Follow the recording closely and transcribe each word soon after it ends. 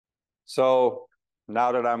So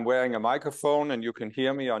now that I'm wearing a microphone and you can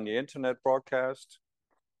hear me on the internet broadcast,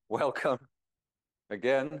 welcome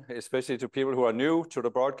again, especially to people who are new to the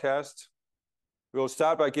broadcast. We'll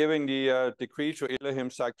start by giving the decree to Elohim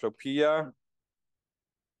Cyclopea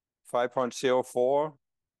 5.04.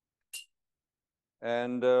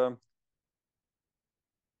 And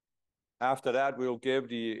after that, we'll give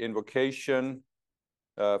the invocation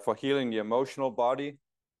for healing the emotional body.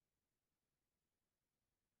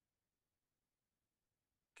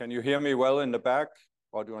 Can you hear me well in the back,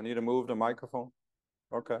 or do I need to move the microphone?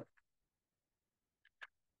 Okay.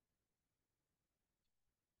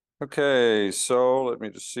 Okay, so let me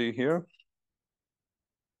just see here.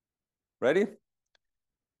 Ready?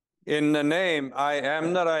 In the name I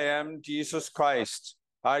am that I am, Jesus Christ,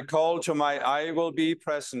 I call to my I will be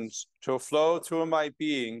presence to flow through my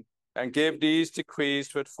being and give these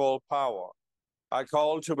decrees with full power. I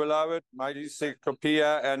call to beloved mighty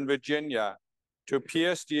Cyclopea and Virginia to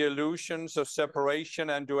pierce the illusions of separation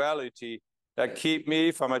and duality that keep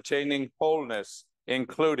me from attaining wholeness,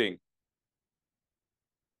 including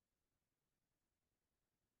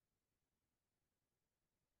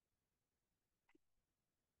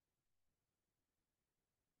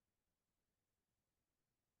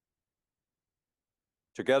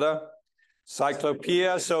together.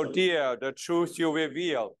 Cyclopea so dear, the truth you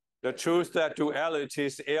reveal, the truth that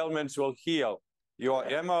duality's ailments will heal. Your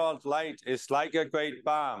emerald light is like a great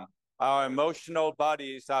balm. Our emotional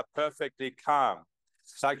bodies are perfectly calm.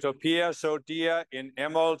 Cyclopea so dear, in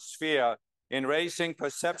emerald sphere, in raising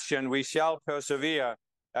perception we shall persevere.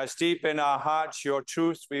 As deep in our hearts your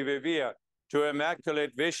truth we revere. To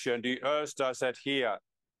immaculate vision the earth does adhere.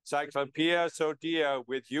 Cyclopea so dear,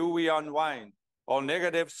 with you we unwind all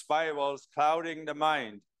negative spirals clouding the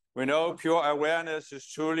mind. We know pure awareness is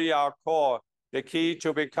truly our core, the key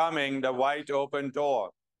to becoming the wide open door.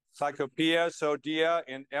 Cyclopea so dear,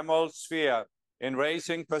 in emerald sphere, in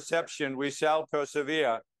raising perception we shall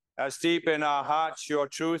persevere. As deep in our hearts your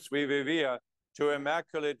truth we revere, to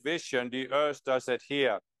immaculate vision the earth does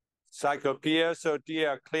adhere. Cyclopea so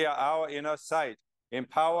dear, clear our inner sight.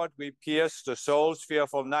 Empowered we pierce the soul's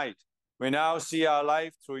fearful night. We now see our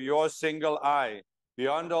life through your single eye.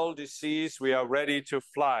 Beyond all disease, we are ready to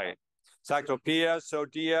fly. Cyclopea so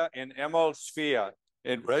dear, in emerald sphere,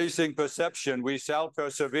 in raising perception we shall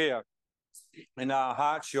persevere. In our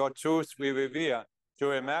hearts your truth we revere.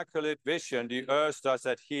 To immaculate vision the earth does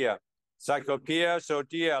adhere. Cyclopea so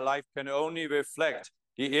dear, life can only reflect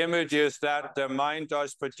the images that the mind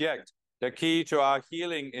does project. The key to our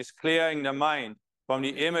healing is clearing the mind from the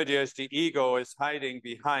images the ego is hiding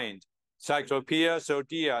behind. Cyclopea so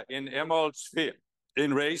dear, in emerald sphere,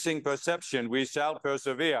 in raising perception we shall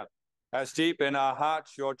persevere. As deep in our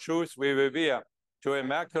hearts your truth we revere. To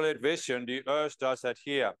immaculate vision the earth does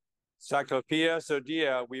adhere. Cyclopea so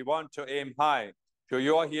dear, we want to aim high. To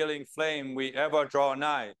your healing flame we ever draw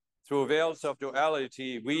nigh. Through veils of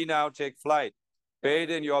duality we now take flight.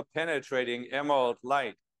 Bathe in your penetrating emerald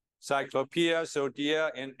light. Cyclopea so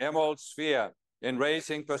dear, in emerald sphere, in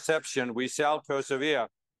raising perception we shall persevere.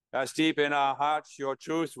 As deep in our hearts your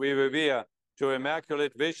truth we revere. To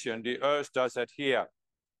immaculate vision the earth does adhere.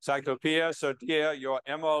 Cyclopea so dear, your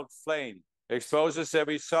emerald flame exposes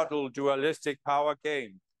every subtle dualistic power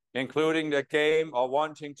game, including the game of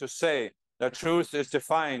wanting to say the truth is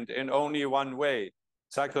defined in only one way.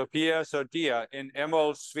 Cyclopea so dear, in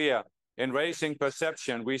emerald sphere, in raising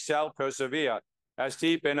perception we shall persevere. As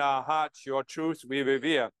deep in our hearts your truth we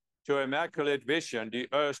revere. To immaculate vision the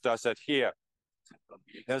earth does adhere.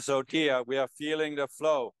 And so dear, we are feeling the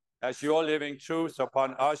flow. As your living truth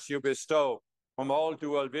upon us you bestow. From all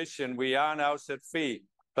dual vision we are now set free.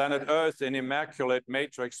 Planet Earth in immaculate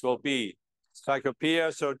matrix will be.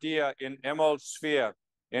 Cyclopea so dear, in emerald sphere,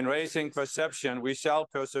 in raising perception we shall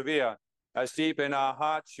persevere. As deep in our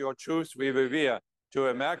hearts your truth we revere. To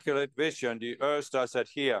immaculate vision the earth does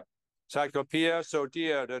adhere. Cyclopea so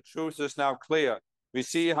dear, the truth is now clear. We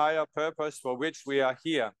see higher purpose for which we are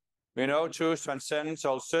here. We know truth transcends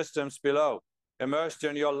all systems below. Immersed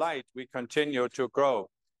in your light, we continue to grow.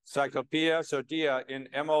 Cyclopea so dear, in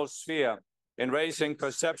emerald sphere, in raising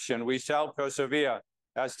perception we shall persevere.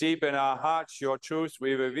 As deep in our hearts your truth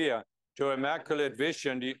we revere. To immaculate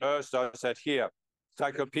vision the earth does adhere.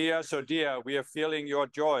 Cyclopea so dear, we are feeling your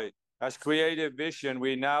joy. As creative vision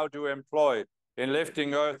we now do employ, in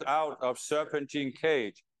lifting earth out of serpentine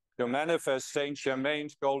cage, to manifest Saint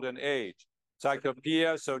Germain's golden age.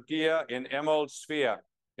 Cyclopea so dear, in emerald sphere,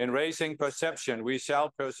 in raising perception we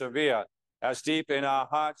shall persevere. As deep in our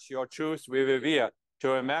hearts your truth we revere.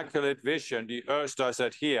 To immaculate vision the earth does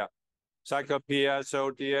adhere. Cyclopea so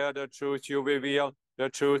dear, the truth you reveal, the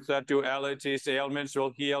truth that duality's ailments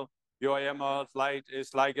will heal. Your emerald light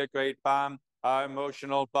is like a great balm. Our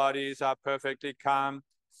emotional bodies are perfectly calm.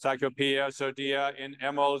 Cyclopea, so dear, in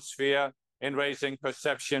emerald sphere, in raising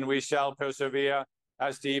perception we shall persevere.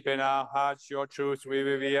 As deep in our hearts your truth we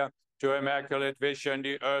revere. To immaculate vision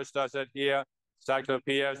the earth does adhere.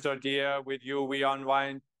 Cyclopea, so dear, with you we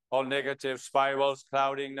unwind all negative spirals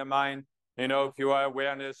clouding the mind. Pure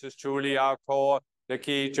awareness is truly our core, the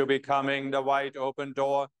key to becoming the wide open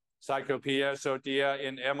door. Cyclopea, so dear,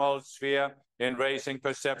 in emerald sphere, in raising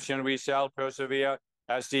perception we shall persevere.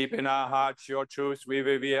 As deep in our hearts your truth we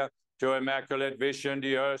revere. To immaculate vision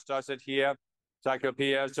the earth does adhere.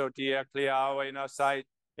 Cyclopea, so dear, clear our inner sight.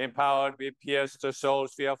 Empowered we pierce the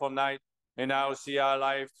soul's fearful night. And now see our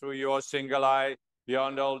life through your single eye.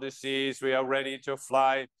 Beyond all disease we are ready to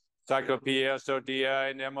fly. Cyclopea, so dear,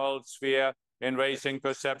 in emerald sphere, in raising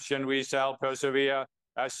perception we shall persevere.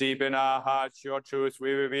 As deep in our hearts your truth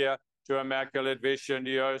we revere. To immaculate vision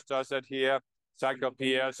the earth does adhere.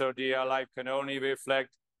 Cyclopea, so dear, life can only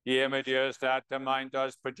reflect the images that the mind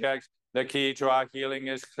does project. The key to our healing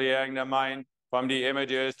is clearing the mind from the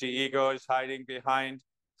images the ego is hiding behind.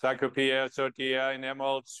 Cyclopea, so dear, in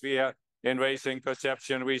emerald sphere, in raising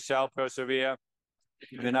perception we shall persevere.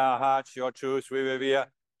 In our hearts your truth we revere.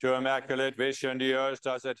 To immaculate vision the earth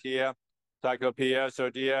does adhere. Cyclopea, so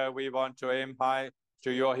dear, we want to aim high.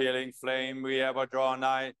 To your healing flame we ever draw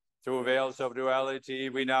nigh. Through veils of duality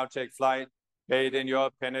we now take flight. Bathed in your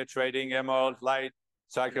penetrating emerald light.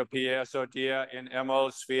 Cyclopea, so dear, in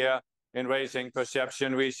emerald sphere, in raising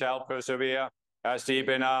perception we shall persevere. As deep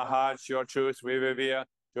in our hearts your truth we revere.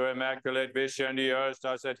 To immaculate vision the earth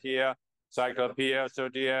does adhere. Cyclopea, so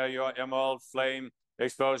dear, your emerald flame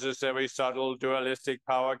exposes every subtle dualistic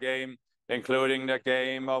power game, including the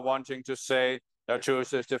game of wanting to say the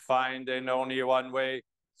truth is defined in only one way.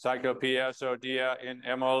 Cyclopea, so dear, in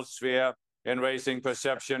emerald sphere, in raising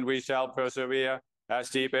perception we shall persevere. As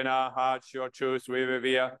deep in our hearts your truth we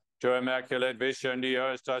revere. To immaculate vision the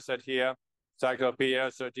earth does adhere.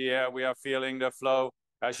 Cyclopea, so dear, we are feeling the flow.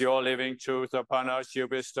 As your living truth upon us you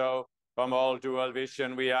bestow. From all dual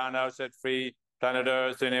vision we are now set free. Planet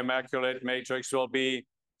Earth in immaculate matrix will be.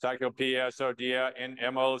 Cyclopea, so dear, in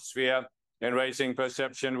emerald sphere, in raising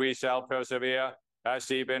perception we shall persevere. As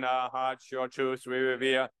deep in our hearts your truth we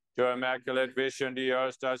revere. To immaculate vision the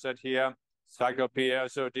earth does adhere.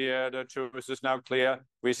 Cyclopea, so dear, the truth is now clear.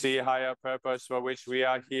 We see higher purpose for which we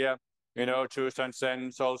are here. Truth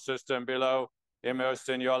transcends all system below. Immersed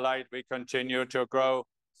in your light we continue to grow.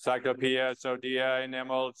 Cyclopea, so dear, in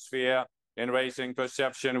emerald sphere, in raising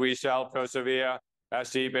perception we shall persevere. As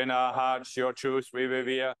deep in our hearts your truth we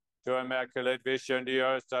revere. To immaculate vision the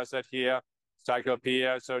earth does adhere.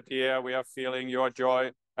 Cyclopea, so dear, we are feeling your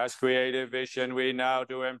joy. As creative vision we now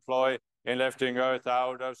do employ, in lifting earth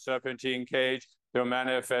out of serpentine cage, to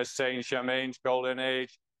manifest Saint Germain's golden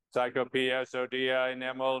age. Cyclopea, so dear, in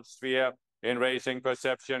emerald sphere, in raising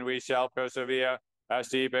perception we shall persevere. As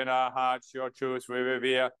deep in our hearts your truth we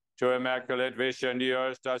revere. To immaculate vision the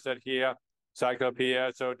earth does adhere.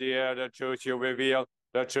 Cyclopea, so dear, the truth you reveal,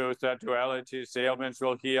 the truth that duality's ailments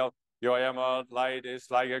will heal. Your emerald light is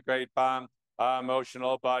like a great balm. Our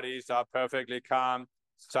emotional bodies are perfectly calm.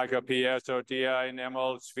 Cyclopea, so dear, in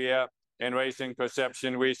emerald sphere, in raising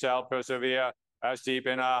perception we shall persevere. As deep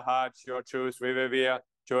in our hearts your truth we revere.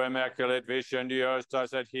 To immaculate vision the earth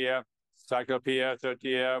does adhere. Cyclopea, so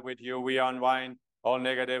dear, with you we unwind all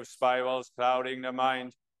negative spirals clouding the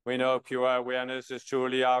mind. We know pure awareness is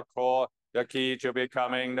truly our core, the key to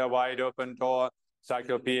becoming the wide open door.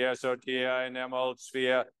 Cyclopea, so dear, in emerald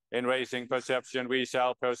sphere, in raising perception we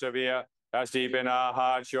shall persevere. As deep in our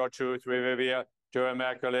hearts your truth we revere. To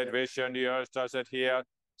immaculate vision the earth does adhere.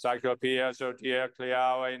 Cyclopea, so dear, clear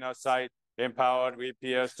our inner sight. Empowered we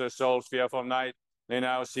pierce the soul's fearful night. We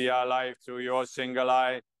now see our life through your single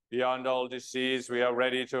eye. Beyond all disease we are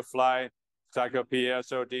ready to fly. Cyclopea,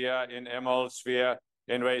 so dear, in emerald sphere,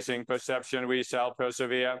 in raising perception we shall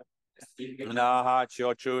persevere. In our hearts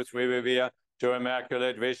your truth we revere. To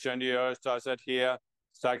immaculate vision the earth does adhere.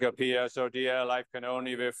 Cyclopea, so dear, life can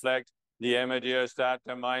only reflect the images that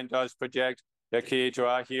the mind does project. The key to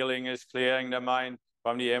our healing is clearing the mind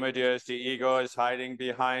from the images the ego is hiding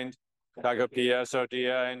behind. Cyclopea, so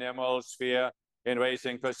dear, in emerald sphere, in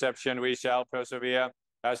raising perception we shall persevere.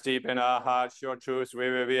 As deep in our hearts your truth we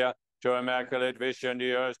revere. To immaculate vision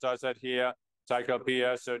the earth does adhere.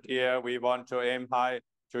 Cyclopea, so dear, we want to aim high.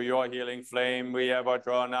 To your healing flame we ever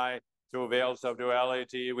draw nigh. Through veils of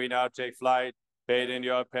duality we now take flight. Bathed in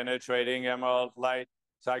your penetrating emerald light.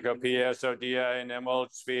 Cyclopea, so dear, in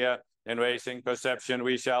emerald sphere, in raising perception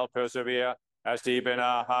we shall persevere. As deep in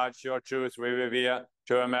our hearts your truth we revere.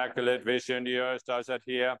 to immaculate vision, the earth does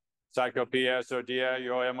adhere. Cyclopea, so dear,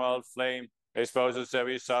 your emerald flame exposes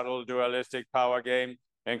every subtle dualistic power game,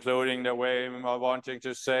 including the way of wanting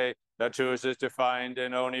to say that truth is defined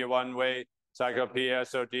in only one way. Cyclopea,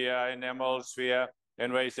 so dear, in emerald sphere,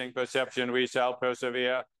 in racing perception we shall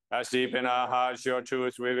persevere, as deep in our hearts your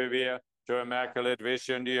truth we revere, to immaculate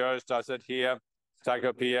vision the earth does adhere.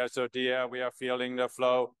 Cyclopea, so dear, we are feeling the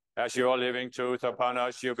flow, as your living truth upon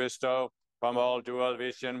us you bestow. From all dual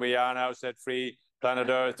vision we are now set free, planet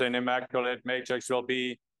Earth in immaculate matrix will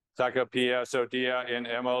be. Cyclopea, so dear, in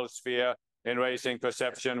emerald sphere, in racing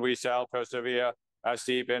perception we shall persevere, as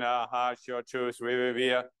deep in our hearts your truth we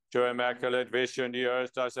revere, to immaculate vision the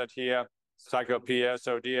earth does adhere. Cyclopea,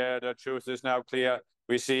 so dear, the truth is now clear,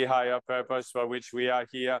 we see higher purpose for which we are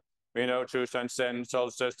here, we know truth transcends all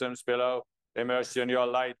systems below, immersed in your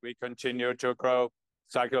light we continue to grow.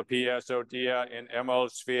 Cyclopea, so dear, in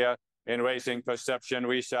emerald sphere, in racing perception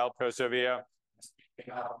we shall persevere,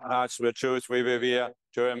 hearts with truth we revere,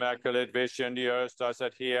 to immaculate vision the earth does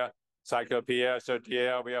adhere. Cyclopea, so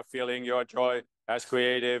dear, we are feeling your joy, as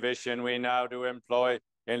creative vision we now do employ,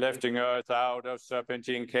 in lifting earth out of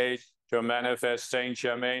serpentine cage, to manifest Saint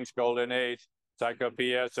Germain's golden age.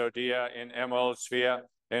 Cyclopea, so dear, in emerald sphere,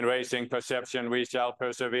 in racing perception we shall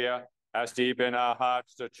persevere, as deep in our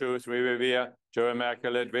hearts the truth we revere, to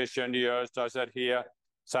immaculate vision the earth does adhere.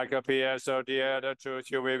 Cyclopea, so dear, the truth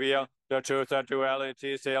you reveal, the truth that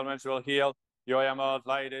duality's ailments will heal. Your emerald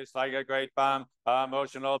light is like a great balm, our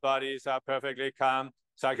emotional bodies are perfectly calm.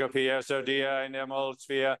 Cyclopea, so dear, in emerald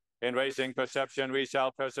sphere, in racing perception we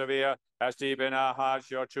shall persevere, as deep in our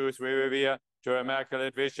hearts your truth we revere, to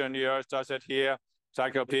immaculate vision the earth does adhere.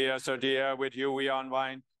 Cyclopea, so dear, with you we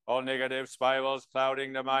unwind all negative spirals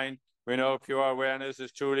clouding the mind. We know pure awareness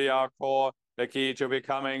is truly our core, the key to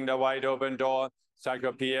becoming the wide open door.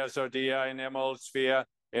 Cyclopea, so dear, in emerald sphere,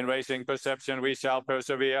 in racing perception we shall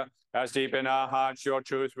persevere, as deep in our hearts your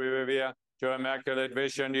truth we revere, to immaculate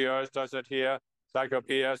vision the earth does adhere.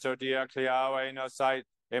 Cyclopea, so dear, clear our inner sight,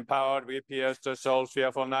 empowered we pierce the soul's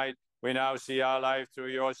fearful night. We now see our life through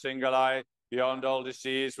your single eye, beyond all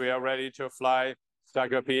disease we are ready to fly.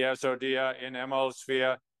 Cyclopea, so dear, in emerald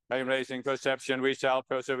sphere, in racing perception we shall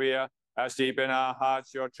persevere, as deep in our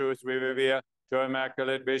hearts your truth we revere, to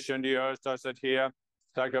immaculate vision the earth does adhere.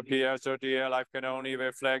 Cyclopea, so dear, life can only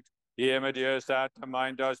reflect the images that the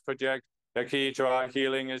mind does project. The key to our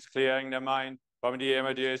healing is clearing the mind from the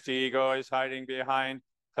images the ego is hiding behind.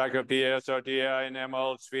 Cyclopea, so dear, in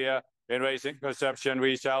emerald sphere, in racing perception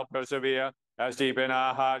we shall persevere, as deep in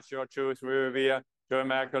our hearts your truth we revere, to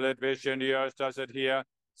immaculate vision the earth does adhere.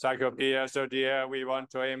 Cyclopea, so dear, we want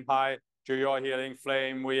to aim high, to your healing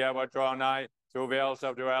flame we ever draw nigh. Through veils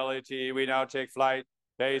of duality we now take flight,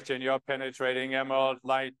 bathed in your penetrating emerald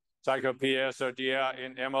light. Cyclopea, so dear,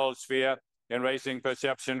 in emerald sphere, in racing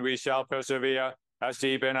perception we shall persevere, as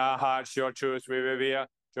deep in our hearts your truth we revere,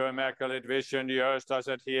 to immaculate vision the earth does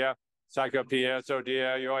adhere. Cyclopea, so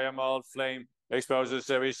dear, your emerald flame exposes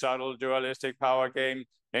every subtle dualistic power game,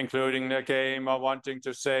 including the game of wanting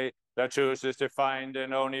to say that truth is defined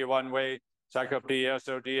in only one way. Cyclopea,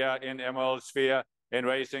 so dear, in emerald sphere, in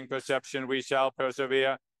racing perception we shall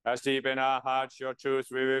persevere, as deep in our hearts your truth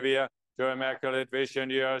we revere, to immaculate vision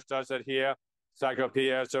the earth does adhere.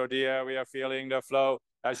 Cyclopea, so dear, we are feeling the flow,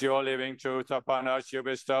 as your living truth upon us you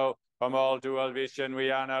bestow. From all dual vision we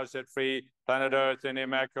are now set free, planet Earth in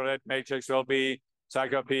immaculate matrix will be.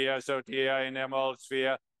 Cyclopea, so dear, in emerald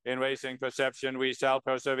sphere, in racing perception we shall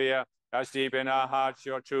persevere, as deep in our hearts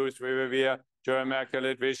your truth we revere, to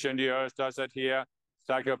immaculate vision the earth does adhere.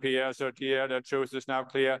 Cyclopea, so dear, the truth is now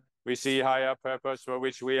clear, we see higher purpose for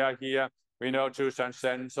which we are here. We know truth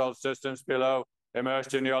transcends all systems below,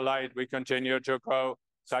 immersed in your light we continue to grow.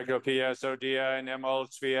 Cyclopea, so dear, in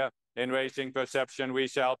emerald sphere, in racing perception we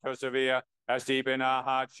shall persevere, as deep in our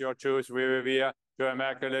hearts your truth we revere, to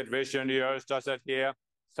immaculate vision the earth does adhere.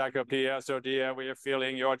 Cyclopea, so dear, we are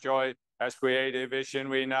feeling your joy, as creative vision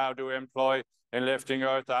we now do employ, in lifting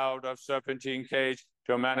earth out of serpentine cage,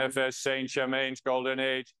 to manifest Saint Germain's golden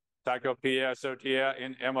age. Cyclopea, so dear,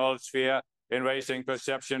 in emerald sphere, in racing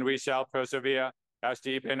perception we shall persevere, as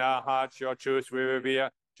deep in our hearts your truth we revere,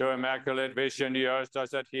 to immaculate vision the earth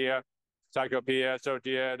does adhere. Cyclopea, so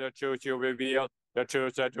dear, the truth you reveal, the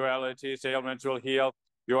truth that duality's ailments will heal.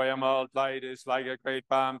 Your emerald light is like a great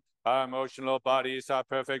balm, our emotional bodies are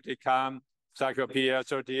perfectly calm. Cyclopea,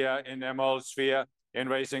 so dear, in emerald sphere, in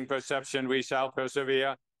racing perception we shall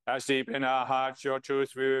persevere, as deep in our hearts your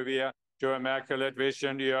truth we revere, to immaculate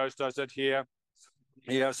vision the earth does adhere.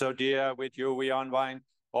 Here, so dear, with you we unwind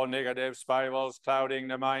all negative spirals clouding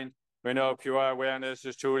the mind. We know pure awareness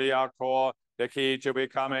is truly our core, the key to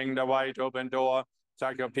becoming the wide open door.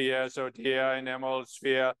 Cyclopea, so dear in emerald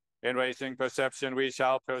sphere, in raising perception we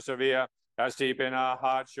shall persevere, as deep in our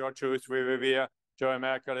hearts your truth we revere, to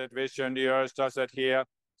immaculate vision the earth does adhere.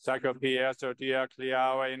 Cyclopea, so dear, clear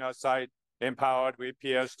our inner sight, empowered we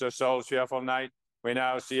pierce the soul's fearful night. We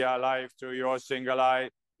now see our life through your single eye,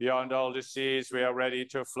 beyond all the seas we are ready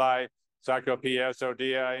to fly. Cyclopea, so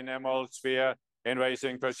dear in emerald sphere, in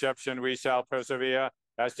raising perception we shall persevere,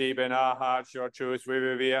 as deep in our hearts your truth we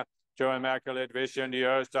revere, to immaculate vision the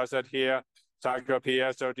earth does adhere.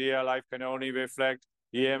 Cyclopea, so dear, life can only reflect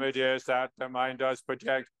the images that the mind does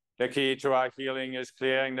project. The key to our healing is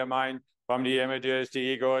clearing the mind from the images the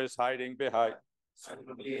ego is hiding behind.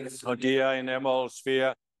 So dear in emerald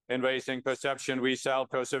sphere, in raising perception we shall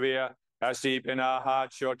persevere, as deep in our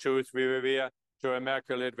hearts your truth we revere, to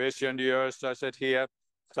immaculate vision the earth does adhere.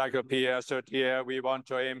 Cyclopea, so dear, we want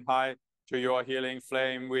to aim high, to your healing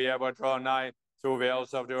flame we ever draw nigh. Through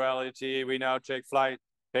veils of duality we now take flight,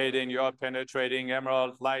 bathed in your penetrating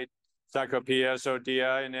emerald light. Cyclopea, so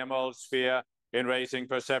dear in emerald sphere, in raising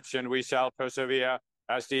perception we shall persevere,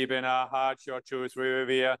 as deep in our hearts your truth we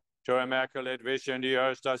revere, to immaculate vision the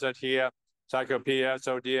earth does adhere. Cyclopea,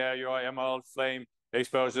 so dear, your emerald flame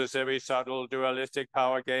exposes every subtle dualistic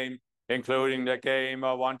power game, including the game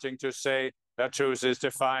of wanting to say that truth is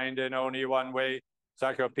defined in only one way.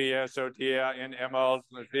 Cyclopea, so dear in emerald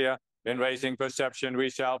sphere, in raising perception we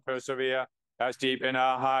shall persevere, as deep in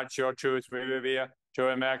our hearts your truth we revere, to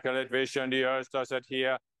immaculate vision the earth does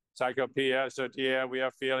adhere. Cyclopea, so dear, we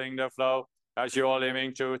are feeling the flow, as your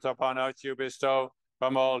living truth upon us you bestow.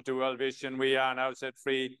 From all dual vision we are now set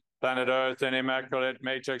free, planet earth an immaculate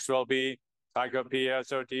matrix will be. Cyclopea,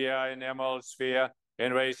 so dear in emerald sphere,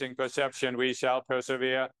 in raising perception we shall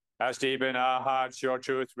persevere, as deep in our hearts your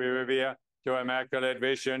truth we revere, to immaculate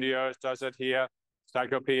vision the earth does adhere.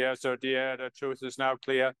 Cyclopea, so dear, the truth is now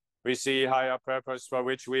clear, we see higher purpose for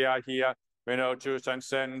which we are here. We know truth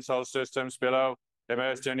transcends all systems below.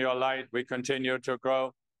 Immersed in your light, we continue to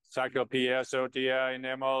grow. Cyclopea, so dear in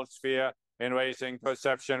emerald sphere, in raising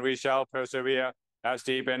perception we shall persevere, as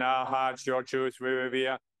deep in our hearts your truth we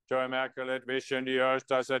revere, to immaculate vision the earth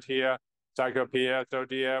does adhere. Cyclopea, so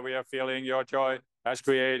dear, we are feeling your joy, as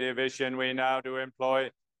creative vision we now do employ,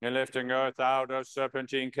 in lifting earth out of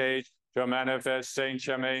serpentine cage, to manifest Saint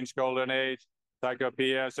Germain's golden age.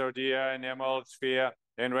 Cyclopea, so dear in emerald sphere,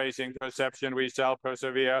 in raising perception we shall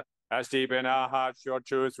persevere, as deep in our hearts your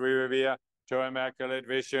truth we revere, to immaculate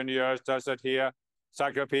vision the earth does adhere.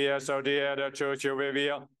 Cyclopea, so dear, the truth you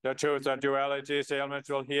reveal, the truth of duality's ailments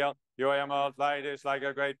will heal. Your emerald light is like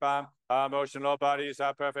a great balm, our emotional bodies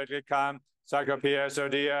are perfectly calm. Cyclopea, so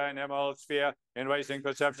dear in emerald sphere, in raising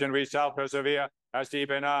perception we shall persevere, as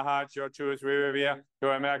deep in our hearts your truth we revere,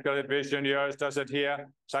 to immaculate vision the earth does adhere.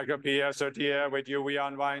 Cyclopea, so dear, with you we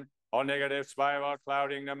unwind all negative spiral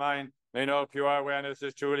clouding the mind. We know pure awareness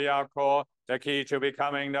is truly our core, the key to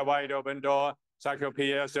becoming the wide open door.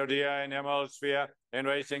 Cyclopea, so dear in emerald sphere, in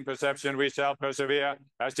raising perception we shall persevere,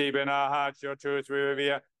 as deep in our hearts your truth we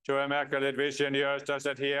revere, to immaculate vision the earth does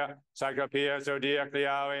adhere. Cyclopea, so dear, clear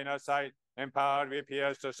our inner sight, empowered we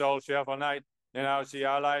pierce the soul's fearful night. We now see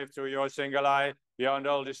our life through your single eye, beyond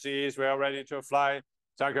all the seas we are ready to fly.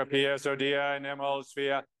 Cyclopea, so dear in emerald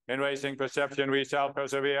sphere, in raising perception we shall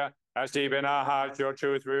persevere, as deep in our hearts your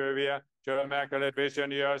truth we revere, to immaculate vision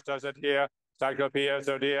the earth does adhere. Cyclopea,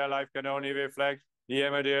 so dear, life can only reflect the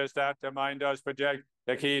images that the mind does project.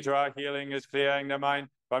 The key to our healing is clearing the mind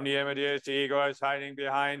from the images the ego is hiding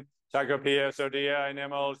behind. Cyclopea, so dear in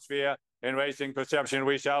emerald sphere, in raising perception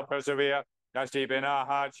we shall persevere, as deep in our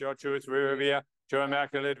hearts your truth we revere, to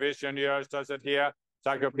immaculate vision the earth does adhere.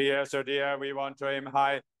 Cyclopea, so dear, we want to aim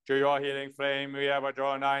high, to your healing flame we ever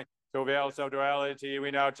draw nigh. Through veils of duality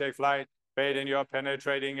we now take flight, bathed in your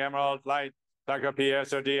penetrating emerald light. Cyclopea,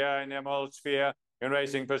 so dear in emerald sphere, in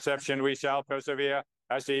raising perception we shall persevere,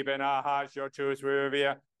 as deep in our hearts your truth we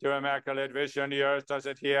revere, to immaculate vision the earth does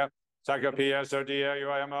adhere. Cyclopea, so dear,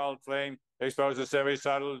 your emerald flame exposes every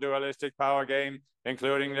subtle dualistic power game,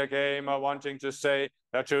 including the game of wanting to say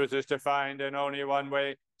that truth is defined in only one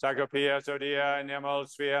way. Cyclopea, so dear in emerald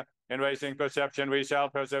sphere, in raising perception we shall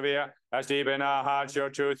persevere, as deep in our hearts your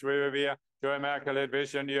truth we revere, to immaculate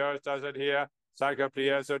vision the earth does adhere.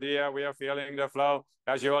 Cyclopea, so dear, we are feeling the flow,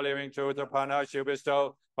 as your living truth upon us you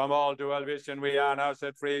bestow. From all dual vision we are now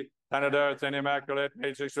set free, planet earth an immaculate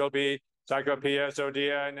matrix will be. Cyclopea, so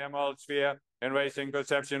dear in emerald sphere, in raising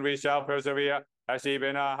perception we shall persevere, as deep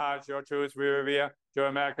in our hearts your truth we revere, to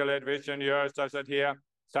immaculate vision the earth does adhere.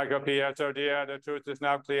 Cyclopea, so dear, the truth is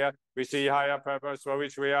now clear, we see higher purpose for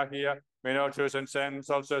which we are here. We know truth transcends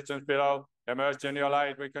all systems below. Immersed in your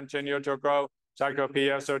light, we continue to grow.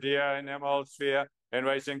 Cyclopea, so dear, in emerald sphere, in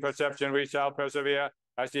racing perception, we shall persevere.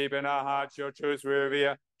 As deep in our hearts, your truth we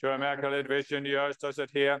revere. To immaculate vision, yours does it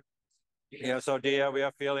here. Here, so dear, we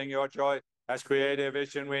are feeling your joy. As creative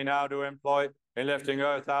vision, we now do employ in lifting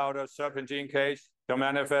earth out of serpentine cage to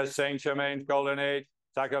manifest Saint Germain's golden age.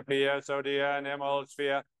 Cyclopea, so dear, in emerald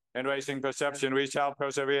sphere, in racing perception, we shall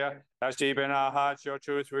persevere. As deep in our hearts, your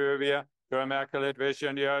truth we revere. To immaculate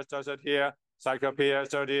vision, yours does it here. Cyclopea,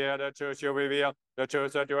 so dear, the truth you reveal. The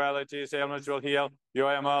truth of duality's ailments will heal.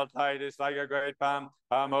 Your emerald light is like a great balm.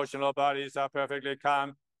 Our emotional bodies are perfectly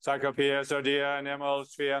calm. Cyclopea, so dear, in emerald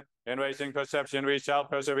sphere, in racing perception we shall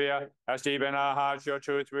persevere. As deep in our hearts your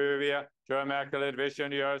truth we revere. To immaculate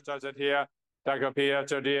vision yours does it here. Cyclopea,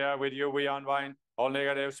 so dear, with you we unwind all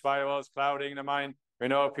negative spirals clouding the mind. We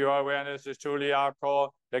know pure awareness is truly our core,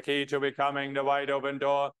 the key to becoming the wide open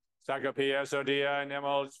door. Cyclopea, so dear, in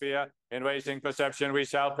emerald sphere, in racing perception we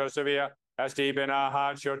shall persevere. As deep in our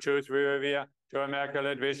hearts your truth we revere. To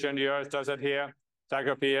immaculate vision yours does it here.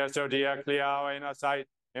 Cyclopea, so dear, clear our inner sight.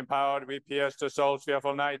 Empowered we pierce the soul's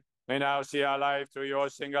fearful night. We now see our life through your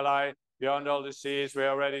single eye. Beyond all the seas we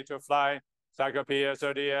are ready to fly. Cyclopea,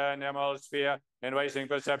 so dear, in emerald sphere, in racing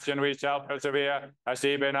perception we shall persevere. As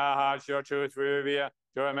deep in our hearts your truth we revere.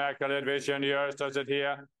 To immaculate vision yours does it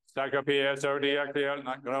here. Cyclopea, so dear, clear,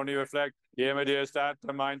 not can only reflect the images that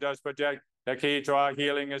the mind does project. The key to our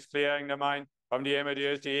healing is clearing the mind from the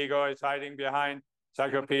images the ego is hiding behind.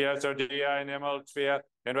 Cyclopea, so dear, in emerald sphere,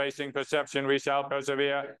 in racing perception we shall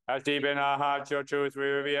persevere. As deep in our hearts your truth we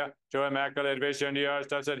revere. To immaculate vision yours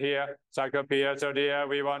does it here. Cyclopea, so dear,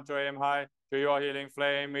 we want to aim high. To your healing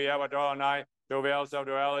flame we ever draw nigh. To veils of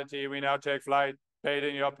duality we now take flight. Bathed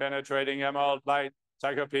in your penetrating emerald light.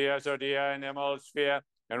 Cyclopea, so dear, in emerald sphere,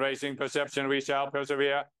 in racing perception we shall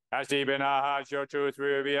persevere. As deep in our hearts your truth we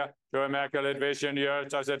revere. To immaculate vision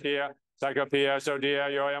yours does it here. Cyclopea, so dear,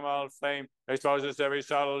 your emerald flame exposes every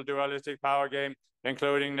subtle dualistic power game,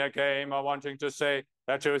 including the game of wanting to say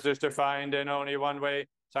that truth is defined in only one way.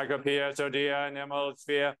 Cyclopea, so dear, in emerald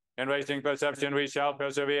sphere, in racing perception we shall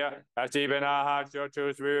persevere. As deep in our hearts your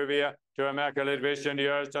truth we revere. To immaculate vision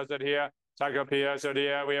yours does it here. Cyclopea, so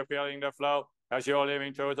dear, we are feeling the flow. As your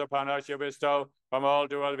living truth upon us you bestow. From all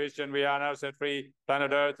dual vision we are now set free.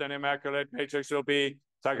 Planet Earth and immaculate matrix will be.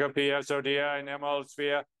 Cyclopea, so dear, in emerald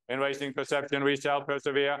sphere, in racing perception we shall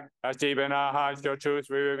persevere. As deep in our hearts your truth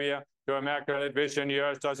we revere. To immaculate vision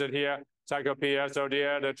yours does it here. Cyclopea, so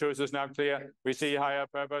dear, the truth is now clear. We see higher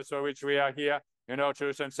purpose for which we are here. You know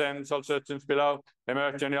truth and sense, all substance below.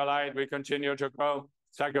 Immersed in your light we continue to grow.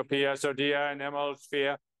 Cyclopea, so dear, in emerald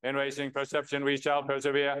sphere, in racing perception we shall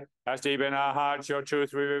persevere. As deep in our hearts your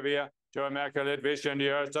truth we revere. To immaculate vision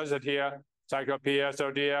yours does it here. Cyclopea,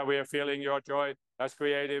 so dear, we are feeling your joy. As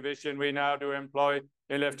creative vision we now do employ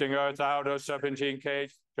in lifting earth out of serpentine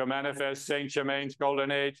cage to manifest Saint Germain's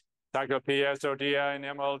golden age. Cyclopea, so dear, in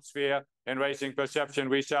emerald sphere, in racing perception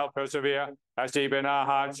we shall persevere. As deep in our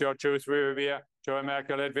hearts your truth we revere. To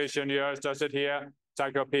immaculate vision yours does it here.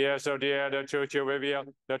 Cyclopea, so dear, the truth you reveal.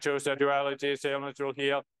 The truth that duality's ailments will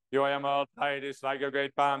heal. Your emerald light is like a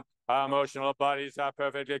great balm. Our emotional bodies are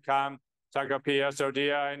perfectly calm. Cyclopea, so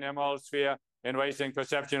dear, in emerald sphere, in racing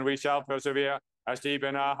perception we shall persevere. As deep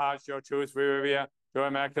in our hearts your truth we revere. To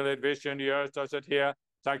immaculate vision yours does it here.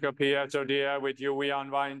 Cyclopea, so dear, with you we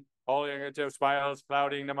unwind all negative spirals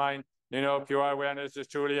clouding the mind. You know pure awareness is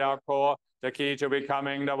truly our core, the key to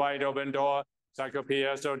becoming the wide open door.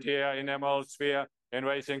 Cyclopea, so dear, in emerald sphere, in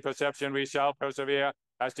racing perception we shall persevere.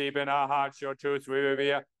 As deep in our hearts your truth we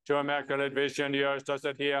revere. To immaculate vision yours does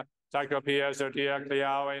it here. Cyclopea, so dear, clear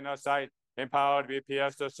our inner sight. Empowered we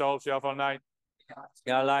pierce the soul's fearful night.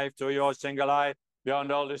 Our life to your single eye.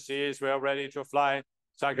 Beyond all the seas we are ready to fly.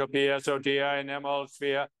 Cyclopea, so dear, in emerald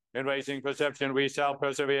sphere, in racing perception we shall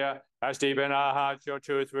persevere. As deep in our hearts your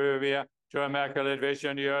truth we revere. To immaculate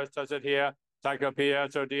vision yours does it here.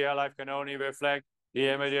 Cyclopea, so dear, life can only reflect the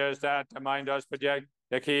images that the mind does project.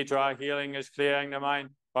 The key to our healing is clearing the mind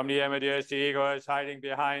from the images the ego is hiding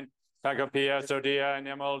behind. Cyclopea, so dear, in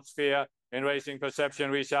emerald sphere, in racing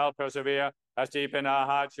perception we shall persevere. As deep in our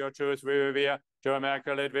hearts your truth we revere. To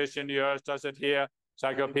immaculate vision yours does it here.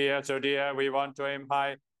 Cyclopea, so dear, we want to aim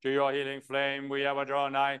high. To your healing flame we ever draw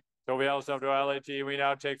nigh. To veils of duality we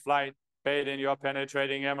now take flight. Bathed in your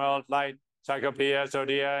penetrating emerald light. Cyclopea, so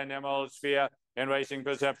dear, in emerald sphere, in racing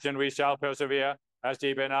perception we shall persevere. As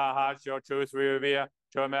deep in our hearts your truth we revere.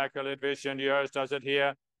 To immaculate vision yours does it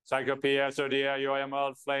here. Cyclopea, so dear, your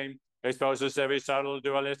emerald flame exposes every subtle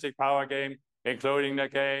dualistic power game, including the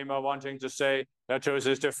game of wanting to say that truth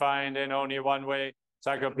is defined in only one way.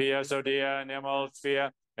 Cyclopea, so dear, in emerald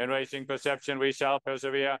sphere, In raising perception, we shall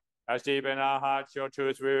persevere. As deep in our hearts your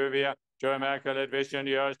truth we revere. To immaculate vision,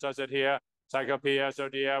 yours does adhere. Cyclopea, so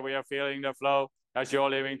dear, we are feeling the flow. As your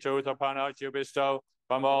living truth upon us you bestow.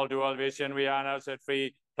 From all dual vision we are now set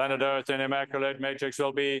free. Planet Earth in immaculate matrix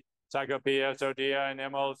will be. Cyclopea, so dear, in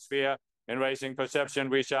emerald sphere. In raising perception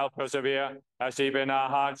we shall persevere. As deep in our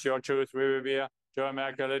hearts your truth we revere. To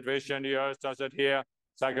immaculate vision yours does adhere.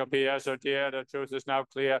 Cyclopea, so dear, the truth is now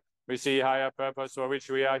clear. We see higher purpose for which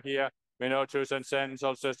we are here. We know truth and sense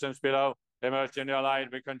all systems below. Immersed in your light,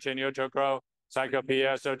 we continue to grow.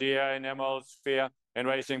 Cyclopea, so dear, in emerald sphere. In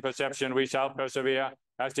raising perception, we shall persevere.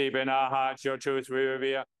 As deep in our hearts, your truth we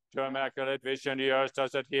revere. To immaculate vision, yours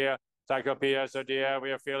does adhere. Cyclopea, so dear,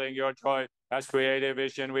 we are feeling your joy. As creative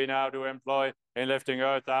vision, we now do employ. In lifting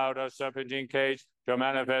earth out of serpentine cage. To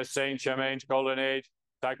manifest Saint Germain's golden age.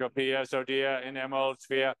 Cyclopea, so dear, in emerald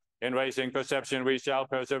sphere. In raising perception, we shall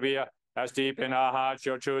persevere. As deep in our hearts,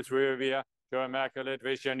 your truth we revere. To immaculate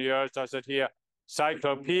vision, yours does adhere.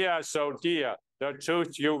 Cyclopea, so dear, the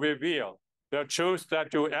truth you reveal. The truth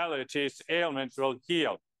that duality's ailments will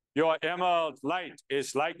heal. Your emerald light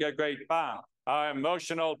is like a great balm. Our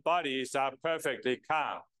emotional bodies are perfectly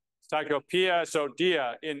calm. Cyclopea, so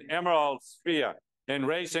dear, in emerald sphere. In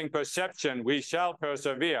raising perception, we shall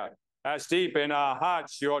persevere. As deep in our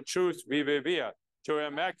hearts, your truth we revere. To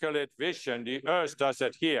immaculate vision, the earth does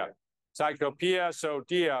adhere. Cyclopea, so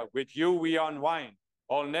dear, with you we unwind.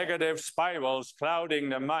 All negative spirals clouding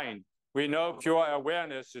the mind. We know pure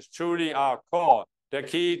awareness is truly our core, the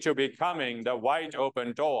key to becoming the wide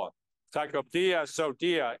open door. Cyclopea, so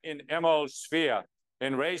dear, in emerald sphere.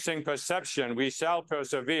 In raising perception, we shall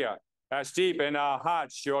persevere. As deep in our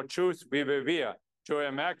hearts, your truth we revere. To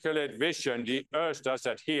immaculate vision, the earth does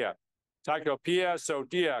adhere. Cyclopea, so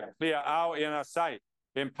dear, clear our inner sight.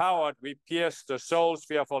 Empowered, we pierce the soul's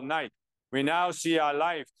fearful night. We now see our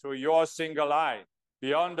life through your single eye.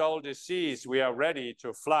 Beyond all disease, we are ready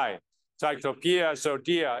to fly. Cyclopea, so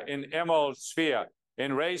dear, in emerald sphere.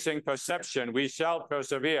 In raising perception, we shall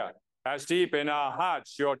persevere. As deep in our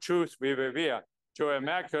hearts, your truth we revere. To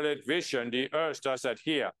immaculate vision, the earth does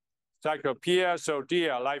adhere. Cyclopea, so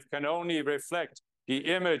dear, life can only reflect the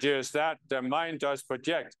images that the mind does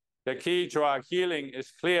project. The key to our healing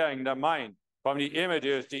is clearing the mind from the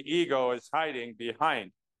images the ego is hiding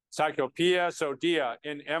behind. Cyclopea, so dear,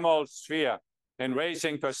 in emerald sphere. In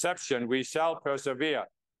raising perception, we shall persevere.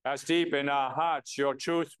 As deep in our hearts, your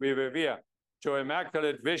truth we revere. To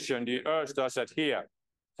immaculate vision, the earth does adhere.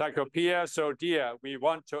 Cyclopea, so dear, we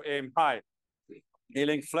want to aim high.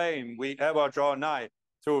 Healing flame, we ever draw nigh.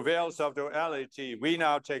 Through veils of duality, we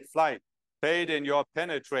now take flight. Bathe in your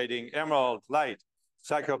penetrating emerald light.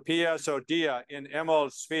 Cyclopea, so dear, in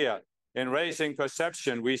emerald sphere. In raising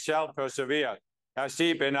perception, we shall persevere. As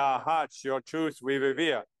deep in our hearts, your truth we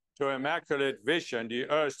revere. To immaculate vision, the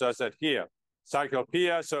earth does adhere.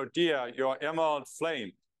 Cyclopea, so dear, your emerald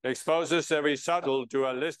flame exposes every subtle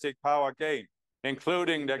dualistic power game,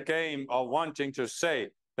 including the game of wanting to say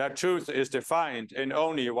that truth is defined in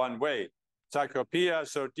only one way. Cyclopea,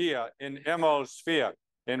 so dear, in emerald sphere.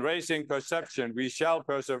 In raising perception, we shall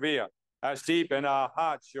persevere. As deep in our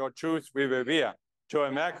hearts, your truth we revere. To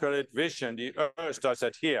immaculate vision, the earth does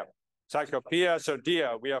adhere. Cyclopea, so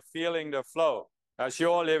dear, we are feeling the flow. As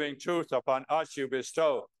your living truth upon us you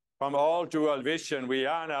bestow. From all dual vision, we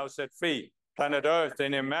are now set free. Planet Earth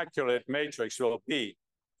in immaculate matrix will be.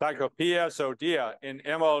 Cyclopea, so dear, in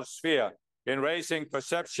emerald sphere. In raising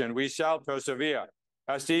perception, we shall persevere.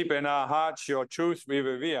 As deep in our hearts, your truth we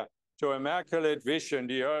revere. To immaculate vision,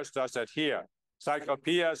 the earth does adhere.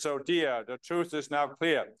 Cyclopea, so dear, the truth is now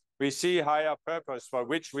clear. We see higher purpose for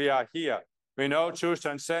which we are here. We know truth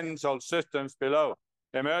transcends all systems below.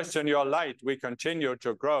 Immersed in your light, we continue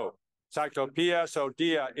to grow. Cyclopea, so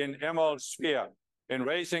dear, in emerald sphere. In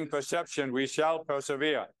raising perception, we shall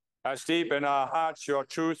persevere. As deep in our hearts, your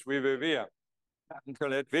truth we revere.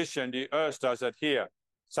 Immaculate vision, the earth does adhere.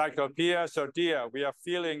 Cyclopea, so dear, we are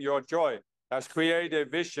feeling your joy. As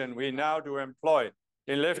creative vision, we now do employ.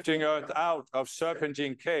 In lifting earth out of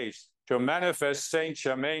serpentine cage to manifest Saint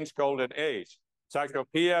Germain's golden age.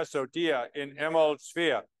 Cyclopea, so dear, in emerald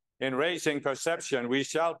sphere. In raising perception, we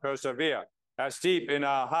shall persevere. As deep in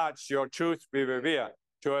our hearts, your truth we revere.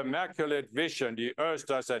 To immaculate vision, the earth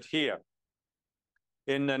does adhere.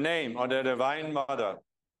 In the name of the Divine Mother,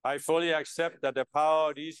 I fully accept that the power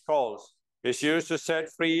of these calls is used to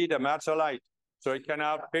set free the matter light, so it can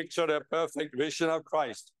now picture the perfect vision of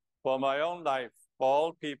Christ for my own life, for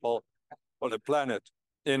all people, for the planet.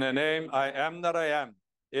 In the name I am that I am,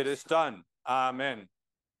 it is done. Amen.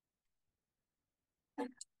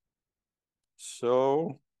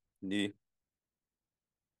 So, the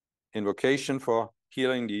invocation for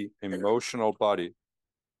healing the emotional body.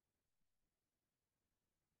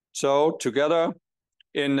 So together,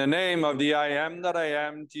 in the name of the I am that I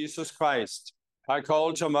am, Jesus Christ, I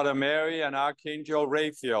call to Mother Mary and Archangel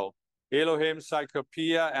Raphael, Elohim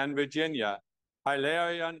Cyclopea and Virginia,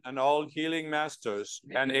 Hilarion and all healing masters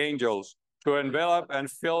and angels, to envelop and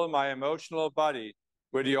fill my emotional body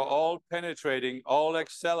with your all-penetrating,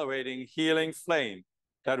 all-accelerating healing flame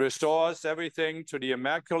that restores everything to the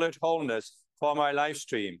immaculate wholeness for my life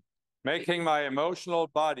stream, making my emotional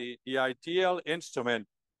body the ideal instrument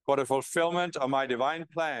for the fulfillment of my divine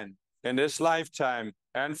plan in this lifetime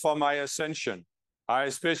and for my ascension. I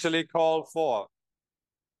especially call for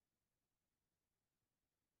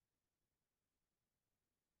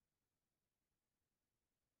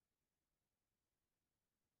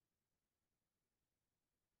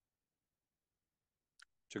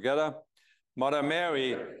together. Mother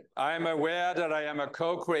Mary, I am aware that I am a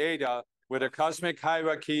co-creator with a cosmic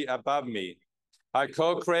hierarchy above me. I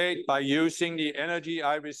co-create by using the energy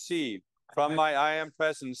I receive from my I am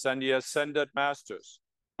presence and the ascended masters.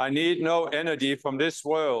 I need no energy from this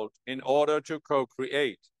world in order to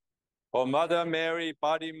co-create. O Mother Mary,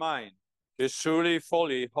 body mind, is truly,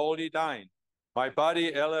 fully, wholly thine. My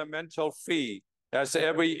body elemental free, as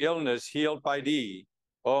every illness healed by thee.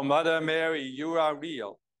 O Mother Mary, you are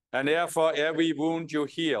real, and therefore every wound you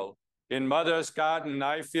heal. In Mother's garden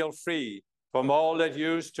I feel free from all that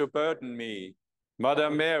used to burden me. Mother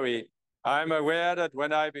Mary, I am aware that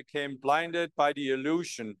when I became blinded by the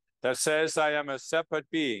illusion that says I am a separate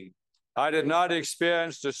being, I did not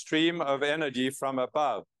experience the stream of energy from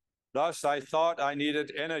above. Thus, I thought I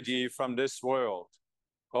needed energy from this world.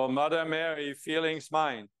 O Mother Mary, feelings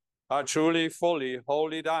mine are truly, fully,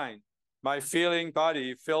 wholly thine. My feeling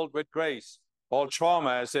body filled with grace, all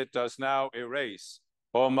trauma as it does now erase.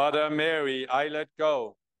 O Mother Mary, I let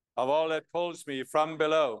go of all that pulls me from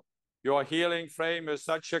below. Your healing frame is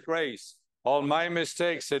such a grace, all my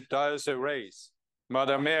mistakes it does erase.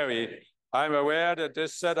 Mother Mary, I'm aware that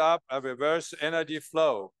this set up a reverse energy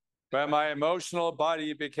flow, where my emotional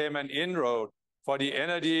body became an inroad for the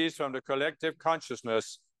energies from the collective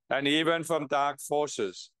consciousness and even from dark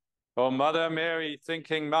forces. O Mother Mary,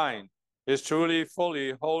 thinking mind is truly,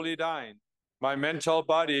 fully, wholly thine. My mental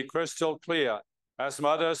body crystal clear, as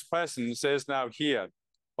Mother's presence is now here.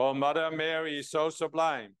 O Mother Mary, so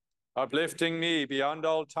sublime, uplifting me beyond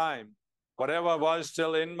all time. Whatever was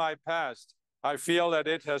still in my past, I feel that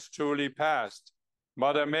it has truly passed.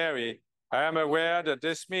 Mother Mary, I am aware that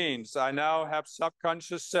this means I now have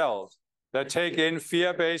subconscious cells that take in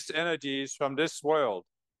fear-based energies from this world,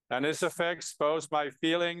 and this affects both my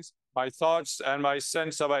feelings, my thoughts, and my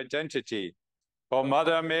sense of identity. O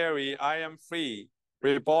Mother Mary, I am free,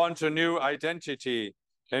 reborn to new identity.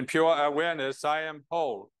 In pure awareness, I am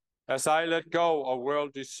whole, as I let go of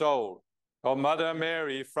worldly soul. O Mother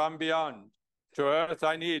Mary, from beyond, to earth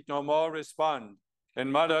I need no more respond.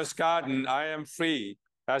 In Mother's garden, I am free,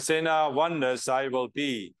 as in our oneness I will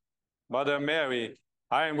be. Mother Mary,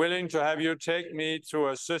 I am willing to have you take me through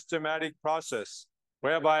a systematic process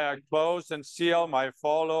whereby I close and seal my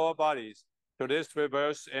four lower bodies to this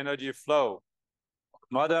reverse energy flow.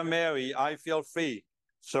 Mother Mary, I feel free.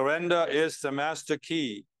 Surrender is the master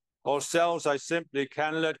key. All selves I simply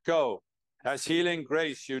can let go, as healing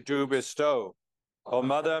grace you do bestow. O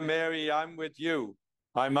Mother Mary, I'm with you.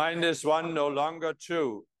 My mind is one, no longer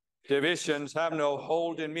two. Divisions have no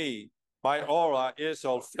hold in me. My aura is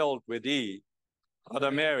all filled with thee.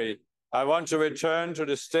 Mother Mary, I want to return to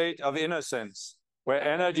the state of innocence, where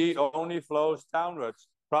energy only flows downwards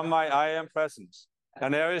from my I am presence,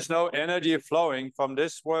 and there is no energy flowing from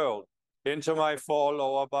this world into my four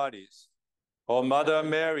lower bodies. O Mother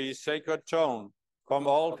Mary, sacred tone, from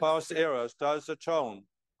all past eras does atone.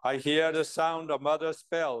 I hear the sound of Mother's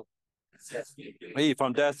bell, me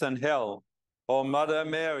from death and hell. O Mother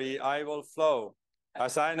Mary, I will flow,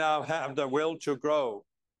 as I now have the will to grow.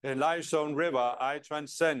 In life's own river I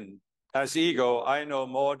transcend, as ego I no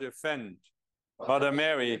more defend. Mother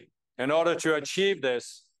Mary, in order to achieve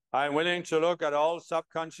this, I am willing to look at all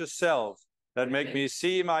subconscious selves that make me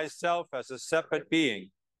see myself as a separate being,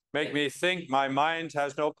 make me think my mind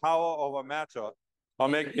has no power over matter, or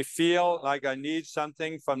make me feel like I need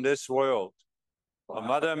something from this world. O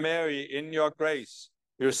Mother Mary, in your grace,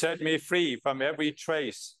 you set me free from every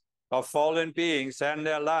trace of fallen beings and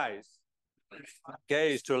their lies.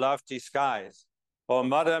 Gaze to lofty skies. O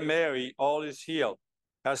Mother Mary, all is healed,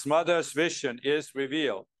 as Mother's vision is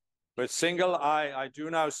revealed. With single eye I do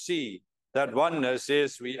now see that oneness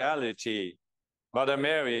is reality. Mother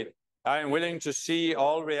Mary, I am willing to see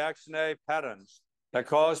all reactionary patterns that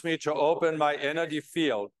cause me to open my energy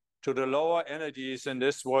field to the lower energies in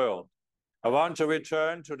this world. I want to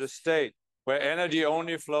return to the state where energy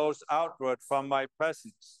only flows outward from my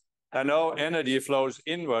presence, and no energy flows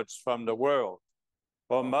inwards from the world.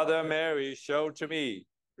 For Mother Mary, show to me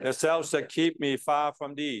the selves that keep me far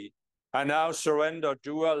from thee. I now surrender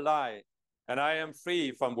dual lie, and I am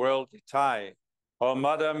free from worldly tie. O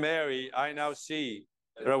Mother Mary, I now see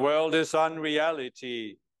the world is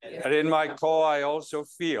unreality, and in my core I also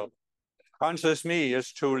feel conscious me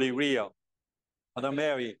is truly real. Mother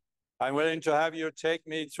Mary, I'm willing to have you take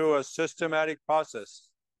me through a systematic process.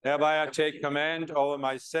 Thereby I take command over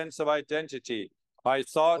my sense of identity, my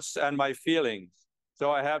thoughts and my feelings. So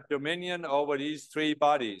I have dominion over these three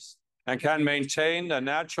bodies and can maintain the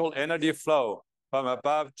natural energy flow from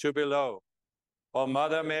above to below. O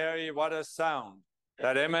Mother Mary, what a sound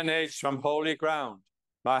that emanates from holy ground.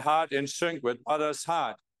 My heart in sync with Mother's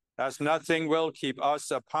heart, as nothing will keep us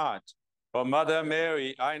apart. O Mother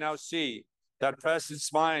Mary, I now see that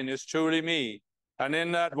presence mine is truly me, and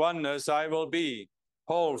in that oneness I will be,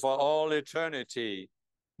 whole for all eternity.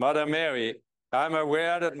 Mother Mary, I'm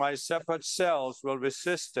aware that my separate cells will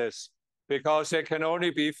resist this because they can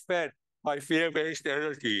only be fed by fear-based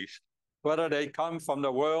energies, whether they come from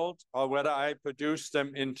the world or whether I produce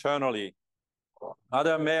them internally.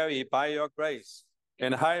 Mother Mary, by your grace,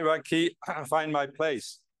 in hierarchy, find my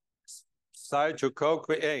place. Decide to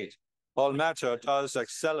co-create. All matter does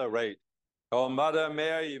accelerate. O Mother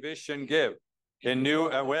Mary, vision give. In new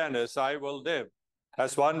awareness I will live.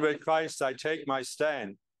 As one with Christ I take my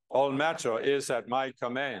stand. All matter is at my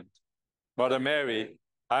command. Mother Mary,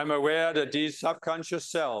 I'm aware that these subconscious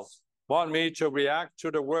selves want me to react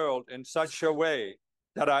to the world in such a way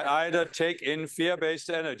that I either take in fear-based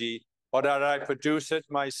energy or that I produce it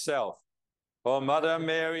myself. O Mother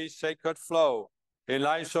Mary, sacred flow, in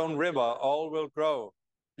life's own river all will grow.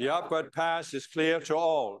 The upward path is clear to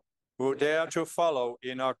all who dare to follow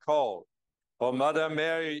in our call. O Mother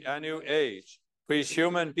Mary, a new age, frees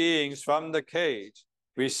human beings from the cage.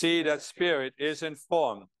 We see that spirit is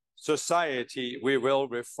informed. Society we will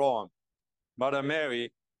reform. Mother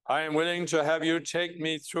Mary, I am willing to have you take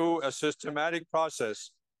me through a systematic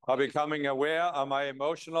process of becoming aware of my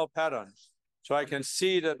emotional patterns, so I can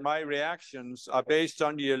see that my reactions are based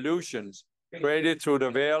on the illusions created through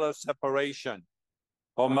the veil of separation.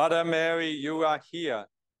 O Mother Mary, you are here,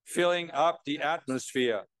 filling up the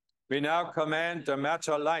atmosphere. We now command the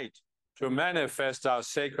matter light to manifest our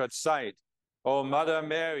sacred sight. O Mother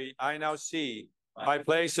Mary, I now see my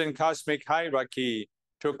place in cosmic hierarchy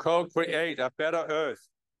to co-create a better earth.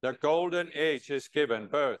 The golden age is given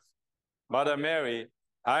birth. Mother Mary,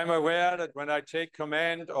 I'm aware that when I take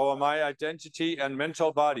command over my identity and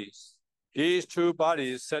mental bodies, these two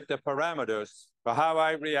bodies set the parameters for how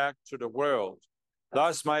I react to the world.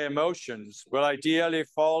 Thus, my emotions will ideally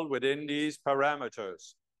fall within these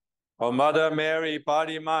parameters. O Mother Mary,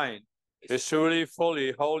 body mind is truly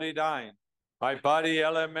fully wholly thine. My body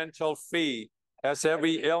elemental free, has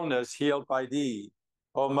every illness healed by thee.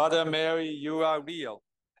 O Mother Mary, you are real,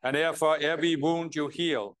 and therefore every wound you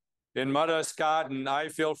heal. In Mother's garden I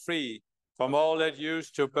feel free from all that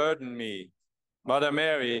used to burden me. Mother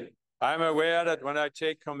Mary, I'm aware that when I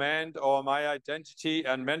take command over my identity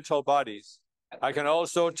and mental bodies, I can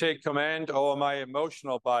also take command over my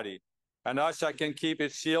emotional body, and thus I can keep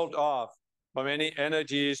it sealed off from any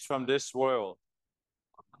energies from this world.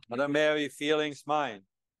 Mother Mary, feelings mine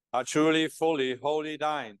are truly, fully, wholly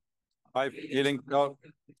thine. My feeling,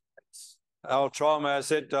 our trauma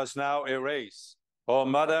as it does now erase. O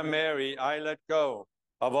Mother Mary, I let go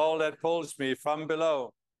of all that pulls me from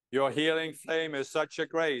below. Your healing flame is such a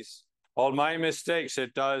grace. All my mistakes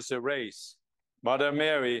it does erase. Mother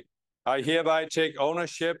Mary, I hereby take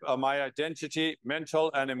ownership of my identity,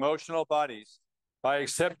 mental and emotional bodies by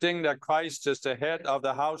accepting that Christ is the head of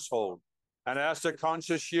the household. And as the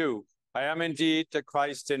conscious you, I am indeed the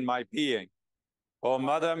Christ in my being. O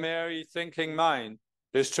Mother Mary, thinking mind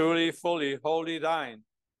is truly, fully, wholly thine.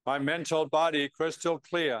 My mental body crystal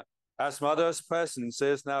clear, as Mother's presence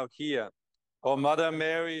is now here. O Mother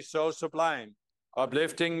Mary, so sublime,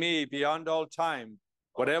 uplifting me beyond all time.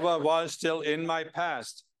 Whatever was still in my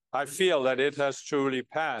past, I feel that it has truly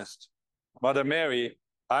passed. Mother Mary,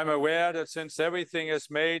 I'm aware that since everything is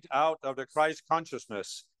made out of the Christ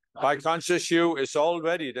consciousness, my conscious you is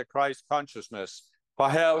already the Christ consciousness. For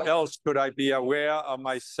how else could I be aware of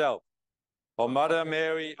myself? O Mother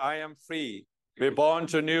Mary, I am free, reborn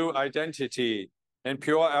to new identity. In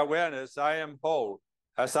pure awareness, I am whole,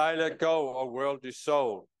 as I let go of worldly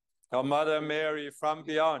soul. O Mother Mary, from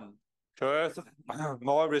beyond, to earth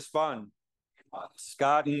more respond.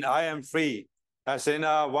 Garden, I am free, as in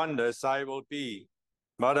our wonders I will be.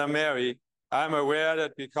 Mother Mary, I'm aware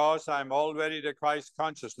that because I'm already the Christ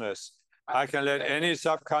consciousness, I can let any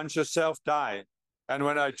subconscious self die. And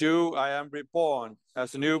when I do, I am reborn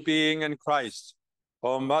as a new being in Christ.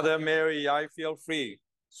 Oh, Mother Mary, I feel free.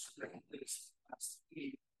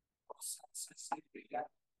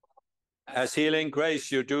 As healing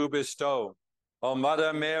grace you do bestow. Oh,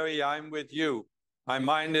 Mother Mary, I'm with you. My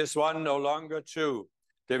mind is one, no longer two.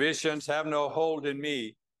 Divisions have no hold in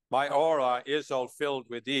me. My aura is all filled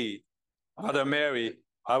with thee. Mother Mary,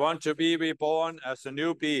 I want to be reborn as a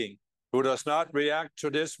new being who does not react to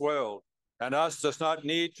this world and thus does not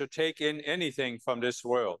need to take in anything from this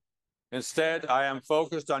world. Instead, I am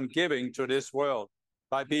focused on giving to this world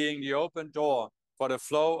by being the open door for the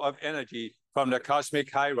flow of energy from the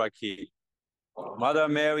cosmic hierarchy. Mother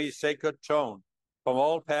Mary's sacred tone from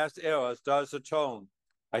all past eras does atone.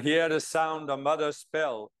 I hear the sound of Mother's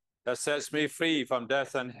spell that sets me free from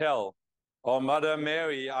death and hell. O Mother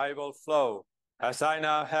Mary, I will flow, as I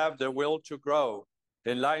now have the will to grow.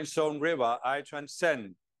 In limestone river I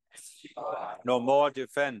transcend, no more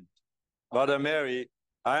defend. Mother Mary,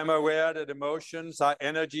 I am aware that emotions are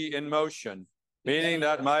energy in motion, meaning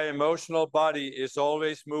that my emotional body is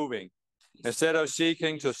always moving. Instead of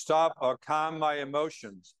seeking to stop or calm my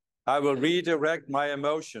emotions, I will redirect my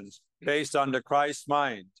emotions based on the Christ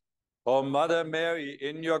mind. O Mother Mary,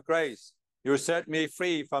 in your grace, you set me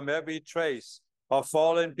free from every trace of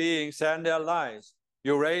fallen beings and their lies.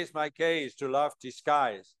 You raise my gaze to lofty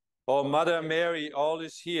skies. O Mother Mary, all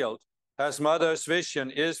is healed, as Mother's vision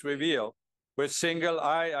is revealed. With single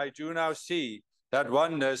eye I do now see that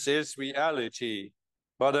oneness is reality.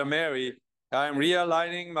 Mother Mary, I am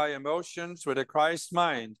realigning my emotions with the Christ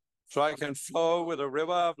mind so I can flow with the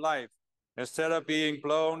river of life instead of being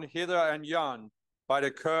blown hither and yon by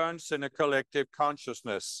the currents in the collective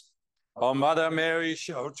consciousness. O Mother Mary,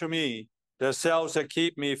 show to me the selves that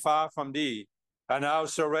keep me far from thee, and now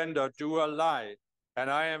surrender to a lie, and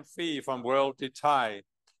I am free from worldly tie.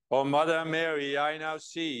 O Mother Mary, I now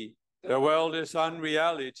see the world is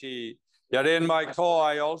unreality, yet in my core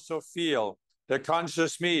I also feel the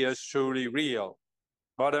conscious me is truly real.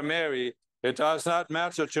 Mother Mary, it does not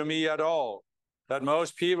matter to me at all that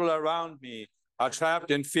most people around me are trapped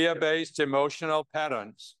in fear-based emotional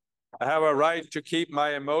patterns. I have a right to keep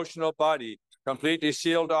my emotional body completely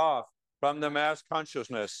sealed off from the mass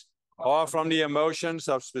consciousness or from the emotions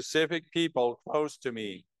of specific people close to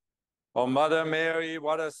me. O Mother Mary,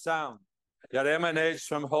 what a sound that emanates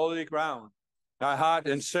from holy ground. My heart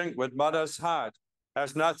in sync with Mother's heart,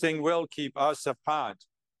 as nothing will keep us apart.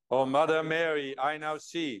 O Mother Mary, I now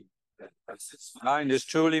see mine is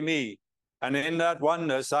truly me, and in that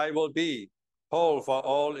oneness I will be, whole for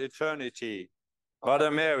all eternity. Mother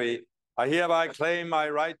Mary, I hereby claim my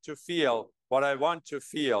right to feel what I want to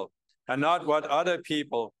feel, and not what other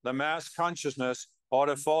people, the mass consciousness, or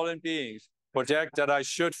the fallen beings project that I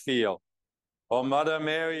should feel. O Mother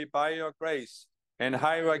Mary, by your grace, in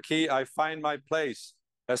hierarchy I find my place.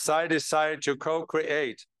 As I decide to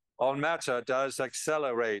co-create, all matter does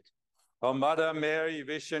accelerate. O Mother Mary,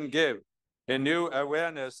 vision give. In new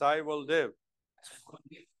awareness I will live.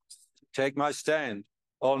 Take my stand.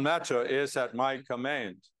 All matter is at my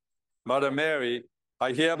command. Mother Mary,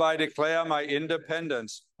 I hereby declare my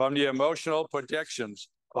independence from the emotional projections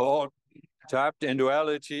of all tapped in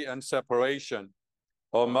duality and separation.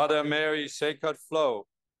 O Mother Mary, sacred flow,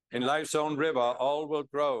 in life's own river all will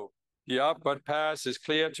grow. The upward path is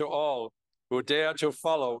clear to all who dare to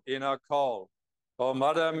follow in our call. O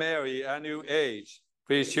Mother Mary, a new age,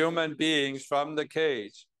 frees human beings from the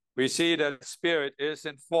cage. We see that spirit is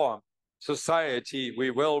informed. Society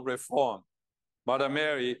we will reform. Mother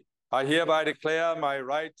Mary, I hereby declare my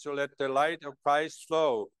right to let the light of Christ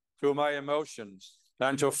flow through my emotions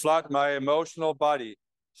and to flood my emotional body,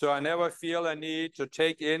 so I never feel a need to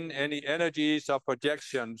take in any energies or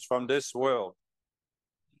projections from this world.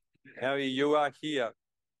 Mary, you are here,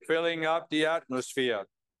 filling up the atmosphere.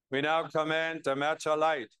 We now command the matter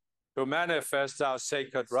light to manifest our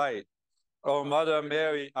sacred right. O Mother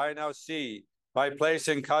Mary, I now see, by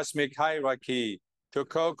placing cosmic hierarchy to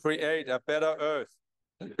co-create a better earth,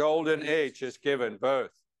 the golden age is given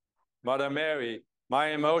birth. Mother Mary,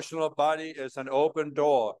 my emotional body is an open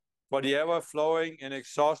door for the ever-flowing,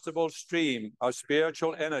 inexhaustible stream of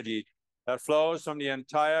spiritual energy that flows from the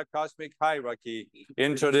entire cosmic hierarchy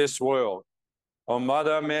into this world. O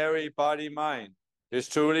Mother Mary, body mine, is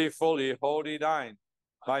truly, fully, wholly thine.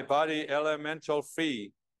 My body elemental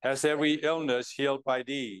free, has every illness healed by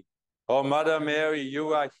thee. O Mother Mary, you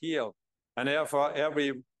are healed, and therefore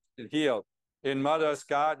every healed. In Mother's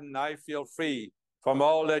garden I feel free from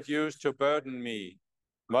all that used to burden me.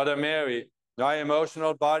 Mother Mary, My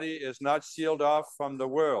emotional body is not sealed off from the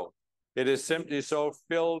world. It is simply so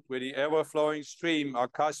filled with the ever-flowing stream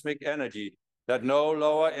of cosmic energy that no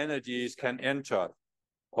lower energies can enter.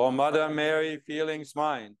 O Mother Mary, feelings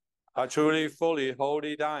mine are truly, fully,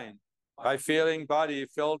 wholly thine. My feeling body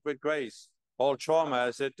filled with grace, all trauma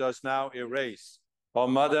as it does now erase. O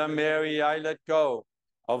Mother Mary, I let go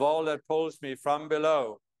of all that pulls me from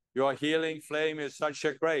below. Your healing flame is such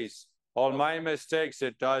a grace, all my mistakes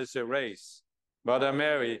it does erase. Mother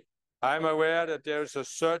Mary, I'm aware that there's a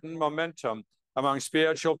certain momentum among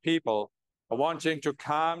spiritual people wanting to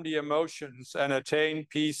calm the emotions and attain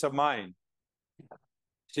peace of mind,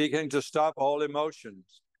 seeking to stop all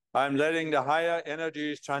emotions. I'm letting the higher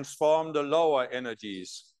energies transform the lower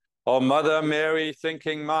energies. O Mother Mary,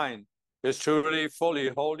 thinking mind is truly, fully,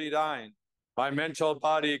 wholly thine. My mental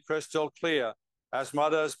body crystal clear, as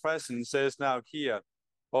Mother's presence is now here.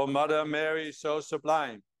 O Mother Mary, so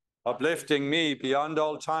sublime, uplifting me beyond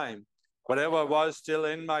all time. Whatever was still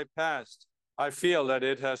in my past, I feel that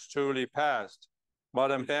it has truly passed.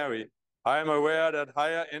 Mother Mary, I am aware that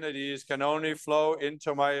higher energies can only flow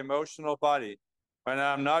into my emotional body when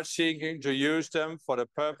I am not seeking to use them for the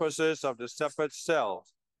purposes of the separate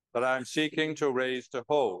selves that I am seeking to raise the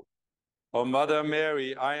whole. O Mother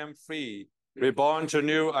Mary, I am free, reborn to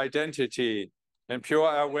new identity. In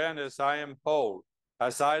pure awareness, I am whole,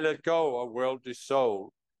 as I let go of worldly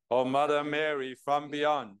soul. O Mother Mary, from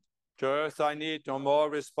beyond, to earth I need no more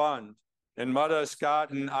respond. In Mother's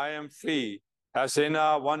garden, I am free, as in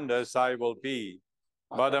our wonders I will be.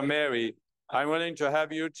 Mother Mary, I'm willing to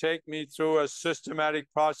have you take me through a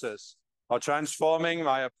systematic process of transforming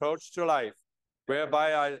my approach to life,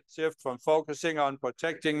 whereby I shift from focusing on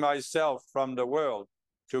protecting myself from the world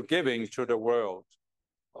to giving to the world.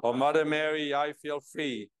 O Mother Mary, I feel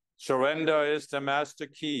free. Surrender is the master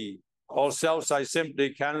key. All selves I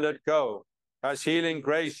simply can let go, as healing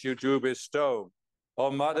grace you do bestow.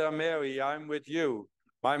 O Mother Mary, I'm with you.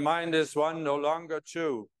 My mind is one, no longer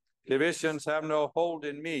two. Divisions have no hold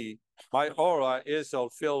in me. My aura is all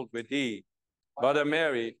filled with thee. Mother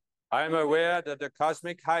Mary, I am aware that the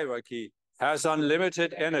cosmic hierarchy has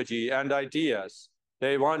unlimited energy and ideas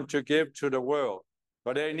they want to give to the world,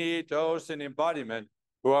 but they need those in embodiment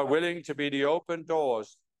who are willing to be the open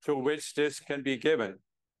doors through which this can be given.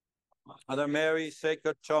 Mother Mary's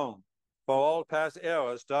sacred tone, for all past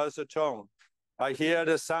errors does atone. I hear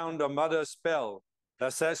the sound of Mother's spell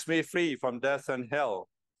that sets me free from death and hell.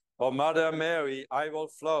 O Mother Mary, I will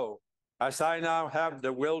flow, as I now have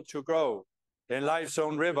the will to grow. In life's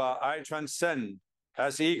own river I transcend,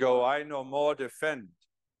 as ego I no more defend.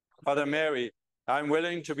 Mother Mary, I'm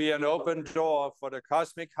willing to be an open door for the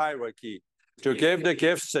cosmic hierarchy, to give the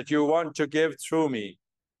gifts that you want to give through me.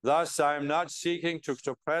 Thus, I am not seeking to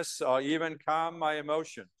suppress or even calm my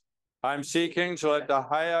emotions. I'm seeking to let the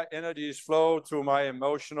higher energies flow through my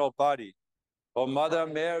emotional body. O Mother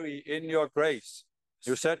Mary, in your grace,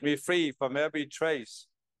 you set me free from every trace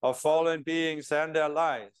of fallen beings and their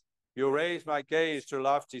lies. You raise my gaze to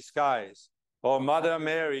lofty skies. O Mother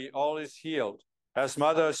Mary, all is healed, as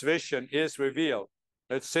Mother's vision is revealed.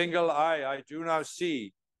 With single eye I do now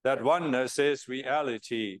see that oneness is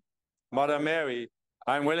reality. Mother Mary,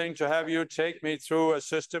 I'm willing to have you take me through a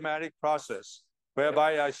systematic process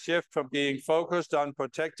whereby I shift from being focused on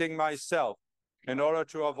protecting myself in order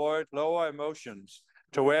to avoid lower emotions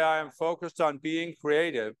to where I am focused on being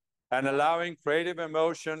creative and allowing creative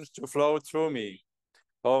emotions to flow through me.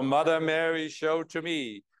 O Mother Mary, show to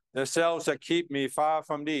me the selves that keep me far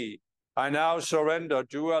from thee. I now surrender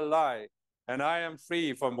dual lie, and I am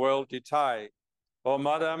free from worldly tie. O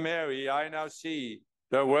Mother Mary, I now see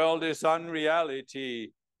the world is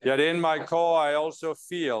unreality, yet in my core I also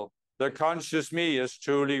feel the conscious me is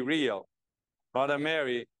truly real. Mother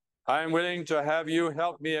Mary, I am willing to have you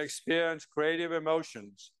help me experience creative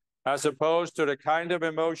emotions, as opposed to the kind of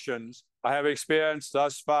emotions I have experienced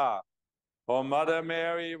thus far. O Mother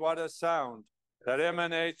Mary, what a sound that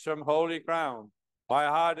emanates from holy ground. My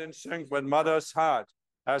heart in sync with Mother's heart,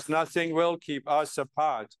 as nothing will keep us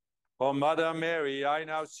apart. O Mother Mary, I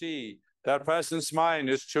now see that presence mine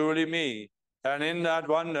is truly me, and in that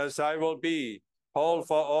oneness I will be, whole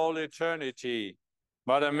for all eternity.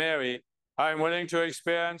 Mother Mary, I am willing to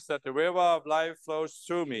experience that the river of life flows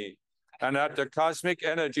through me, and that the cosmic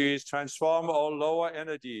energies transform all lower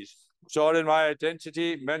energies, stored in my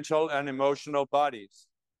identity, mental, and emotional bodies.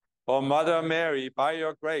 O Mother Mary, by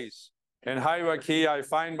your grace, in hierarchy I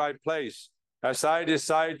find my place, as I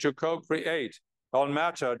decide to co-create, all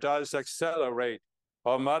matter does accelerate.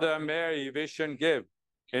 O Mother Mary, vision give,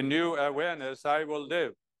 in new awareness I will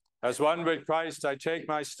live. As one with Christ I take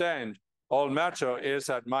my stand, all matter is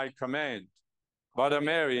at my command. Mother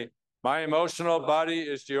Mary, my emotional body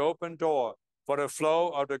is the open door for the flow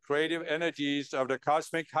of the creative energies of the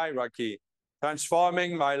cosmic hierarchy,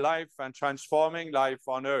 transforming my life and transforming life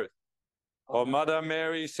on earth. O Mother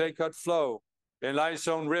Mary, sacred flow, in life's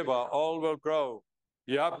own river all will grow.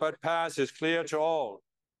 The upward path is clear to all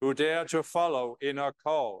who dare to follow in her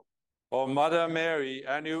call. O Mother Mary,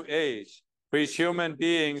 a new age, frees human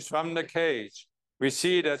beings from the cage. We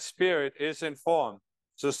see that spirit is informed.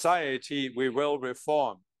 Society we will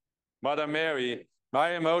reform. Mother Mary,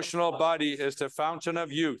 my emotional body is the fountain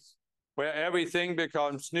of youth, where everything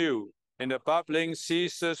becomes new in the bubbling,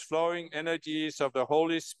 ceaseless, flowing energies of the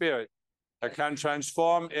Holy Spirit that can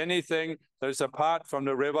transform anything that is apart from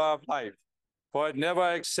the river of life. For it never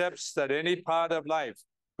accepts that any part of life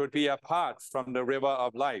could be apart from the river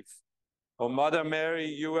of life. O Mother Mary,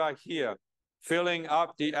 you are here, filling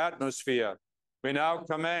up the atmosphere. We now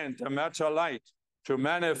command the matter light to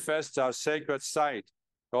manifest our sacred sight.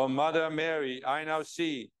 O Mother Mary, I now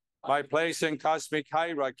see my place in cosmic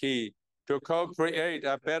hierarchy to co-create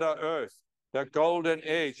a better earth. The golden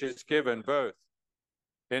age is given birth.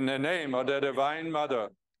 In the name of the Divine Mother,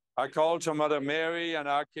 I call to Mother Mary and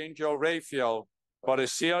Archangel Raphael for the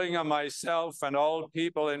sealing of myself and all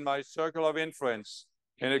people in my circle of influence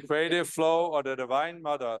in the creative flow of the Divine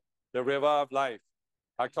Mother, the river of life.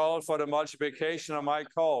 I call for the multiplication of my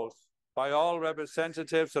calls by all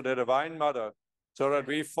representatives of the Divine Mother, so that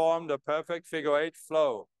we form the perfect figure-8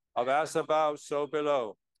 flow of as above, so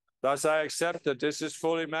below. Thus I accept that this is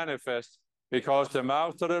fully manifest, because the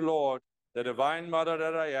mouth of the Lord, the Divine Mother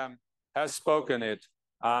that I am, has spoken it.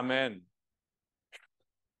 Amen.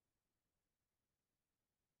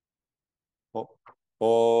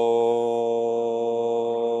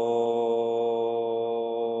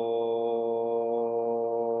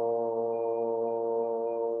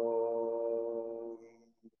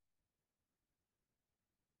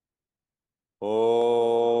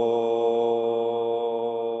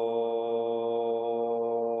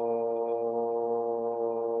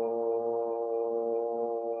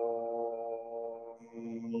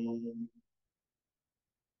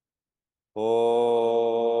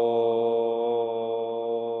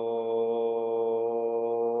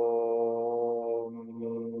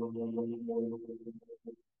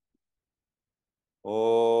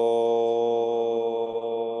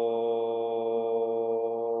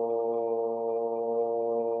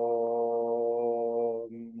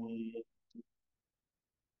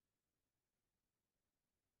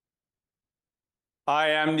 I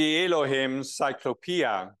am the Elohim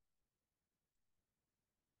Cyclopea.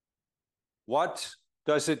 What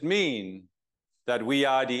does it mean that we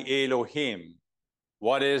are the Elohim?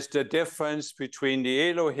 What is the difference between the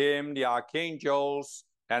Elohim, the archangels,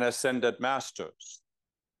 and ascended masters?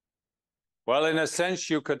 Well, in a sense,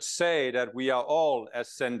 you could say that we are all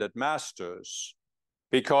ascended masters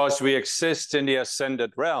because we exist in the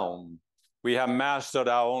ascended realm. We have mastered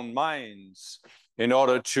our own minds in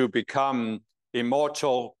order to become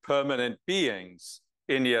immortal, permanent beings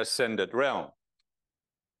in the ascended realm.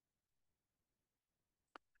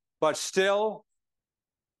 But still,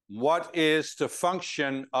 what is the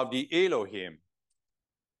function of the Elohim?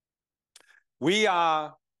 We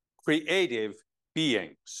are creative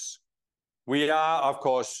beings. We are, of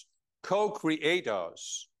course,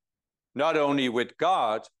 co-creators, not only with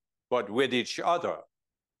God, but with each other.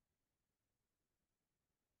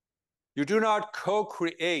 You do not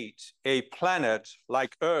co-create a planet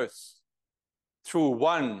like Earth through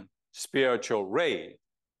one spiritual ray,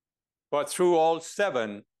 but through all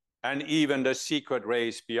 7 and even the secret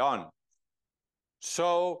rays beyond.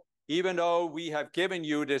 So even though we have given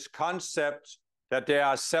you this concept that they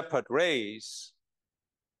are separate rays,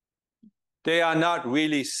 they are not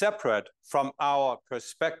really separate from our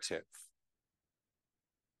perspective.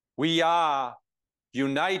 We are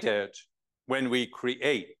united when we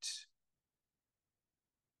create.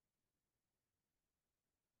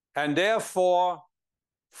 And therefore,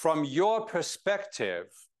 from your perspective,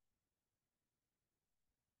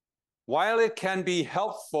 while it can be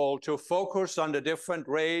helpful to focus on the different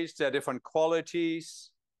rays, their different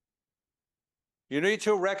qualities, you need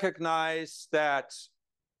to recognize that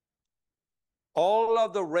all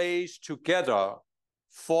of the rays together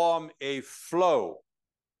form a flow.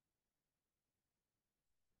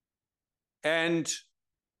 And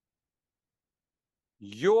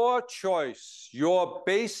your choice, your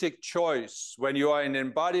basic choice when you are in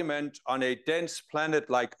embodiment on a dense planet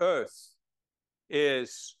like Earth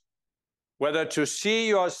is whether to see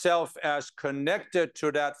yourself as connected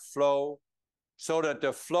to that flow so that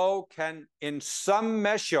the flow can, in some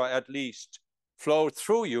measure at least, flow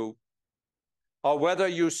through you, or whether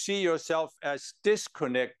you see yourself as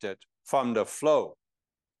disconnected from the flow.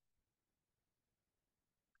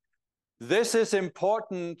 This is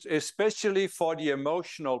important, especially for the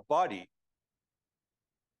emotional body,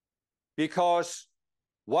 because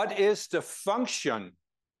what is the function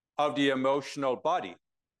of the emotional body?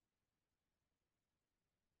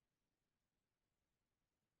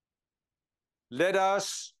 Let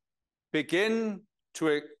us begin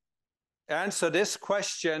to answer this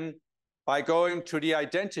question by going to the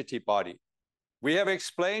identity body. We have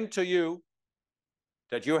explained to you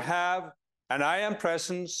that you have an I am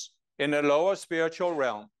presence in the lower spiritual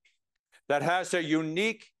realm that has a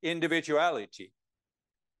unique individuality.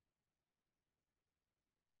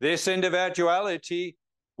 This individuality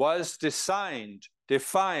was designed,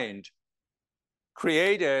 defined,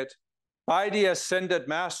 created by the ascended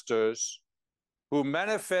masters who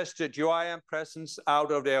manifested your I am presence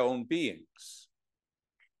out of their own beings.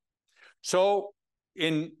 So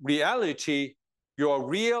in reality, your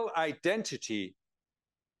real identity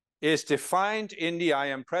is defined in the I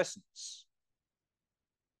am presence.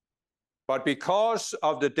 But because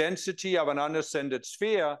of the density of an unascended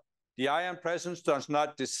sphere, the I am presence does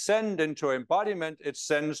not descend into embodiment, it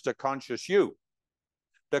sends the conscious you.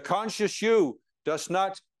 The conscious you does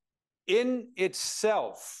not in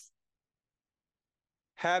itself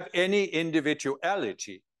have any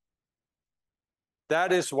individuality.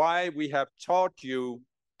 That is why we have taught you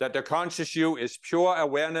that the conscious you is pure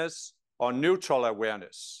awareness or neutral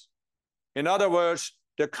awareness. In other words,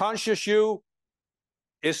 the conscious you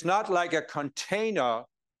is not like a container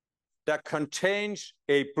that contains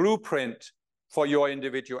a blueprint for your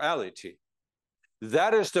individuality.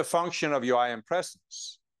 That is the function of your I am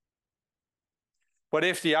presence. But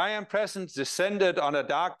if the I am presence descended on a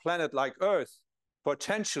dark planet like Earth,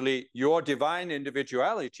 potentially your divine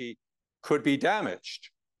individuality could be damaged,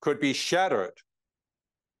 could be shattered.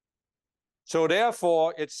 So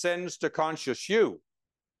therefore, it sends the conscious you,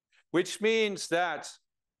 which means that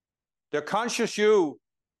the conscious you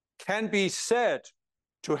can be said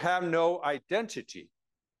to have no identity.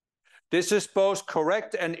 This is both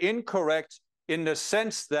correct and incorrect in the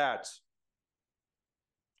sense that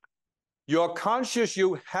your conscious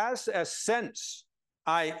you has a sense,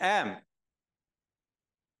 I am.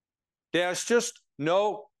 There's just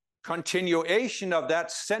no continuation of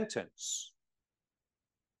that sentence.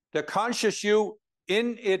 The conscious you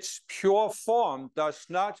in its pure form does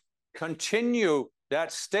not continue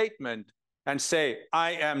that statement and say,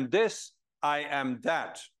 I am this, I am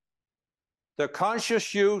that. The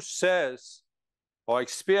conscious you says or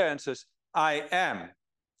experiences, I am.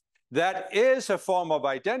 That is a form of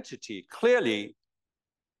identity. Clearly,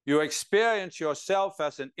 you experience yourself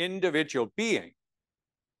as an individual being,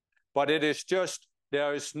 but it is just,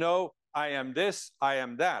 there is no I am this, I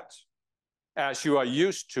am that, as you are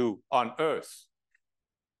used to on Earth.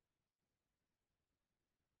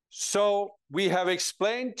 So we have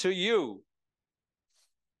explained to you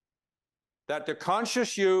that the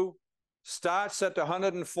conscious you starts at the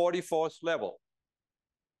 144th level.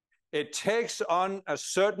 It takes on a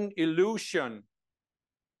certain illusion,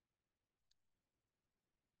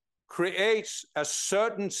 creates a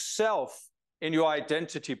certain self in your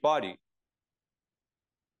identity body.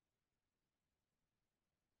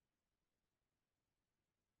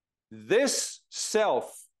 This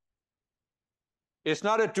self is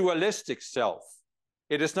not a dualistic self.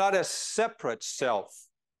 It is not a separate self.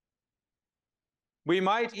 We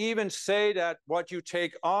might even say that what you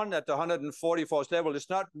take on at the 144th level is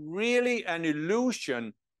not really an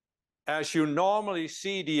illusion as you normally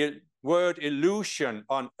see the word illusion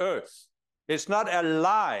on Earth. It's not a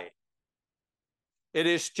lie. It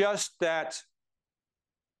is just that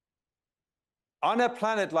on a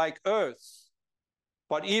planet like Earth,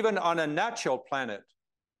 but even on a natural planet,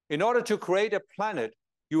 in order to create a planet,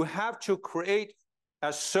 you have to create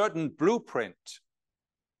a certain blueprint.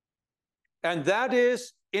 And that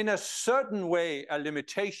is, in a certain way, a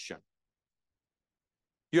limitation.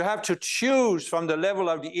 You have to choose from the level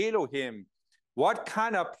of the Elohim what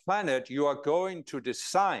kind of planet you are going to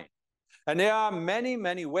design. And there are many,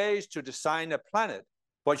 many ways to design a planet,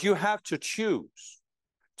 but you have to choose.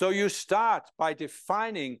 So you start by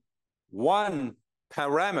defining one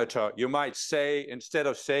parameter, you might say, instead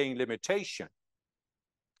of saying limitation.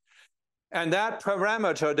 And that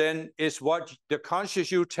parameter then is what the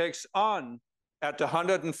conscious you takes on at the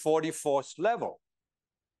 144th level.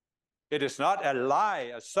 It is not a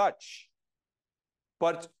lie as such,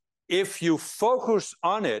 but if you focus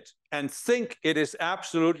on it and think it is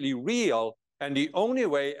absolutely real and the only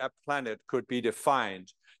way a planet could be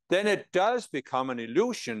defined, then it does become an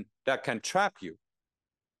illusion that can trap you.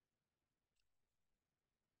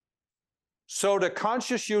 So the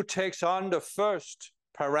conscious you takes on the first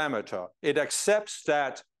parameter. It accepts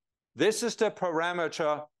that this is the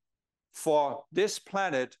parameter for this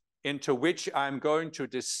planet into which I'm going to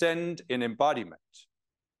descend in embodiment.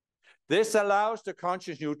 This allows the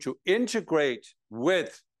conscious you to integrate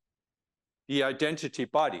with the identity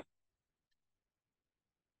body.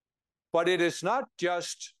 But it is not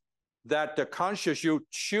just that the conscious you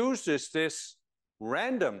chooses this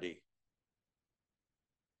randomly.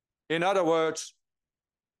 In other words,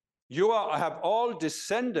 you have all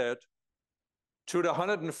descended to the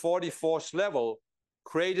 144th level,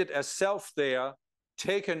 created a self there,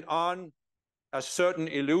 taken on a certain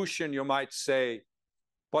illusion, you might say,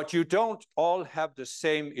 but you don't all have the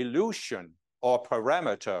same illusion or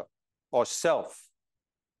parameter or self.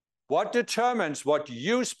 What determines what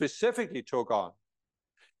you specifically took on?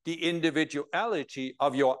 The individuality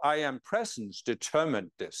of your I am presence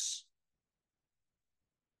determined this.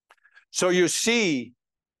 So you see,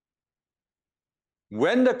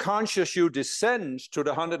 when the conscious you descends to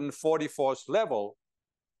the 144th level,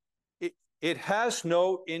 it has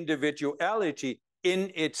no individuality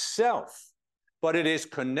in itself, but it is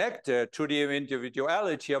connected to the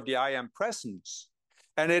individuality of the I am presence.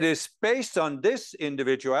 And it is based on this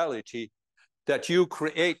individuality that you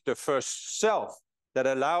create the first self that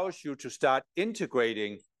allows you to start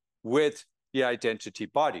integrating with the identity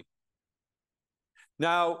body.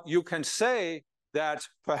 Now, you can say that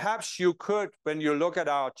perhaps you could, when you look at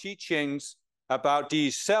our teachings about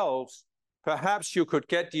these selves, perhaps you could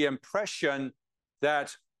get the impression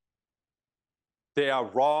that they are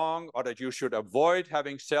wrong, or that you should avoid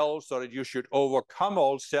having selves, or that you should overcome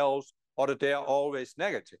all selves, or that they are always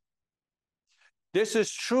negative. This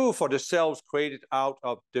is true for the selves created out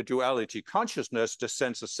of the duality consciousness, the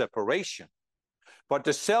sense of separation. But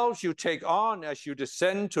the selves you take on as you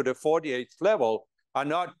descend to the 48th level are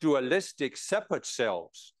not dualistic separate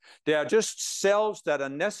selves. They are just selves that are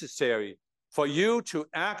necessary for you to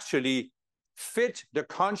actually fit the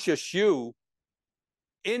conscious you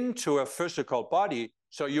into a physical body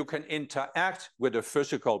so you can interact with the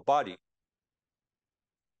physical body.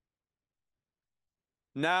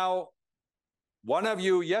 Now, one of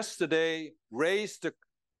you yesterday raised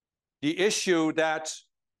the issue that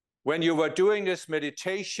when you were doing this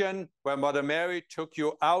meditation, where Mother Mary took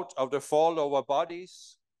you out of the four lower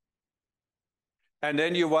bodies, and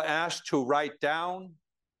then you were asked to write down,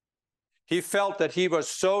 he felt that he was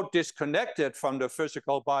so disconnected from the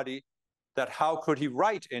physical body that how could he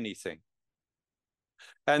write anything?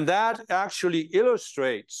 And that actually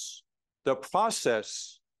illustrates the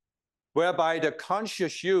process whereby the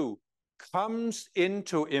conscious you comes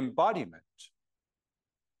into embodiment.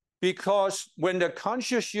 Because when the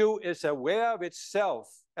conscious you is aware of itself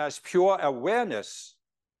as pure awareness,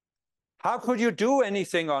 how could you do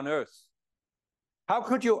anything on earth? How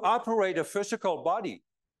could you operate a physical body?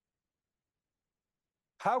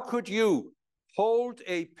 How could you hold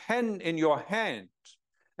a pen in your hand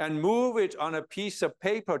and move it on a piece of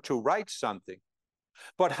paper to write something?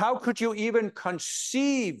 But how could you even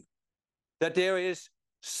conceive that there is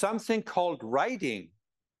something called writing,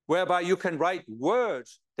 whereby you can write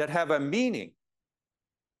words that have a meaning?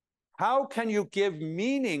 How can you give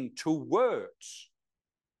meaning to words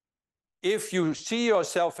if you see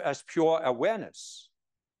yourself as pure awareness?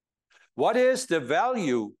 What is the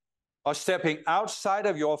value of stepping outside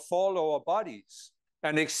of your four lower bodies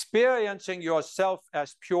and experiencing yourself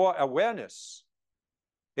as pure awareness?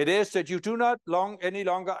 It is that you do not any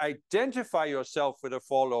longer identify yourself with the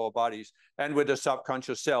four lower bodies and with the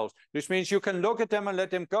subconscious selves. This means you can look at them and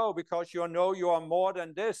let them go because you know you are more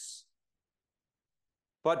than this.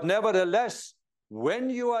 But nevertheless, when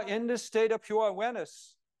you are in the state of pure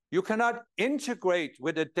awareness, you cannot integrate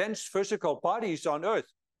with the dense physical bodies on earth,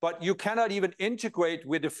 but you cannot even integrate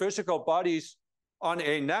with the physical bodies on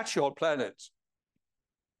a natural planet.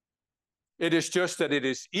 It is just that it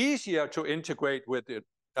is easier to integrate with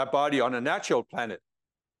a body on a natural planet.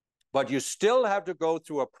 But you still have to go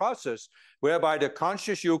through a process whereby the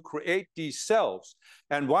conscious you create these selves.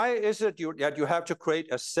 And why is it that you have to create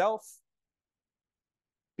a self?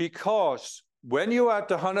 Because when you are at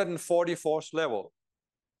the 144th level,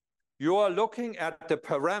 you are looking at the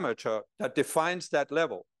parameter that defines that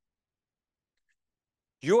level.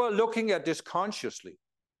 You are looking at this consciously.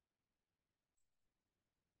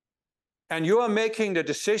 And you are making the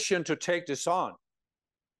decision to take this on.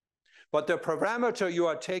 But the parameter you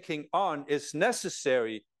are taking on is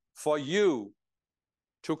necessary for you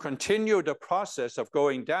to continue the process of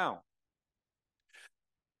going down.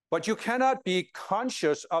 But you cannot be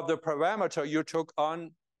conscious of the parameter you took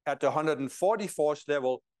on at the 144th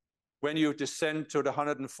level when you descend to the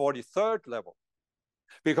 143rd level,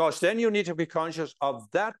 because then you need to be conscious of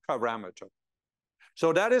that parameter.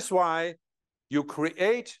 So that is why you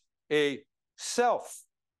create a self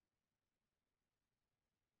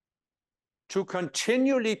to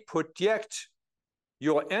continually project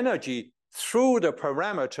your energy through the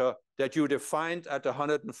parameter that you defined at the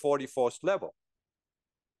 144th level.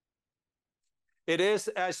 It is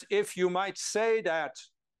as if you might say that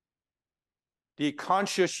the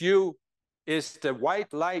conscious you is the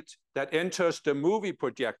white light that enters the movie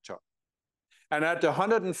projector. And at the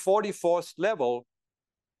 144th level,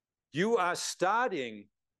 you are starting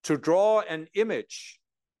to draw an image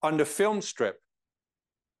on the film strip.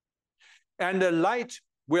 And the light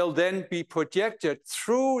will then be projected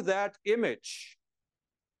through that image.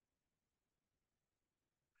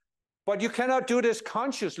 But you cannot do this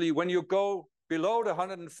consciously when you go below the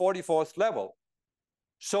 144th level.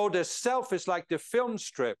 So the self is like the film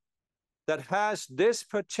strip that has this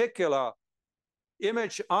particular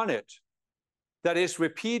image on it that is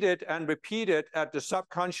repeated and repeated at the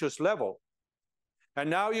subconscious level. And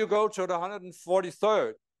now you go to the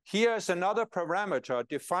 143rd. Here's another parameter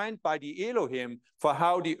defined by the Elohim for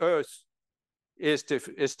how the earth is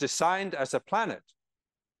designed as a planet.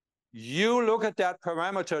 You look at that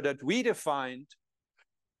parameter that we defined,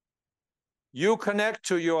 you connect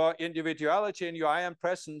to your individuality and your I am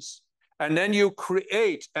presence, and then you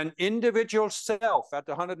create an individual self at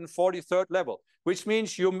the 143rd level, which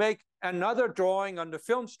means you make another drawing on the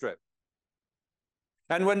film strip.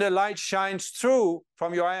 And when the light shines through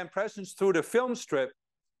from your I am presence through the film strip,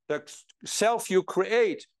 the self you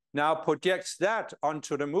create now projects that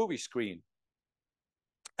onto the movie screen.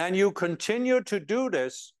 And you continue to do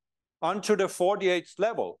this onto the 48th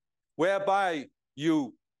level, whereby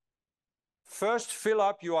you first fill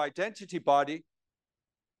up your identity body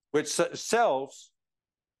with cells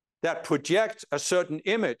that project a certain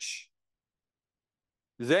image,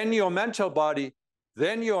 then your mental body,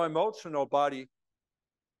 then your emotional body,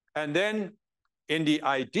 and then in the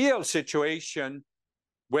ideal situation,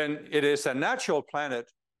 when it is a natural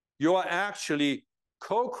planet, you are actually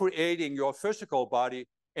co-creating your physical body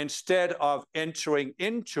instead of entering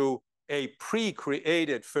into a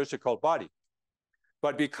pre-created physical body.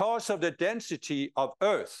 But because of the density of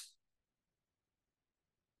Earth,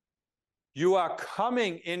 you are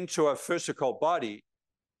coming into a physical body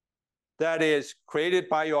that is created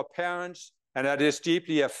by your parents and that is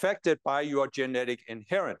deeply affected by your genetic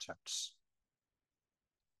inheritance.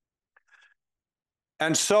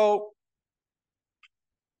 And so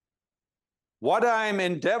what I'm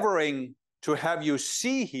endeavoring to have you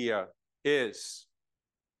see here is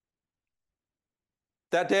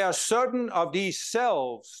that there are certain of these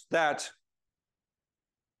selves that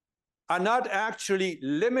are not actually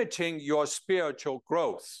limiting your spiritual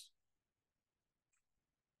growth.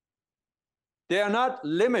 They are not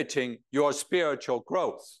limiting your spiritual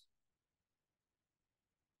growth.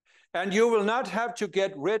 And you will not have to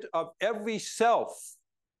get rid of every self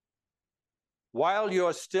while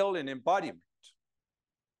you're still in embodiment.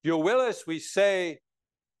 You will, as we say,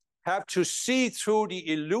 have to see through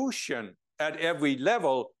the illusion at every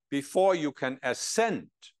level before you can ascend.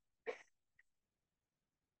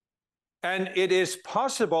 And it is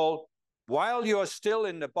possible, while you're still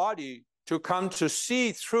in the body, to come to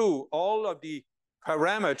see through all of the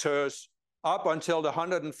parameters up until the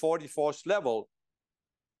 144th level.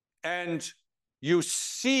 And you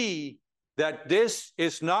see that this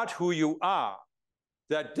is not who you are,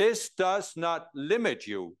 that this does not limit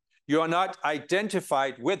you. You are not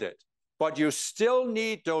identified with it, but you still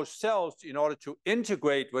need those cells in order to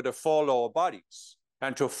integrate with the four lower bodies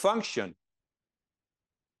and to function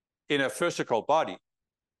in a physical body.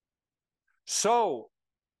 So,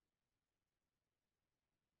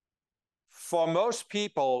 for most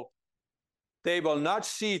people, they will not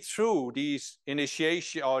see through these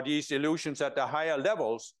initiation or these illusions at the higher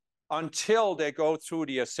levels until they go through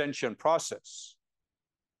the ascension process.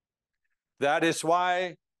 That is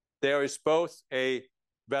why there is both a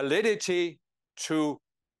validity to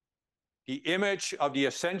the image of the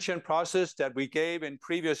ascension process that we gave in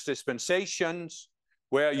previous dispensations,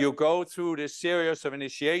 where you go through this series of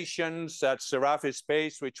initiations at Serapis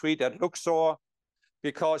Base Retreat at Luxor,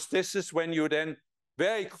 because this is when you then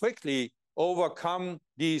very quickly overcome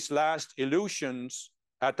these last illusions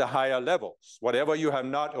at the higher levels, whatever you have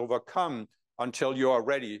not overcome until you are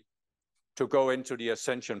ready to go into the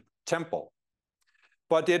ascension temple.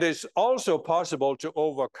 But it is also possible to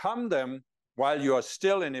overcome them while you are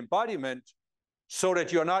still in embodiment so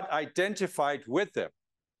that you're not identified with them.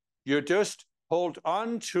 You just hold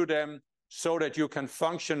on to them so that you can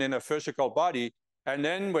function in a physical body. And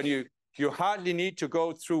then when you you hardly need to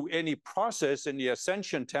go through any process in the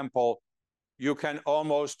ascension temple. You can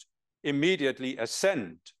almost immediately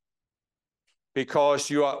ascend because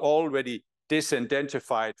you are already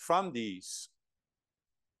disidentified from these.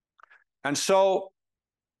 And so,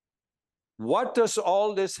 what does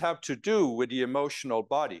all this have to do with the emotional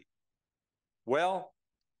body? Well,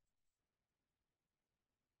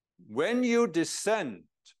 when you descend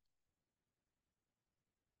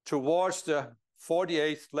towards the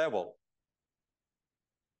 48th level,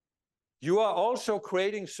 you are also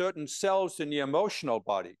creating certain cells in the emotional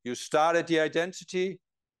body. You start at the identity,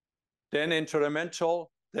 then into the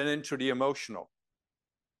mental, then into the emotional.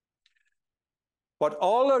 But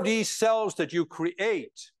all of these cells that you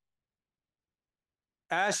create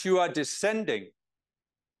as you are descending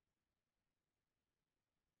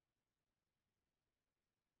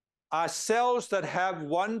are cells that have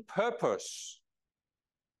one purpose: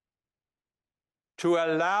 to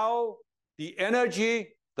allow the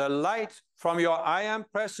energy, the light from your I am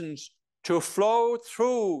presence to flow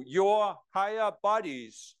through your higher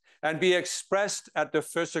bodies and be expressed at the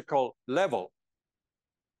physical level.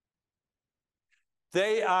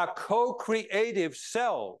 They are co-creative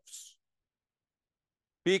selves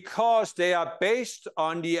because they are based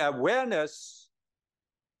on the awareness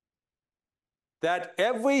that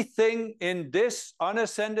everything in this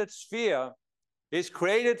unascended sphere is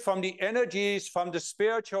created from the energies from the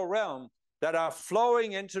spiritual realm that are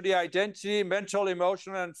flowing into the identity, mental,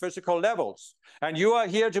 emotional, and physical levels. And you are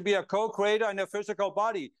here to be a co-creator in a physical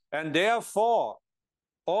body. And therefore,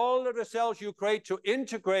 all of the cells you create to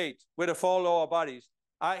integrate with the four lower bodies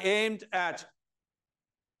are aimed at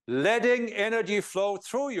letting energy flow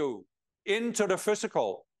through you into the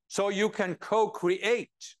physical so you can co-create.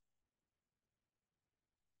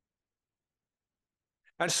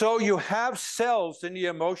 And so you have cells in the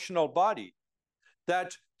emotional body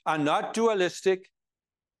that are not dualistic,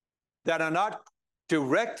 that are not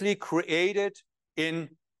directly created in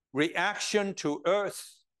reaction to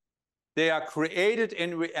Earth. They are created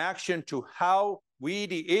in reaction to how we,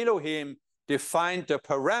 the Elohim, define the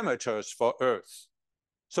parameters for Earth.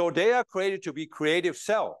 So they are created to be creative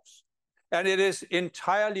selves. And it is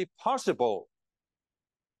entirely possible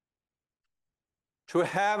to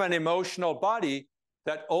have an emotional body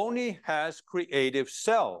that only has creative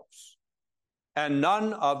selves and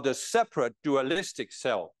none of the separate dualistic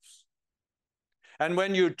selves. And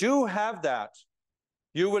when you do have that,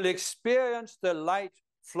 you will experience the light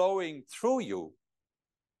flowing through you,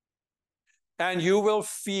 and you will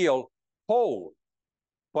feel whole.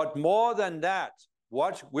 But more than that,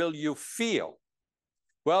 what will you feel?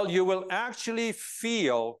 Well, you will actually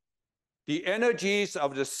feel the energies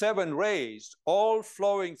of the 7 rays all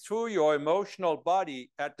flowing through your emotional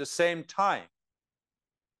body at the same time.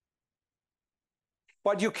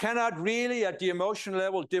 But you cannot really, at the emotional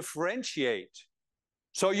level, differentiate.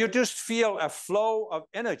 So you just feel a flow of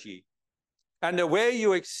energy. And the way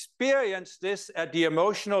you experience this at the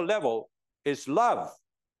emotional level is love.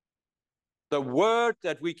 The word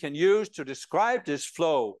that we can use to describe this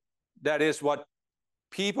flow, that is what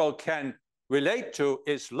people can relate to,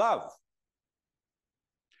 is love.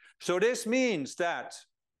 So this means that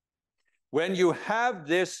when you have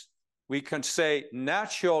this, we can say,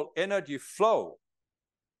 natural energy flow,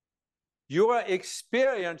 you are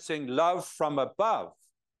experiencing love from above.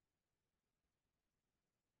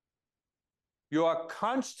 You are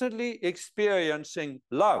constantly experiencing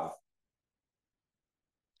love.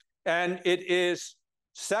 And it is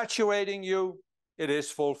saturating you, it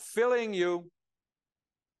is fulfilling you,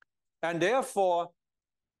 and therefore,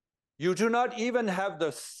 you do not even have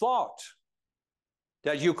the thought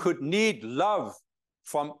that you could need love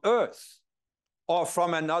from Earth or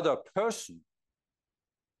from another person,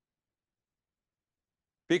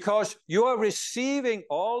 because you are receiving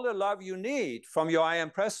all the love you need from your I am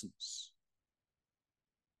presence.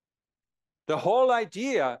 The whole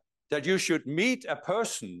idea that you should meet a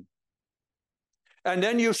person and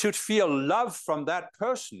then you should feel love from that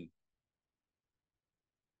person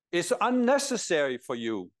is unnecessary for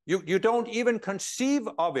you. You don't even conceive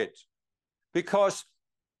of it, because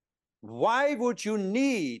why would you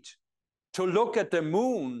need to look at the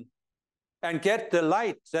moon and get the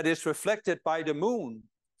light that is reflected by the moon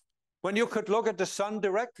when you could look at the sun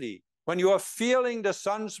directly, when you are feeling the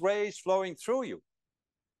sun's rays flowing through you?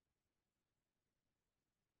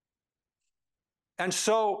 And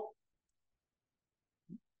so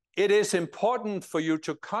it is important for you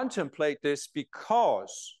to contemplate this,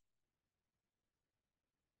 because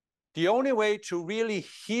the only way to really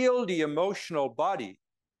heal the emotional body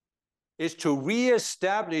is to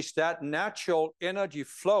reestablish that natural energy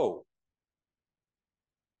flow.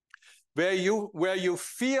 where you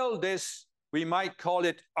feel this, we might call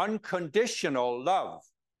it unconditional love,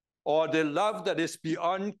 or the love that is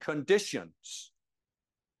beyond conditions.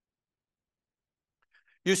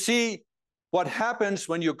 You see, what happens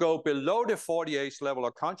when you go below the 48th level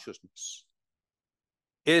of consciousness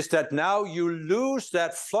is that now you lose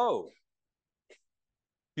that flow.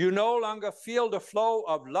 You no longer feel the flow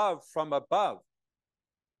of love from above,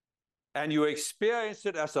 and you experience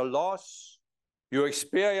it as a loss. You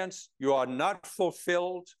experience you are not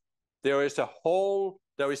fulfilled. There is a hole,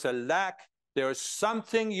 there is a lack, there is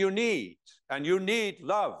something you need, and you need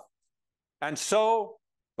love. And so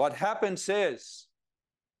what happens is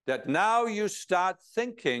that now you start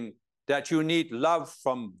thinking that you need love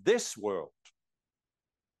from this world.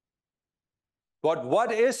 But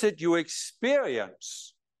what is it you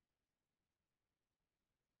experience?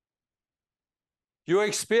 You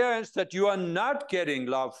experience that you are not getting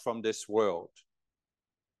love from this world,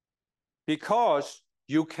 because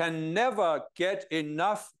you can never get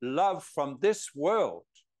enough love from this world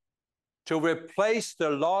to replace the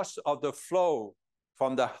loss of the flow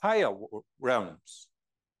from the higher realms.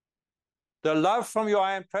 The love from your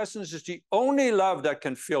I Am Presence is the only love that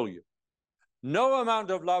can fill you. No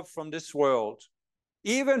amount of love from this world,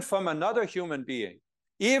 even from another human being,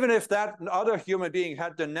 even if that other human being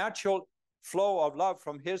had the natural flow of love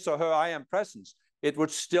from his or her I Am Presence, it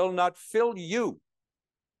would still not fill you.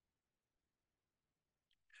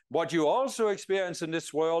 What you also experience in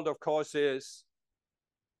this world, of course, is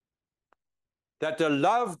that the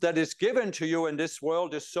love that is given to you in this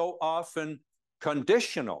world is so often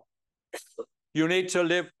conditional. You need to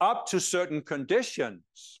live up to certain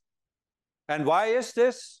conditions. And why is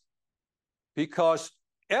this? Because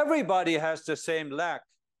everybody has the same lack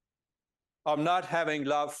of not having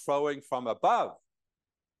love flowing from above.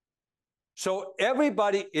 So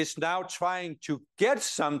everybody is now trying to get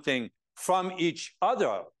something from each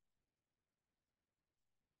other,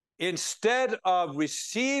 instead of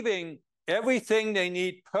receiving everything they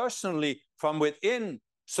need personally from within,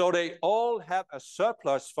 so they all have a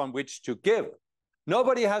surplus from which to give.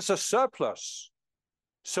 Nobody has a surplus.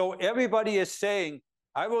 So everybody is saying,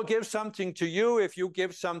 I will give something to you if you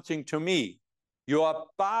give something to me. You are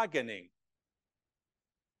bargaining.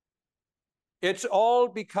 It all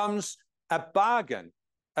becomes a bargain,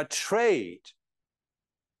 a trade.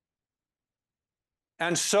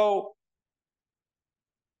 And so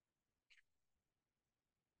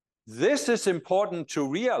this is important to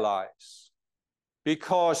realize,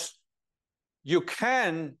 because you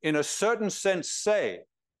can, in a certain sense, say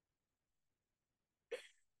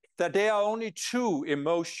that there are only two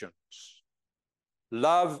emotions,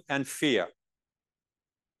 love and fear.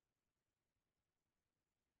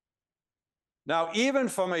 Now, even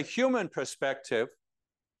from a human perspective,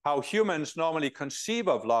 how humans normally conceive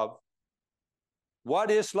of love,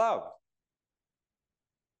 what is love?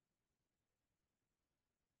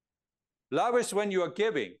 Love is when you are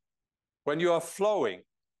giving, when you are flowing.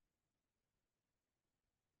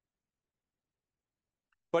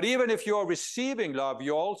 But even if you are receiving love,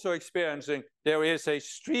 you're also experiencing there is a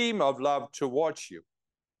stream of love towards you.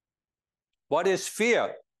 What is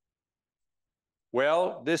fear?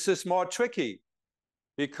 Well, this is more tricky,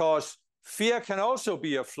 because fear can also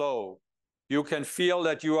be a flow. You can feel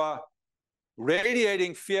that you are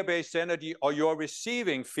radiating fear-based energy, or you're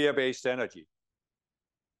receiving fear-based energy.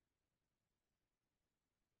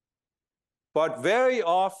 But very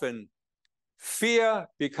often, fear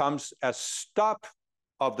becomes a stop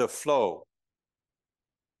of the flow,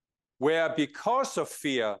 where because of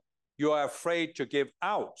fear, you are afraid to give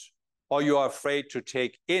out, or you are afraid to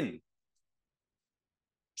take in.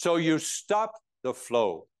 So you stop the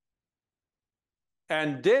flow.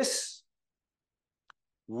 And this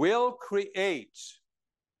will create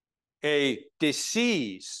a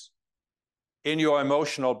disease in your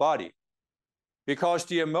emotional body, because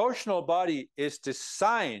the emotional body is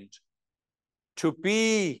designed to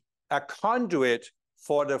be a conduit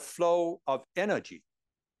for the flow of energy.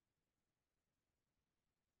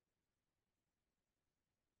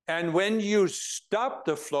 And when you stop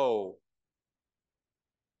the flow,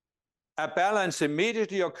 a balance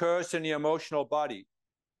immediately occurs in the emotional body.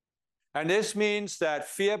 And this means that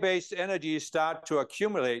fear-based energies start to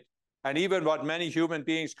accumulate. And even what many human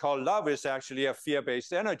beings call love is actually a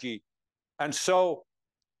fear-based energy. And so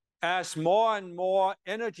as more and more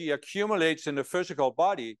energy accumulates in the physical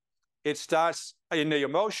body, it starts in the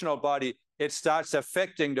emotional body, it starts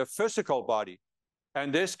affecting the physical body.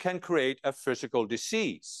 And this can create a physical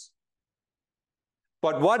disease.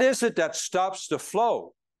 But what is it that stops the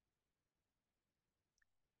flow?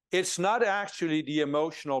 It's not actually the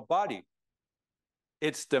emotional body.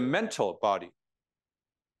 it's the mental body.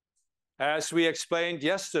 As we explained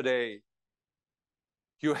yesterday,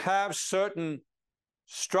 you have certain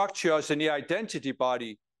structures in the identity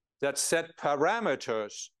body that set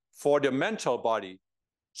parameters for the mental body.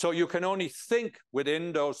 So you can only think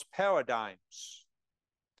within those paradigms.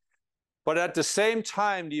 But at the same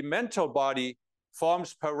time, the mental body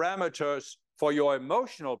forms parameters for your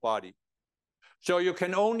emotional body. So you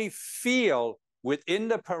can only feel within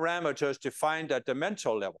the parameters defined at the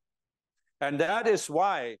mental level. And that is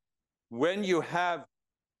why when you have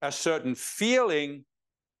a certain feeling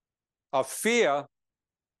of fear,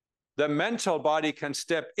 the mental body can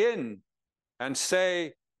step in and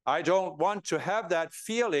say, I don't want to have that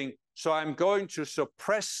feeling, so I'm going to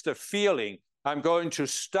suppress the feeling. I'm going to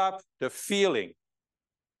stop the feeling.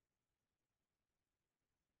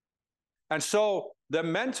 And so the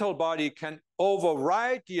mental body can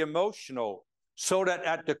override the emotional so that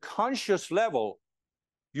at the conscious level,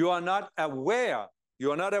 you are not aware.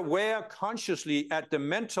 You are not aware consciously at the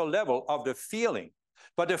mental level of the feeling,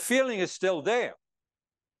 but the feeling is still there.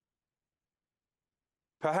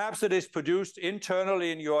 Perhaps it is produced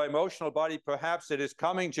internally in your emotional body. Perhaps it is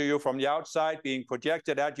coming to you from the outside, being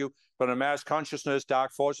projected at you from the mass consciousness,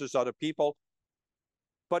 dark forces, other people.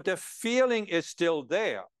 But the feeling is still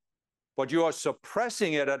there, but you are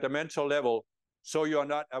suppressing it at the mental level, so you are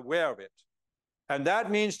not aware of it. And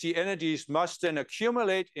that means the energies must then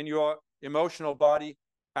accumulate in your emotional body.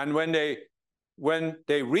 And when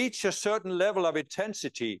they reach a certain level of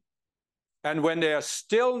intensity, and when they are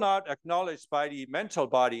still not acknowledged by the mental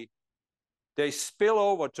body, they spill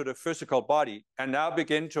over to the physical body and now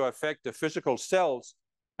begin to affect the physical cells.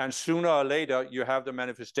 And sooner or later, you have the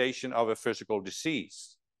manifestation of a physical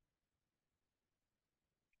disease.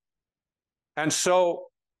 And so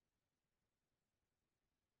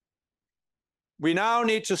we now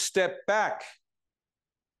need to step back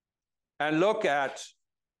and look at,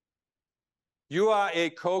 you are a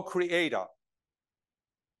co-creator.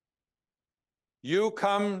 You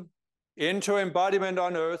come into embodiment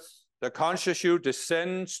on earth, the conscious you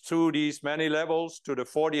descends through these many levels to the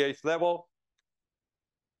 48th level.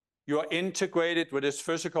 You are integrated with this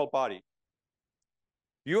physical body.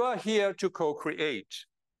 You are here to co-create.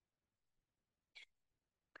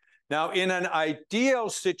 Now, in an ideal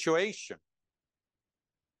situation,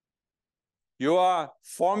 you are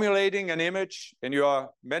formulating an image in your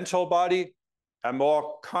mental body, a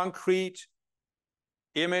more concrete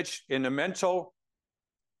image in the mental,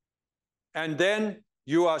 and then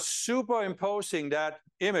you are superimposing that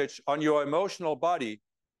image on your emotional body,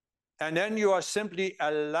 and then you are simply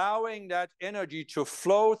allowing that energy to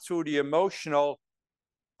flow through the emotional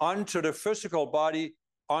onto the physical body,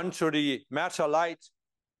 onto the matter light,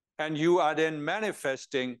 and you are then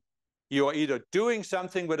manifesting. You are either doing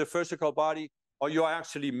something with the physical body, or you are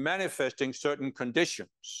actually manifesting certain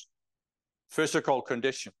conditions, physical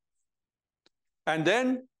conditions. And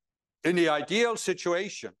then in the ideal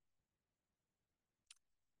situation,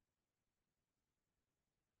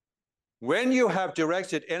 when you have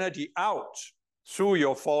directed energy out through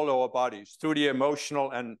your four lower bodies, through the emotional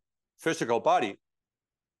and physical body,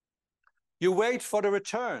 you wait for the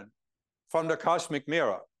return from the cosmic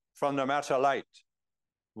mirror, from the matter light.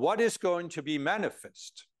 What is going to be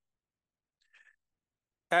manifest?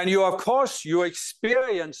 And you, of course, you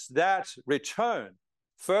experience that return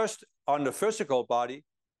first on the physical body,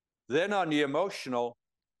 then on the emotional,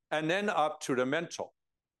 and then up to the mental.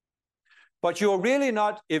 But you're really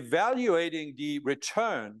not evaluating the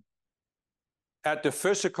return at the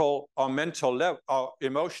physical or mental level or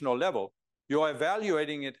emotional level. You're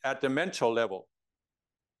evaluating it at the mental level.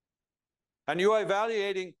 And you are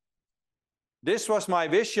evaluating, this was my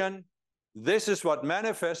vision, this is what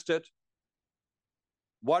manifested.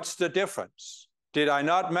 What's the difference? Did I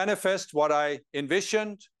not manifest what I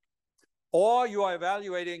envisioned? Or you are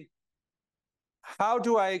evaluating, how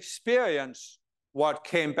do I experience what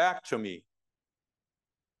came back to me?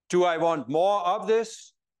 Do I want more of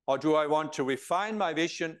this, or do I want to refine my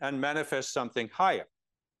vision and manifest something higher?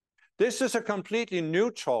 This is a completely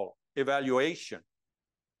neutral evaluation.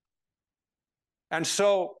 And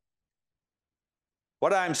so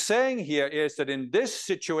what I'm saying here is that in this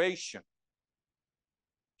situation,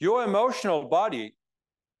 your emotional body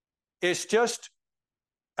is just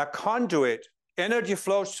a conduit. Energy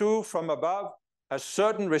flows through from above, a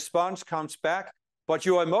certain response comes back, but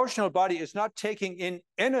your emotional body is not taking in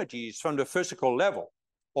energies from the physical level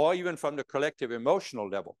or even from the collective emotional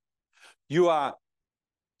level. You are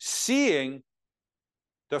seeing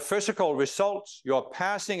the physical results, you're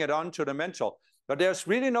passing it on to the mental, but there's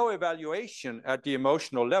really no evaluation at the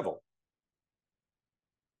emotional level.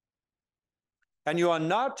 And you are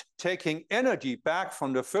not taking energy back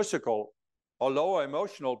from the physical or lower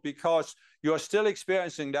emotional because you are still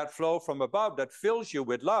experiencing that flow from above that fills you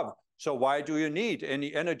with love. So why do you need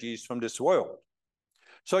any energies from this world?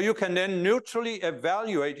 So you can then neutrally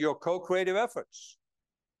evaluate your co-creative efforts.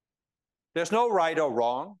 There's no right or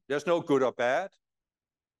wrong. There's no good or bad.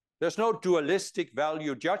 There's no dualistic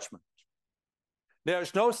value judgment.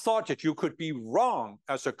 There's no thought that you could be wrong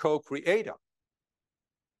as a co-creator.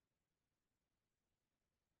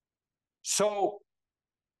 So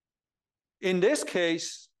in this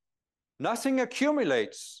case, nothing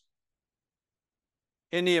accumulates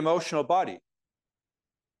in the emotional body.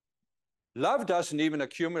 Love doesn't even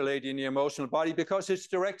accumulate in the emotional body because it's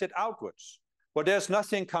directed outwards. But there's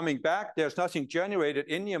nothing coming back. There's nothing generated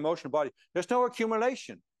in the emotional body. There's no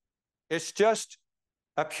accumulation. It's just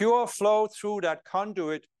a pure flow through that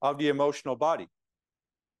conduit of the emotional body.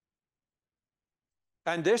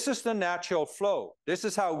 And this is the natural flow. This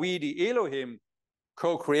is how we, the Elohim,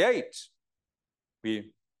 co-create.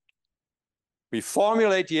 We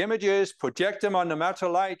formulate the images, project them on the matter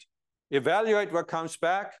light, evaluate what comes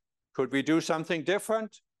back. Could we do something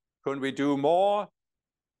different? Could we do more?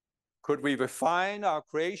 Could we refine our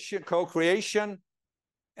creation, co-creation?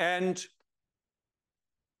 And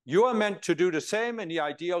you are meant to do the same in the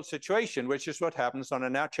ideal situation, which is what happens on a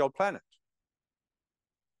natural planet.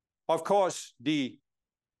 Of course, the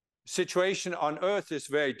situation on Earth is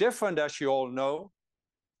very different, as you all know.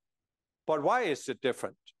 But why is it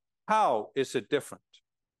different? How is it different?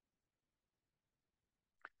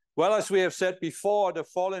 Well, as we have said before, the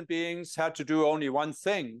fallen beings had to do only one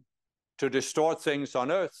thing to distort things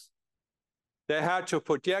on Earth. They had to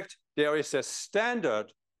project there is a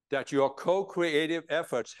standard that your co-creative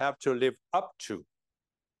efforts have to live up to.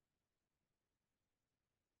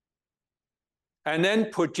 And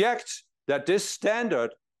then project that this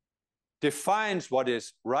standard defines what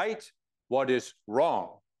is right, what is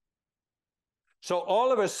wrong. So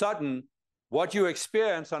all of a sudden, what you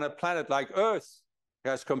experience on a planet like Earth,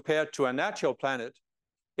 as compared to a natural planet,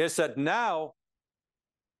 is that now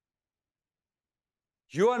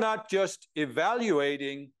you are not just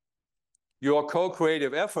evaluating your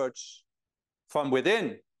co-creative efforts from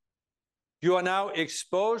within. You are now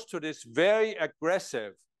exposed to this very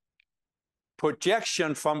aggressive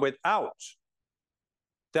projection from without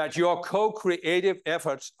that your co-creative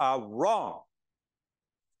efforts are wrong.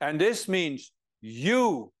 And this means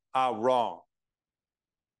you are wrong.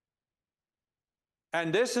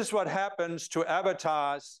 And this is what happens to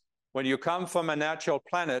avatars when you come from a natural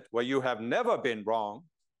planet where you have never been wrong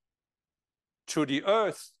to the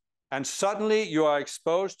Earth, and suddenly you are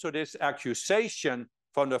exposed to this accusation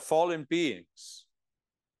from the fallen beings.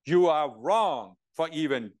 You are wrong for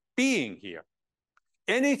even being here.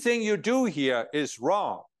 Anything you do here is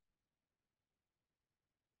wrong.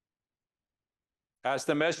 As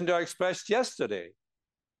the messenger expressed yesterday,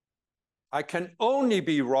 I can only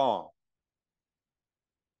be wrong.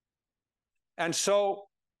 And so,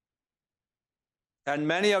 and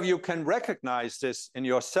many of you can recognize this in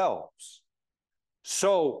yourselves.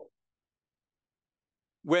 So,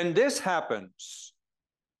 when this happens,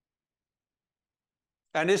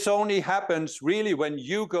 and this only happens really when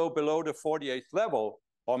you go below the 48th level,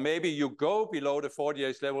 or maybe you go below the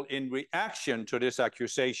 48th level in reaction to this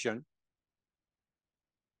accusation,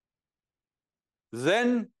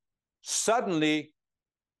 then suddenly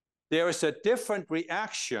there is a different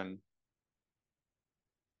reaction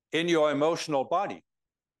in your emotional body.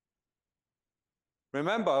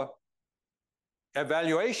 Remember,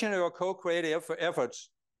 evaluation of your co-creative efforts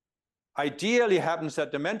ideally happens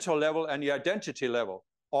at the mental level and the identity level,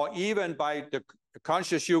 or even by the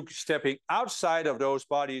conscious you stepping outside of those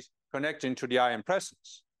bodies, connecting to the I Am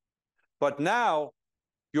Presence. But now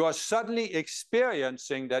you are suddenly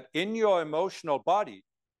experiencing that in your emotional body,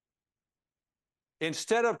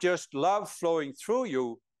 instead of just love flowing through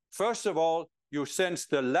you, first of all, you sense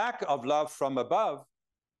the lack of love from above,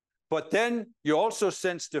 but then you also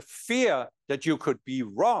sense the fear that you could be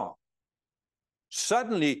wrong.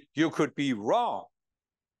 Suddenly, you could be wrong.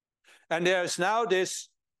 And there's now this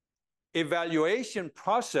evaluation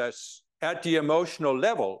process at the emotional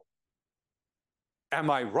level. Am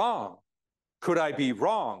I wrong? Could I be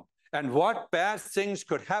wrong? And what bad things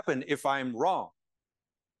could happen if I'm wrong?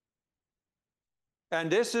 And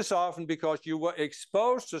this is often because you were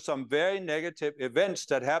exposed to some very negative events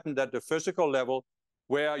that happened at the physical level,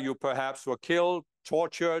 where you perhaps were killed,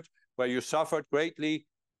 tortured, where you suffered greatly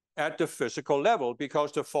at the physical level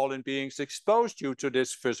because the fallen beings exposed you to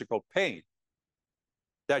this physical pain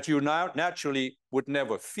that you now naturally would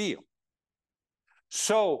never feel.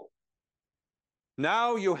 So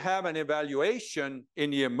Now you have an evaluation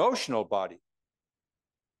in the emotional body.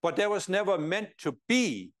 But there was never meant to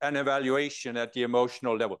be an evaluation at the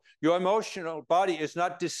emotional level. Your emotional body is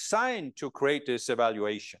not designed to create this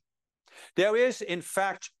evaluation. There is, in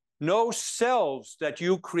fact, no selves that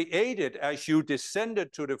you created as you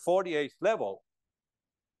descended to the 48th level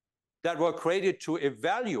that were created to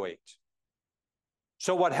evaluate.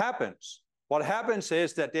 So what happens? What happens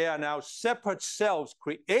is that there are now separate selves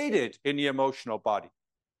created in the emotional body.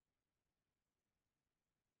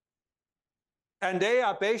 And they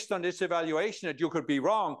are based on this evaluation that you could be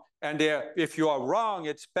wrong. And if you are wrong,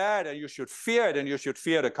 it's bad and you should fear it and you should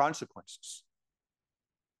fear the consequences.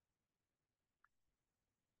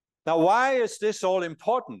 Now, why is this all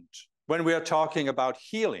important when we are talking about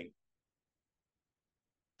healing?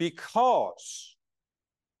 Because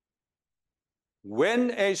when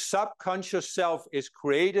a subconscious self is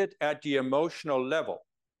created at the emotional level,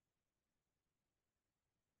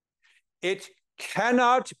 it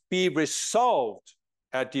cannot be resolved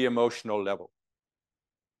at the emotional level.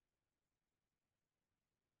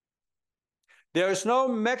 There is no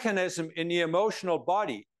mechanism in the emotional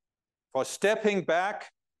body for stepping back,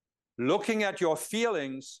 looking at your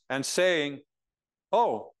feelings and saying,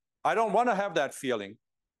 oh, I don't want to have that feeling.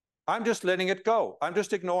 I'm just letting it go. I'm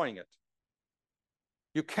just ignoring it.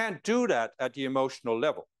 You can't do that at the emotional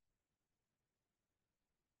level.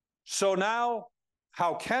 So now,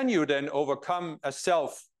 how can you then overcome a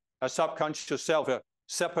self, a subconscious self, a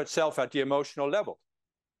separate self at the emotional level?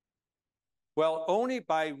 Well, only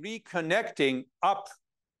by reconnecting up.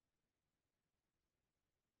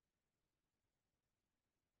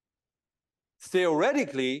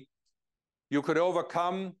 Theoretically, you could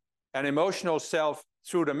overcome an emotional self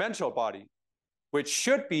through the mental body, which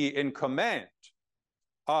should be in command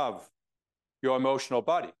of your emotional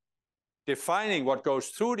body, defining what goes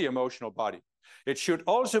through the emotional body. It should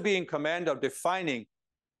also be in command of defining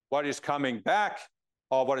what is coming back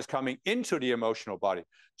or what is coming into the emotional body,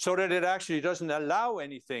 so that it actually doesn't allow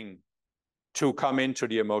anything to come into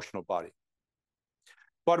the emotional body.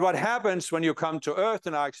 But what happens when you come to Earth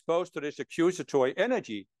and are exposed to this accusatory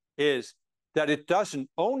energy is that it doesn't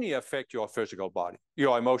only affect your physical body,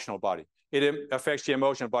 your emotional body. It affects the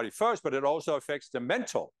emotional body first, but it also affects the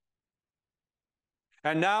mental.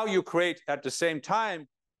 And now you create at the same time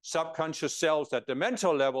subconscious selves at the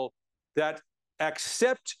mental level that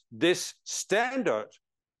accept this standard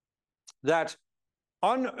that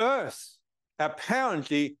on Earth,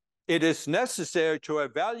 apparently, it is necessary to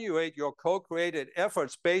evaluate your co-created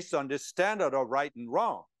efforts based on this standard of right and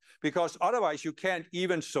wrong, because otherwise you can't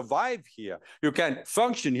even survive here. You can't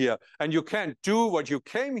function here, and you can't do what you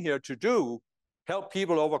came here to do, help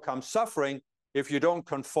people overcome suffering, if you don't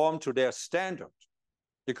conform to their standard,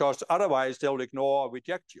 because otherwise they'll ignore or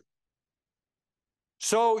reject you.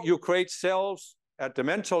 So you create selves at the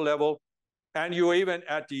mental level, and you even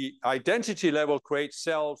at the identity level create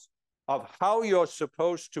selves of how you're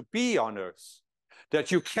supposed to be on Earth,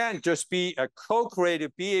 that you can't just be a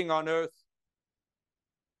co-created being on Earth.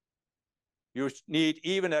 You need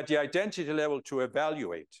even at the identity level to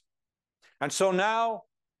evaluate. And so now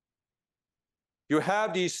you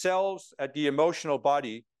have these selves at the emotional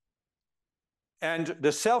body, and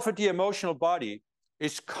the self at the emotional body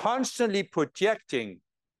is constantly projecting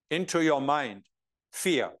into your mind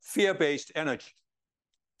fear, fear-based energy,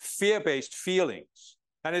 fear-based feelings,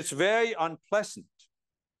 and it's very unpleasant.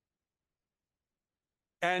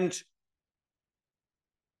 And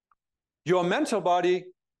your mental body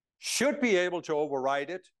should be able to override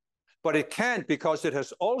it, but it can't, because it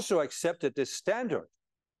has also accepted this standard.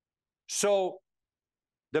 So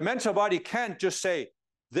the mental body can't just say,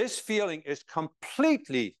 this feeling is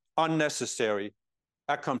completely unnecessary,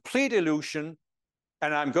 a complete illusion,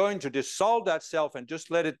 and I'm going to dissolve that self and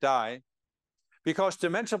just let it die, because the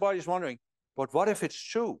mental body is wondering, but what if it's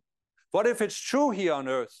true? What if it's true here on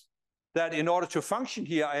Earth that in order to function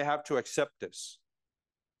here, I have to accept this?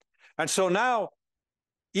 And so now,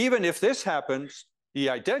 even if this happens, the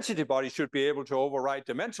identity body should be able to override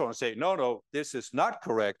the mental and say, no, no, this is not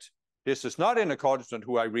correct. This is not in accordance with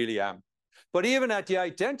who I really am. But even at the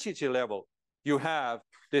identity level, you have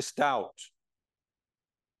this doubt.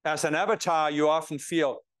 As an avatar, you often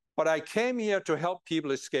feel, but I came here to help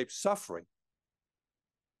people escape suffering.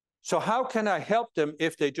 So how can I help them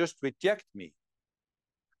if they just reject me?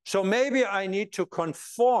 So maybe I need to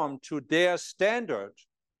conform to their standard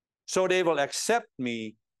so they will accept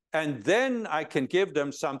me, and then I can give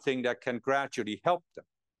them something that can gradually help them.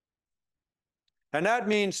 And that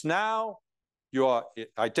means now your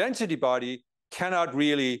identity body cannot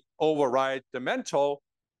really override the mental,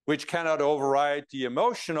 which cannot override the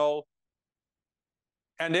emotional,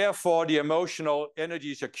 And therefore, the emotional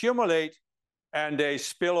energies accumulate and they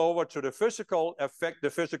spill over to the physical, affect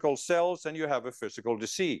the physical cells, and you have a physical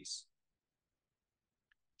disease.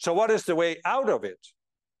 So what is the way out of it?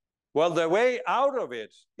 Well, the way out of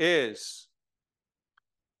it is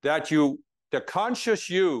that the conscious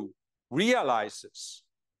you realizes,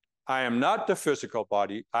 I am not the physical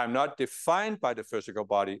body. I'm not defined by the physical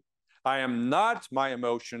body. I am not my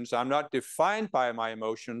emotions. I'm not defined by my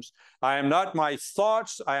emotions. I am not my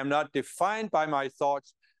thoughts. I am not defined by my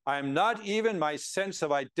thoughts. I am not even my sense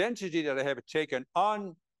of identity that I have taken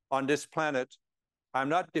on this planet. I'm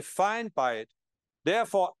not defined by it.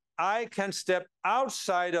 Therefore, I can step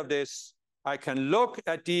outside of this. I can look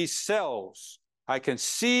at these cells. I can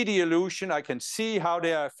see the illusion. I can see how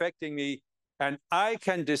they are affecting me. And I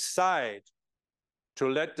can decide to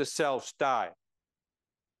let the cells die.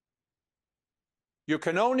 You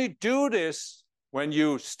can only do this when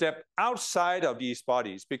you step outside of these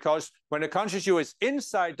bodies, because when the conscious you is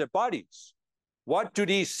inside the bodies, what do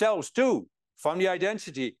these cells do? From the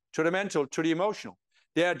identity to the mental to the emotional.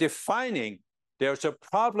 They are defining there's a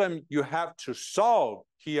problem you have to solve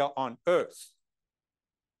here on earth.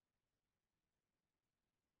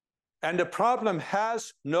 And the problem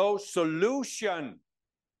has no solution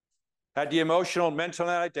at the emotional, mental,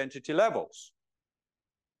 and identity levels.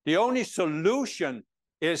 The only solution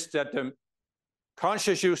is that the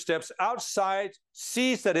conscious you steps outside,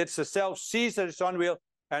 sees that it's a self, sees that it's unreal,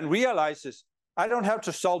 and realizes, I don't have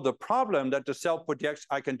to solve the problem that the self projects.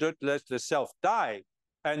 I can do it, let the self die.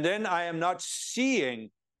 And then I am not seeing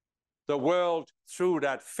the world through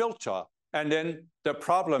that filter. And then the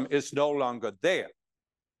problem is no longer there.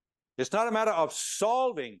 It's not a matter of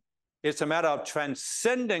solving. It's a matter of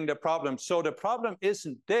transcending the problem. So the problem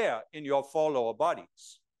isn't there in your four lower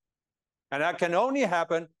bodies. And that can only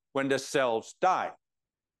happen when the cells die.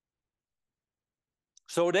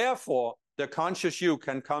 So therefore, the conscious you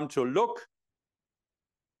can come to look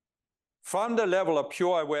from the level of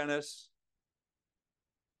pure awareness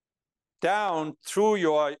down through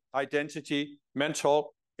your identity,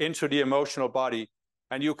 mental, into the emotional body.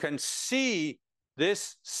 And you can see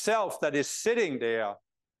this self that is sitting there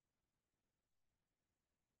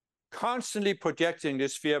constantly projecting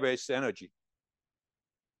this fear-based energy.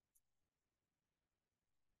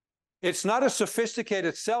 It's not a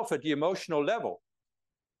sophisticated self at the emotional level.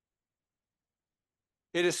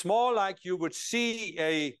 It is more like you would see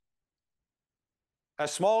a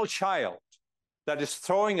small child that is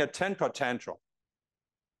throwing a temper tantrum.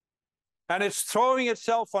 And it's throwing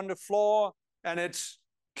itself on the floor, and it's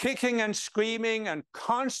kicking and screaming and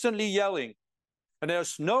constantly yelling. And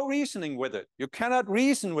there's no reasoning with it. You cannot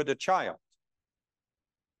reason with a child.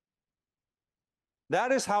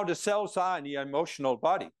 That is how the cells are in the emotional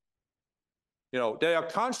body. You know, they are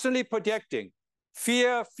constantly projecting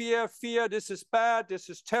fear, fear, fear. This is bad. This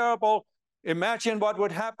is terrible. Imagine what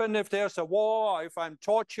would happen if there's a war, or if I'm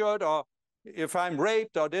tortured, or if I'm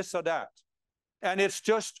raped, or this or that. And it's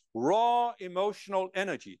just raw emotional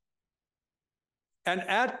energy. And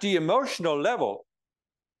at the emotional level,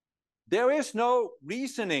 there is no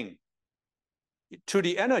reasoning to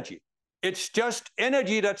the energy. It's just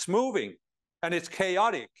energy that's moving, and it's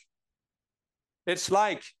chaotic. It's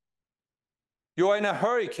like you're in a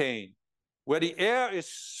hurricane where the air is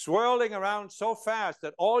swirling around so fast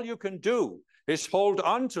that all you can do is hold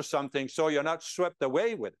on to something so you're not swept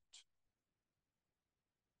away with it.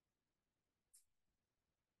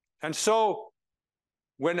 And so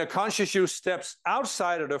when the conscious you steps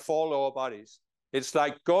outside of the four lower bodies, it's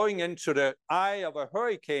like going into the eye of a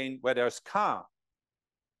hurricane where there's calm.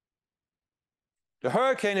 The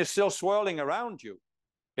hurricane is still swirling around you.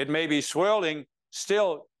 It may be swirling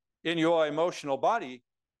still in your emotional body,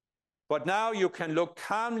 but now you can look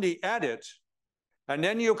calmly at it, and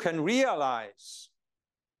then you can realize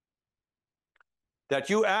that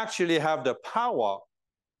you actually have the power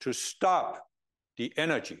to stop the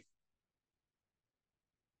energy.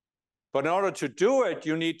 But in order to do it,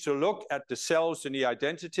 you need to look at the cells in the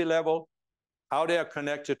identity level, how they are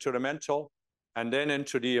connected to the mental, and then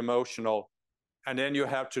into the emotional. And then you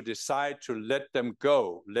have to decide to let them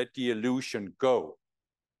go, let the illusion go.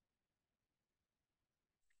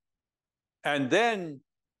 And then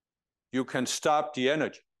you can stop the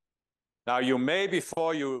energy. Now, you may,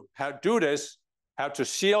 before you do this, have to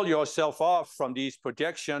seal yourself off from these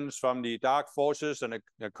projections, from the dark forces and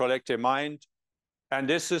the collective mind. And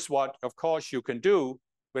this is what, of course, you can do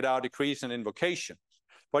without decrease in invocations.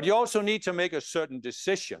 But you also need to make a certain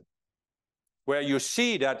decision where you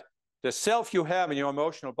see that the self you have in your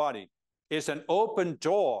emotional body is an open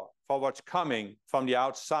door for what's coming from the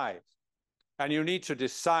outside. And you need to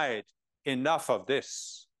decide enough of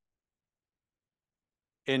this.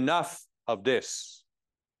 Enough of this.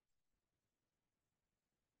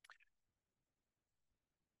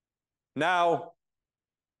 Now,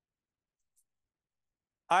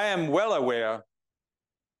 I am well aware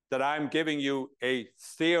that I'm giving you a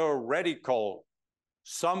theoretical,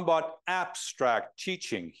 somewhat abstract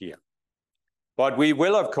teaching here. But we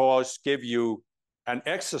will, of course, give you an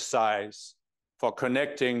exercise for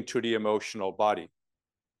connecting to the emotional body.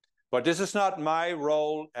 But this is not my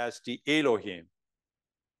role as the Elohim.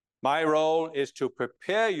 My role is to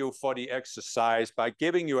prepare you for the exercise by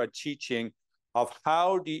giving you a teaching of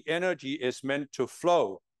how the energy is meant to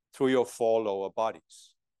flow through your four lower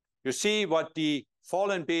bodies. You see, what the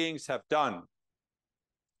fallen beings have done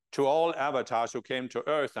to all avatars who came to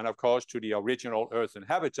Earth, and of course to the original Earth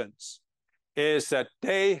inhabitants, is that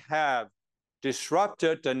they have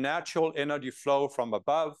disrupted the natural energy flow from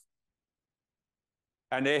above,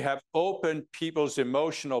 and they have opened people's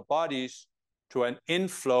emotional bodies to an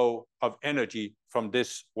inflow of energy from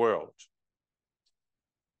this world.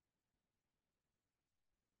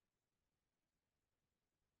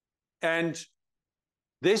 And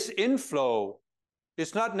this inflow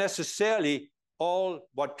is not necessarily all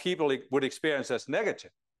what people would experience as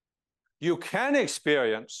negative. You can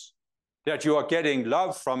experience that you are getting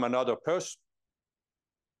love from another person,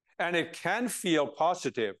 and it can feel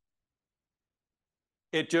positive.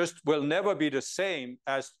 It just will never be the same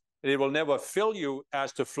as, it will never fill you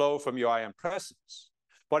as the flow from your I am presence,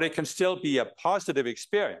 but it can still be a positive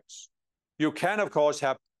experience. You can, of course,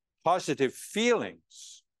 have positive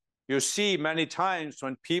feelings. You see many times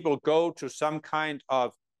when people go to some kind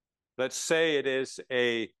of, let's say it is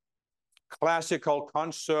a classical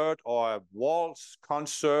concert or a waltz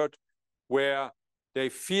concert, where they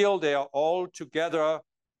feel they are all together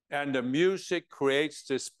and the music creates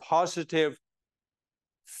this positive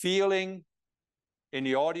feeling in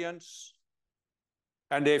the audience,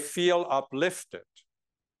 and they feel uplifted.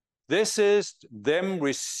 This is them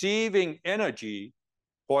receiving energy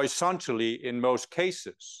horizontally in most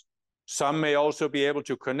cases. Some may also be able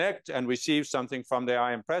to connect and receive something from their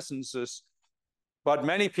I am presences, but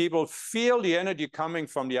many people feel the energy coming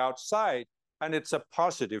from the outside, and it's a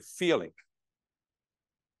positive feeling.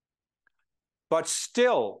 But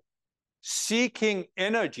still, seeking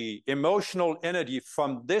energy, emotional energy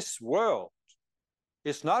from this world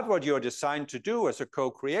is not what you're designed to do as a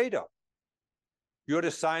co-creator. You're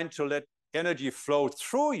designed to let energy flow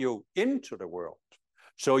through you into the world.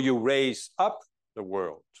 So you raise up the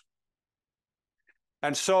world.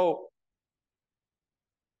 And so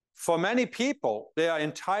for many people, their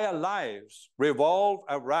entire lives revolve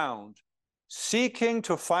around seeking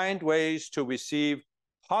to find ways to receive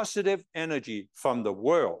positive energy from the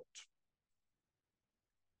world.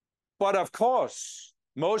 But of course,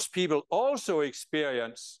 most people also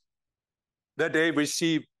experience that they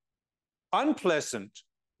receive unpleasant,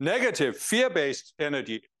 negative, fear-based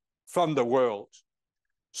energy from the world.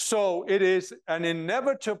 So it is an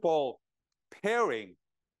inevitable pairing,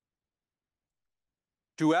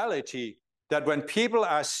 duality, that when people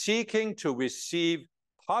are seeking to receive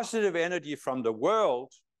positive energy from the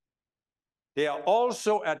world, they are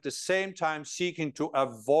also at the same time seeking to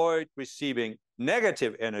avoid receiving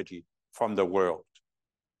negative energy from the world.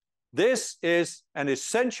 This is an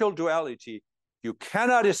essential duality you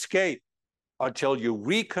cannot escape until you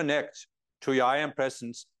reconnect to your I am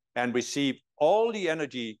presence and receive all the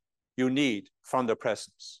energy you need from the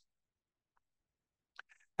presence.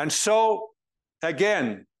 And so,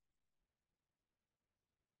 again,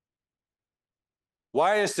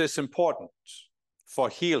 why is this important for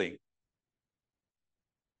healing?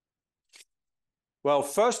 Well,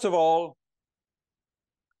 first of all,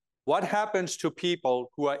 what happens to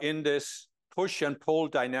people who are in this push and pull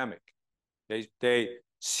dynamic? They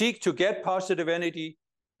seek to get positive energy,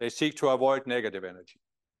 they seek to avoid negative energy.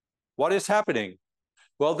 What is happening?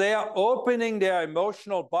 Well, they are opening their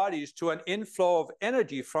emotional bodies to an inflow of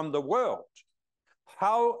energy from the world.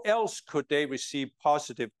 How else could they receive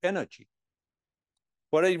positive energy?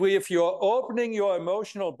 But if you're opening your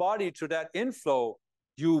emotional body to that inflow,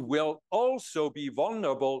 you will also be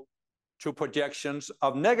vulnerable to projections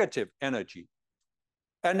of negative energy.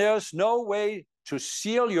 And there's no way to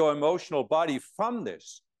seal your emotional body from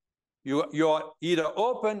this. You're either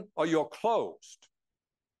open or you're closed.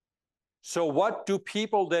 So what do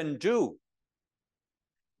people then do?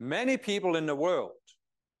 Many people in the world,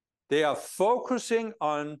 they are focusing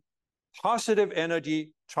on positive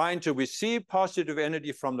energy, trying to receive positive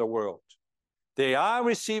energy from the world. They are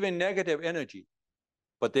receiving negative energy,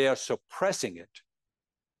 but they are suppressing it.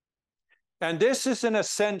 And this is, in a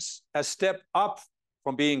sense, a step up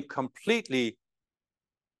from being completely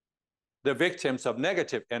the victims of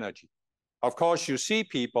negative energy. Of course, you see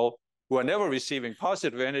people who are never receiving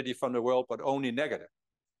positive energy from the world, but only negative.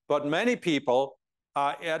 But many people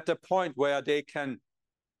are at the point where they can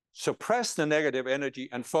suppress the negative energy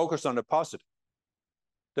and focus on the positive.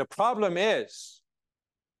 The problem is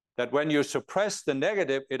that when you suppress the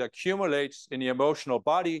negative, it accumulates in the emotional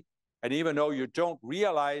body. And even though you don't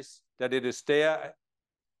realize that it is there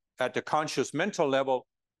at the conscious mental level,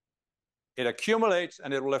 it accumulates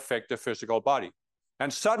and it will affect the physical body.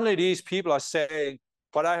 And suddenly these people are saying,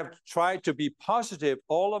 but I have tried to be positive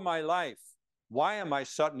all of my life. Why am I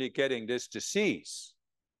suddenly getting this disease?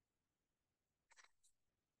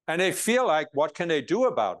 And they feel like, what can they do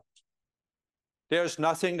about it? There's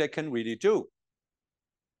nothing they can really do.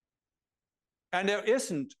 And there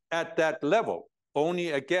isn't at that level,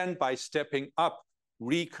 only again by stepping up,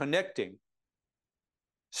 reconnecting,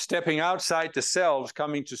 stepping outside the cells,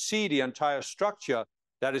 coming to see the entire structure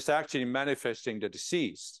that is actually manifesting the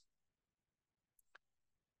disease.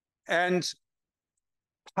 And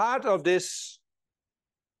part of this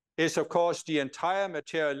is, of course, the entire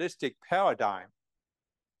materialistic paradigm,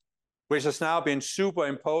 which has now been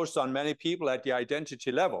superimposed on many people at the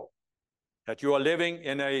identity level, that you are living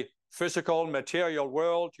in a physical, material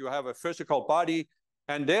world, you have a physical body,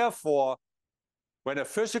 and therefore, when a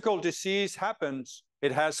physical disease happens,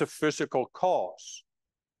 it has a physical cause.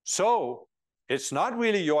 So it's not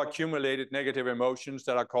really your accumulated negative emotions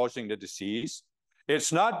that are causing the disease.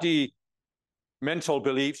 It's not the mental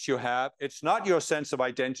beliefs you have. It's not your sense of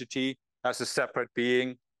identity as a separate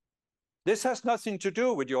being. This has nothing to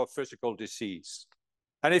do with your physical disease.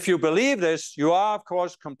 And if you believe this, you are, of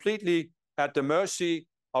course, completely at the mercy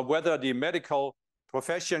of whether the medical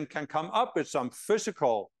profession can come up with some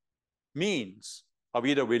physical means of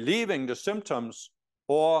either relieving the symptoms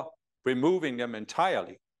or removing them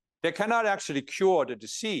entirely. They cannot actually cure the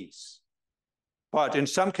disease, but in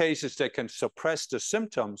some cases they can suppress the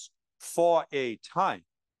symptoms for a time.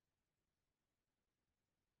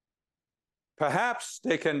 Perhaps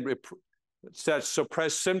they can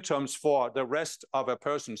suppress symptoms for the rest of a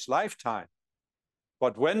person's lifetime.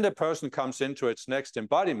 But when the person comes into its next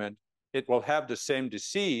embodiment, it will have the same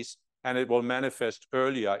disease and it will manifest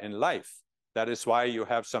earlier in life. That is why you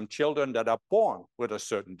have some children that are born with a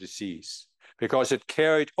certain disease, because it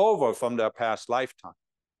carried over from their past lifetime.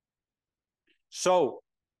 So,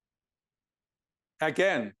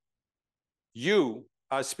 again, you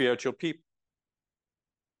are spiritual people.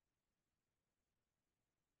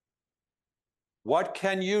 What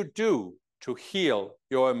can you do to heal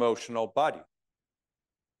your emotional body?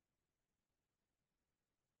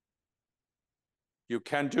 You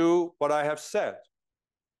can do what I have said.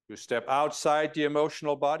 You step outside the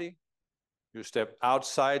emotional body. You step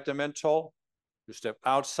outside the mental. You step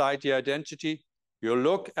outside the identity. You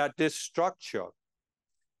look at this structure,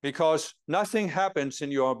 because nothing happens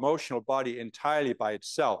in your emotional body entirely by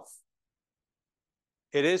itself.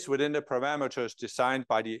 It is within the parameters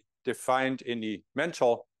defined in the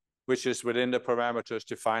mental, which is within the parameters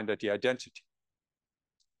defined at the identity.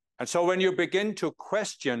 And so when you begin to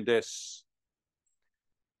question this,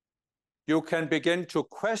 you can begin to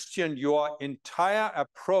question your entire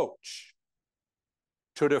approach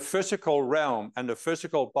to the physical realm and the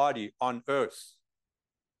physical body on earth.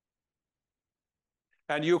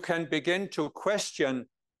 And you can begin to question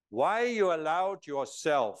why you allowed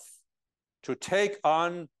yourself to take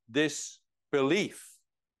on this belief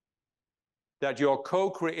that your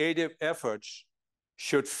co-creative efforts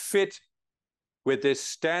should fit with this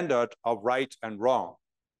standard of right and wrong.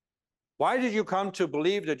 Why did you come to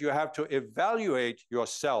believe that you have to evaluate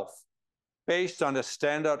yourself based on a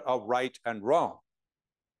standard of right and wrong?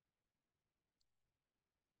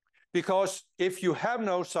 Because if you have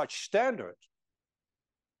no such standard,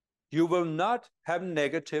 you will not have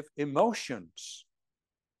negative emotions.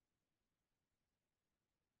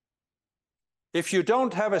 If you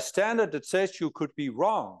don't have a standard that says you could be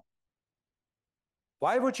wrong,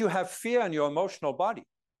 why would you have fear in your emotional body?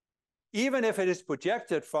 Even if it is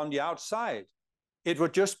projected from the outside, it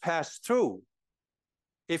would just pass through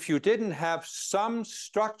if you didn't have some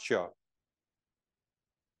structure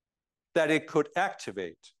that it could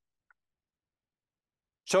activate.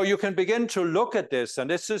 So you can begin to look at this, and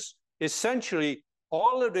this is essentially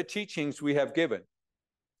all of the teachings we have given,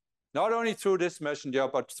 not only through this messenger,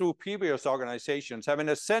 but through previous organizations, have in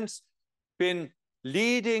a sense been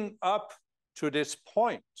leading up to this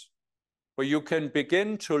point where you can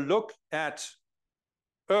begin to look at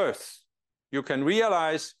Earth. You can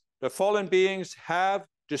realize the fallen beings have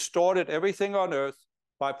distorted everything on Earth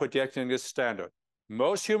by projecting this standard.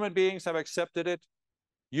 Most human beings have accepted it.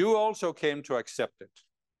 You also came to accept it.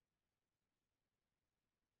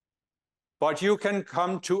 But you can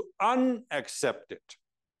come to unaccept it.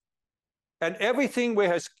 And everything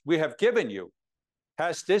we have given you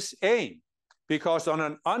has this aim, because on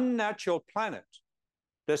an unnatural planet,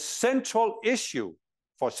 the central issue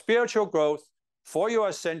for spiritual growth, for your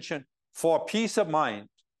ascension, for peace of mind,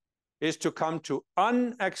 is to come to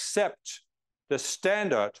unaccept the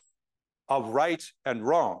standard of right and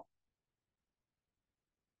wrong.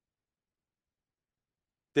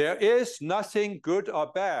 There is nothing good or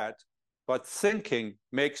bad, but thinking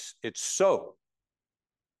makes it so.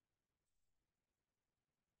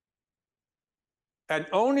 And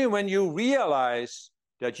only when you realize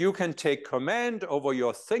that you can take command over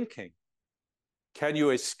your thinking can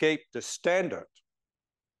you escape the standard.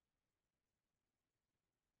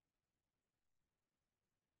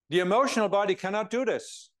 The emotional body cannot do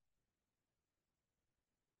this.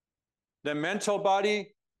 The mental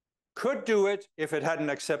body could do it if it hadn't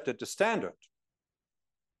accepted the standard.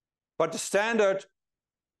 But the standard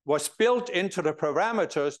was built into the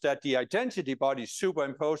parameters that the identity body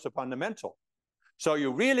superimposed upon the mental. So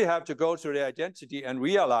you really have to go to the identity and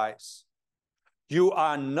realize you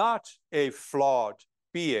are not a flawed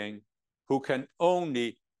being who can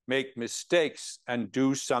only make mistakes and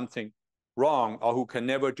do something wrong, or who can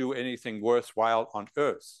never do anything worthwhile on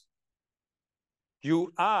earth.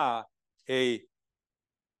 You are a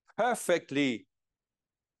perfectly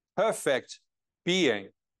perfect being,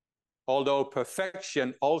 although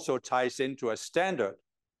perfection also ties into a standard.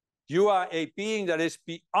 You are a being that is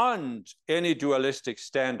beyond any dualistic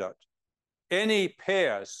standard, any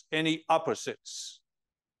pairs, any opposites.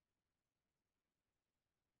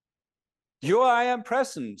 Your I am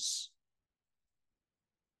presence,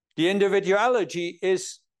 the individuality,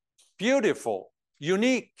 is beautiful,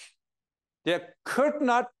 unique. There could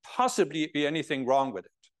not possibly be anything wrong with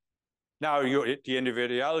it. Now, the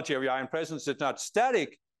individuality of your I am presence is not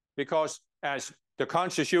static, because as the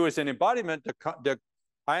conscious you is an embodiment, the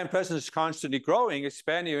I am presence is constantly growing,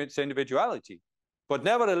 expanding its individuality. But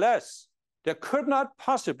nevertheless, there could not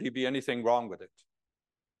possibly be anything wrong with it.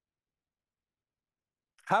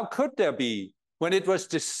 How could there be, when it was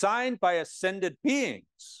designed by ascended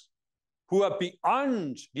beings who are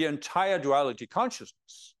beyond the entire duality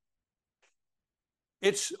consciousness?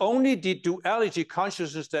 It's only the duality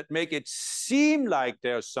consciousness that make it seem like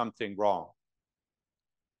there's something wrong.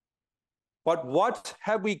 But what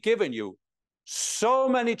have we given you? So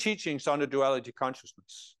many teachings on the duality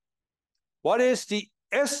consciousness. What is the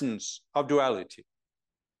essence of duality?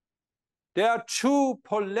 There are two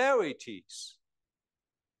polarities,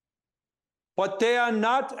 but they are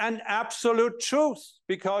not an absolute truth,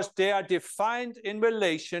 because they are defined in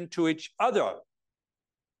relation to each other.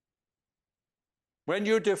 When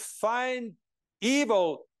you define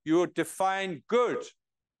evil, you define good.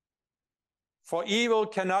 For evil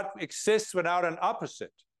cannot exist without an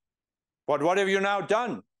opposite. But what have you now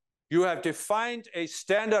done? You have defined a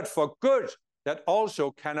standard for good that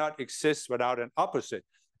also cannot exist without an opposite.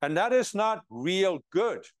 And that is not real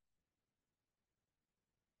good.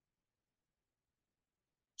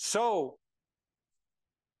 So,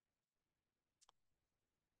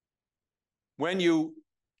 when you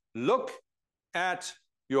look at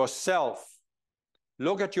yourself,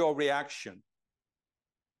 look at your reaction,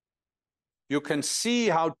 you can see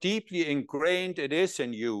how deeply ingrained it is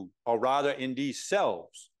in you, or rather in these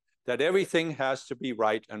selves, that everything has to be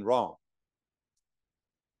right and wrong.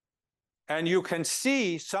 And you can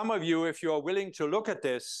see, some of you, if you're willing to look at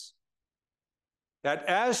this, that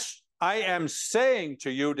as I am saying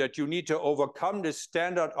to you that you need to overcome this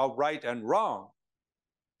standard of right and wrong,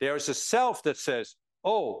 there is a self that says,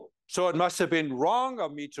 oh, so it must have been wrong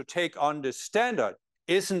of me to take on this standard.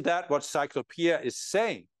 Isn't that what Cyclopea is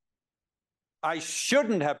saying? I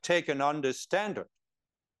shouldn't have taken on this standard.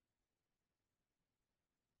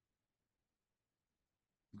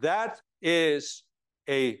 That is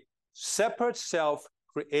a separate self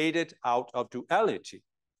created out of duality.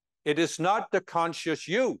 It is not the conscious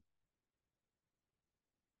you.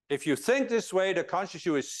 If you think this way, the conscious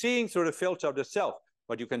you is seeing through the filter of the self,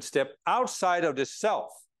 but you can step outside of the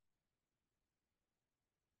self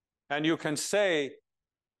and you can say,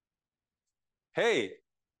 hey,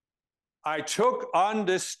 I took on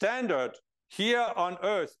this standard here on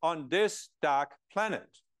Earth, on this dark planet.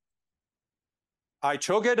 I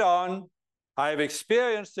took it on. I've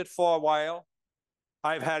experienced it for a while.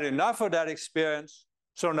 I've had enough of that experience,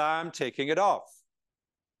 so now I'm taking it off.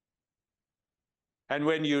 And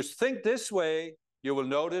when you think this way, you will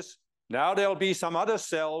notice now there'll be some other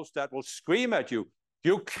cells that will scream at you.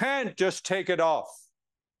 You can't just take it off.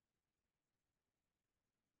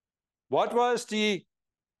 What was the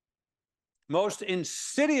most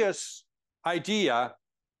insidious idea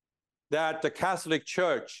that the Catholic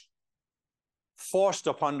Church forced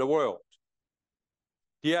upon the world?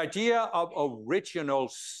 The idea of original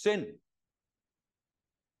sin.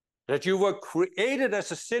 That you were created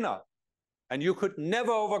as a sinner and you could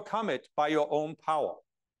never overcome it by your own power.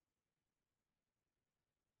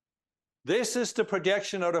 This is the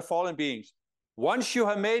projection of the fallen beings. Once you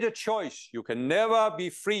have made a choice, you can never be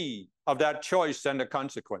free of that choice and the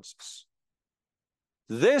consequences.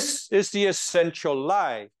 This is the essential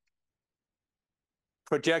lie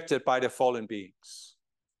projected by the fallen beings.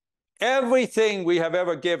 Everything we have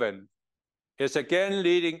ever given is again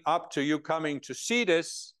leading up to you coming to see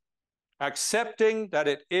this, accepting that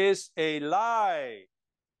it is a lie,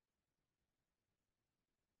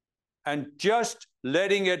 and just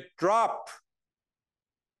letting it drop.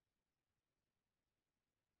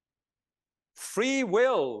 Free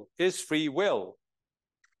will is free will.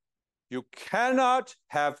 You cannot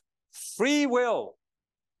have free will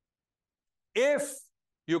if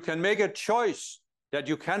you can make a choice that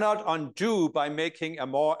you cannot undo by making a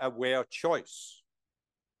more aware choice.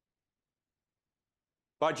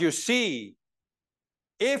 But you see,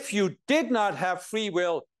 if you did not have free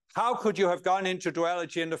will, how could you have gone into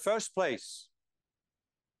duality in the first place?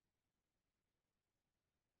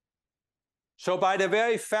 So by the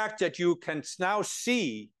very fact that you can now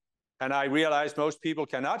see, and I realize most people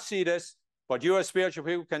cannot see this, but you as spiritual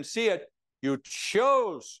people can see it, you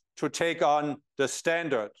chose to take on the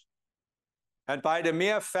standard. And by the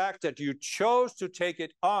mere fact that you chose to take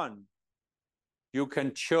it on, you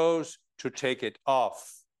can choose to take it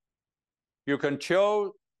off. You can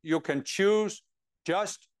choose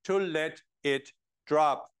just to let it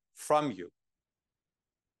drop from you.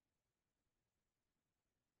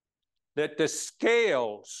 Let the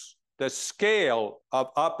scale of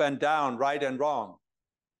up and down, right and wrong,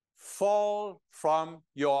 fall from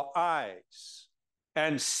your eyes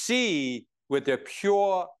and see with a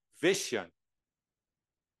pure vision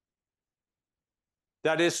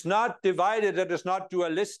that is not divided, that is not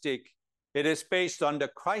dualistic. It is based on the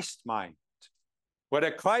Christ mind. What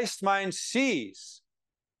a Christ mind sees,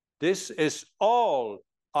 this is all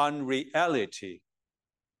unreality.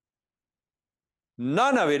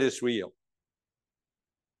 None of it is real.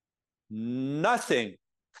 Nothing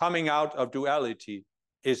coming out of duality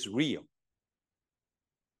is real.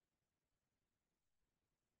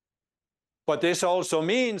 But this also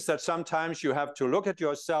means that sometimes you have to look at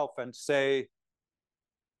yourself and say,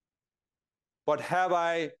 but have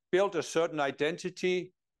I built a certain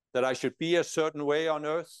identity that I should be a certain way on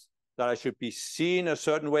earth, that I should be seen a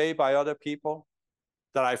certain way by other people,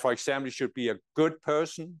 that I, for example, should be a good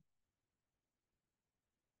person?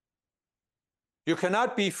 You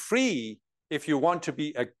cannot be free if you want to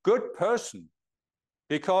be a good person,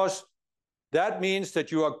 because that means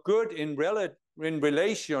that you are good in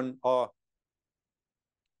relation or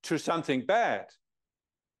to something bad.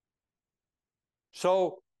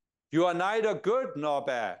 So you are neither good nor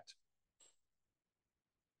bad.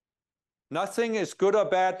 Nothing is good or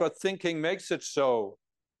bad, but thinking makes it so.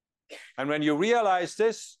 And when you realize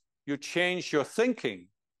this, you change your thinking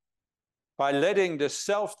by letting the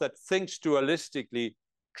self that thinks dualistically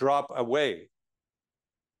drop away.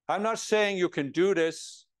 I'm not saying you can do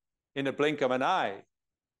this in a blink of an eye,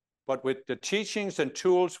 but with the teachings and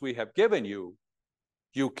tools we have given you,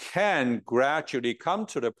 you can gradually come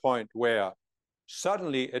to the point where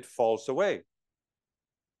suddenly it falls away.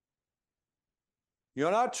 You're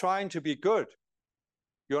not trying to be good.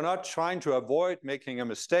 You're not trying to avoid making a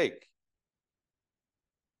mistake.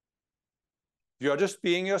 You're just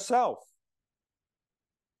being yourself.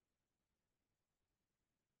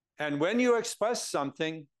 And when you express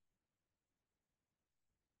something,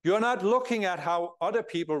 you're not looking at how other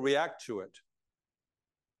people react to it.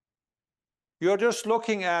 You're just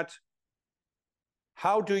looking at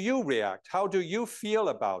how do you react? How do you feel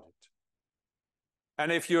about it?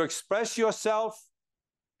 And if you express yourself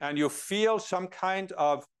and you feel some kind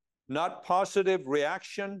of not positive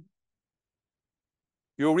reaction,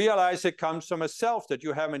 you realize it comes from a self that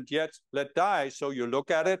you haven't yet let die. So you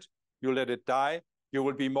look at it, you let it die. You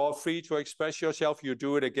will be more free to express yourself. You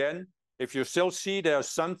do it again. If you still see there's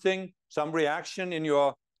something, some reaction in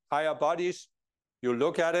your higher bodies, you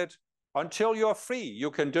look at it until you're free. You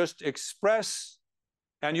can just express,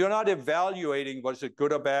 and you're not evaluating, was it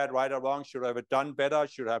good or bad, right or wrong, should I have done better,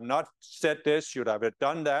 should I have not said this, should I have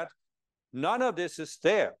done that. None of this is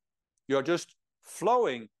there. You're just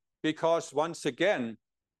flowing, because once again,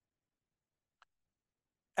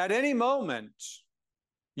 at any moment,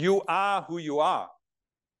 you are who you are.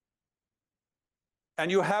 And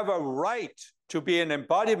you have a right to be an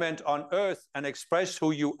embodiment on earth and express who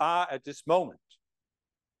you are at this moment.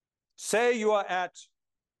 Say you are at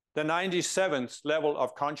the 97th level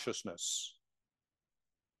of consciousness.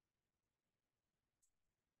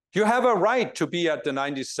 You have a right to be at the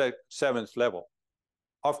 97th level.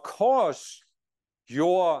 Of course,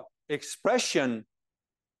 your expression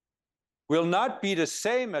will not be the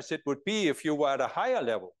same as it would be if you were at a higher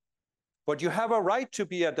level. But you have a right to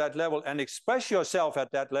be at that level and express yourself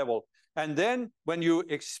at that level. And then when you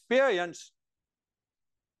experience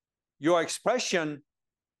your expression,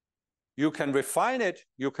 you can refine it,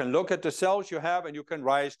 you can look at the cells you have, and you can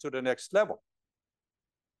rise to the next level.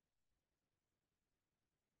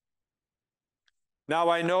 Now,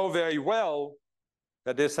 I know very well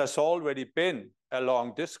that this has already been a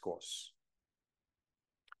long discourse.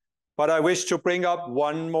 But I wish to bring up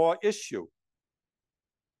one more issue.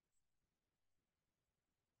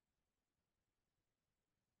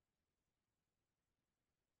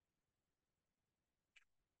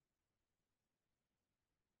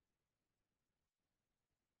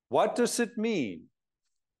 What does it mean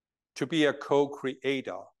to be a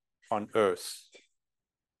co-creator on earth?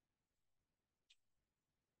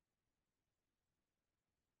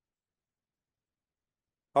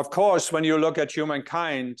 Of course, when you look at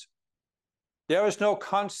humankind, there is no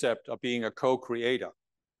concept of being a co-creator.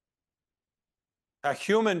 A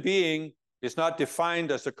human being is not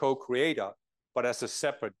defined as a co-creator, but as a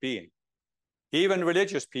separate being. Even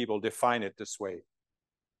religious people define it this way.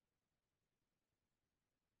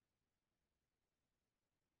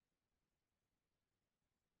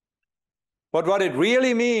 But what it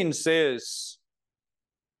really means is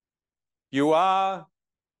you are,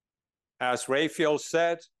 as Raphael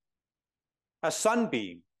said, a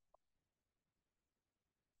sunbeam.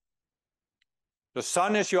 The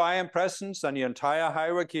sun is your I am presence and the entire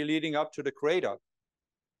hierarchy leading up to the creator.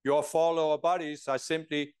 Your four lower bodies are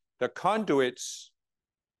simply the conduits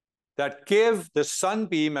that give the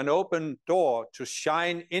sunbeam an open door to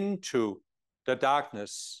shine into the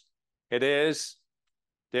darkness.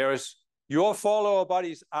 Your four lower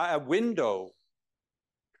bodies are a window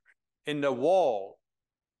in the wall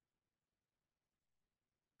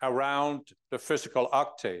around the physical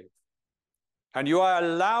octave. And you are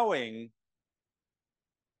allowing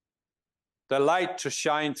the light to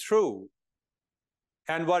shine through.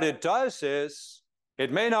 And what it does is,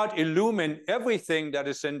 it may not illumine everything that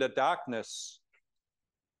is in the darkness,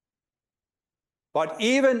 but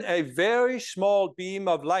even a very small beam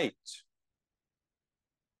of light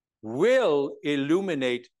will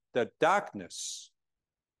illuminate the darkness.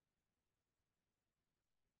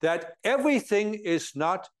 That everything is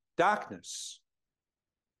not darkness.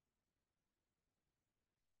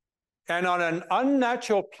 And on an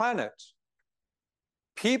unnatural planet,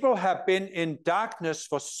 people have been in darkness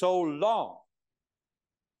for so long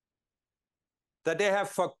that they have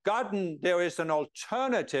forgotten there is an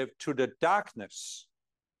alternative to the darkness.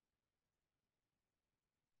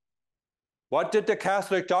 What did the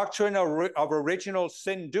Catholic doctrine of original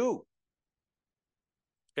sin do?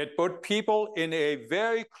 It put people in a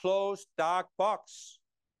very closed, dark box.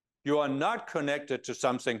 You are not connected to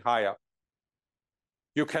something higher.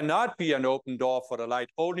 You cannot be an open door for the light.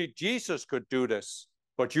 Only Jesus could do this.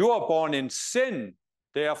 But you are born in sin.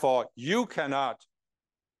 Therefore, you cannot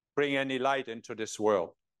bring any light into this world.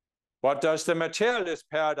 What does the materialist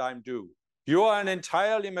paradigm do? You are an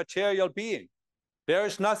entirely material being. There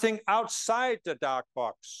is nothing outside the dark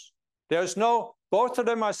box. Both of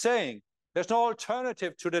them are saying, there's no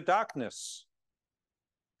alternative to the darkness.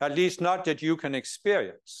 At least not that you can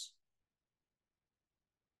experience.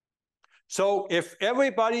 So if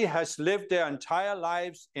everybody has lived their entire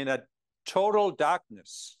lives in a total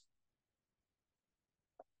darkness,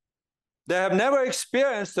 they have never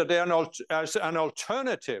experienced that they are as an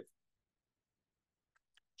alternative.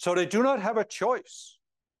 So they do not have a choice.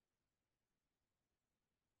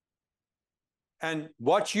 And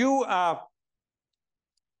what you are,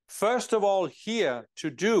 first of all, here to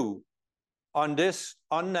do on this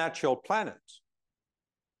unnatural planet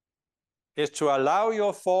is to allow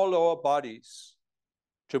your four lower bodies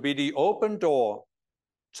to be the open door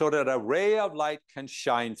so that a ray of light can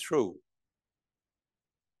shine through.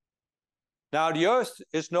 Now, the earth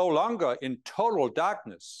is no longer in total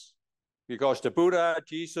darkness because the Buddha,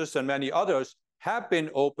 Jesus, and many others have been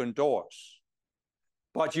open doors.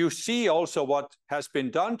 But you see also what has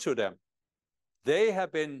been done to them. They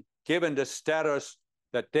have been given the status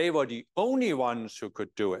that they were the only ones who could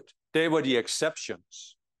do it. They were the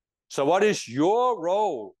exceptions. So what is your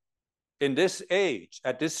role in this age,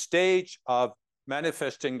 at this stage of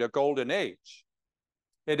manifesting the golden age?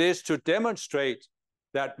 It is to demonstrate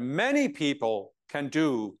that many people can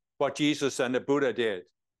do what Jesus and the Buddha did.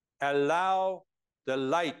 Allow the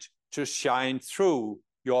light to shine through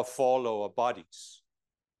your four lower bodies.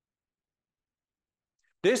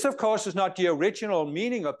 This, of course, is not the original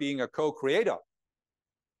meaning of being a co-creator.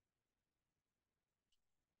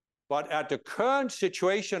 But at the current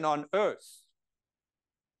situation on Earth,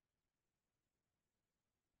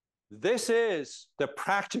 this is the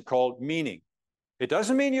practical meaning. It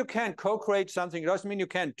doesn't mean you can't co-create something. It doesn't mean you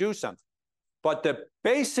can't do something. But the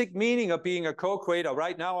basic meaning of being a co-creator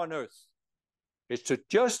right now on Earth is to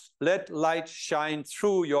just let light shine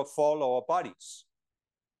through your four lower bodies.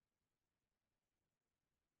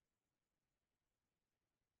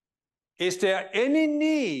 Is there any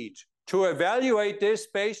need to evaluate this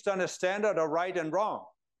based on a standard of right and wrong?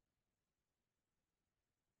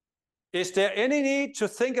 Is there any need to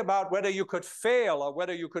think about whether you could fail or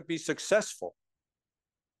whether you could be successful?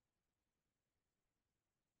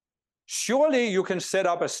 Surely you can set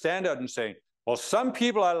up a standard and say, well, some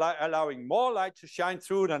people are allowing more light to shine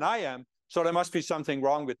through than I am, so there must be something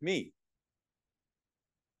wrong with me.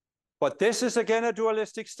 But this is again a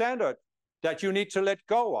dualistic standard that you need to let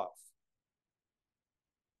go of.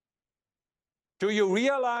 Do you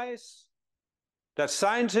realize that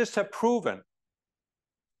scientists have proven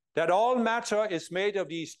that all matter is made of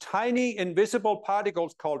these tiny invisible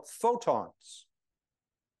particles called photons?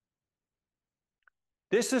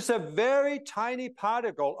 This is a very tiny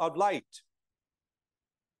particle of light,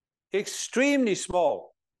 extremely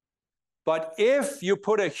small. But if you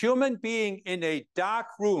put a human being in a dark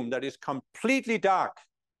room that is completely dark,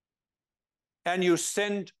 and you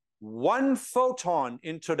send one photon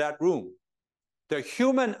into that room, the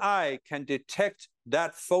human eye can detect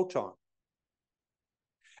that photon.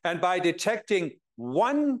 And by detecting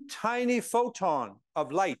one tiny photon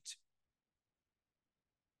of light,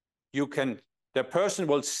 the person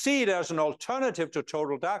will see there's an alternative to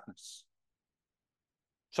total darkness.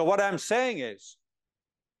 So what I'm saying is,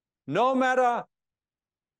 no matter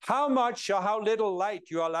how much or how little light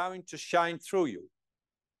you're allowing to shine through you,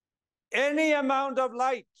 any amount of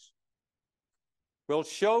light will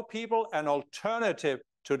show people an alternative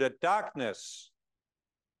to the darkness.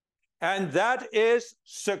 And that is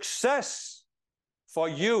success for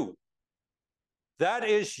you. That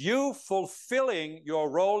is you fulfilling your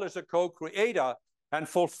role as a co-creator and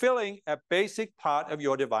fulfilling a basic part of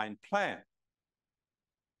your divine plan.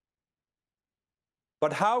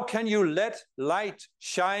 But how can you let light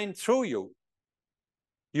shine through you?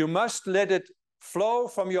 You must let it flow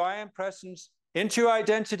from your I am presence into your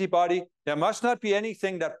identity body. There must not be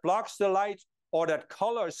anything that blocks the light or that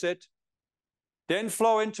colors it. Then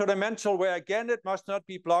flow into the mental, where again it must not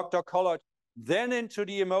be blocked or colored. Then into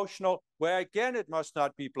the emotional, where again it must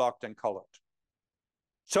not be blocked and colored.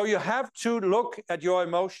 So you have to look at your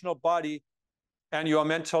emotional body and your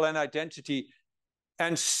mental and identity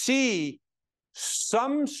and see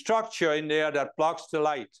some structure in there that blocks the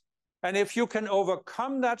light. And if you can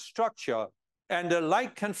overcome that structure and the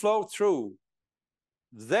light can flow through,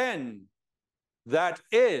 then that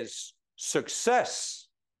is success.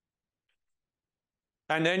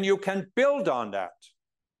 And then you can build on that.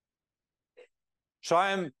 So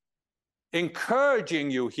I am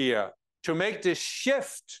encouraging you here to make this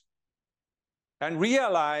shift and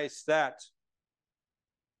realize that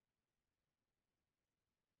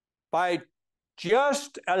by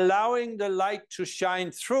just allowing the light to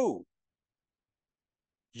shine through,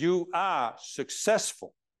 you are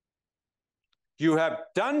successful. You have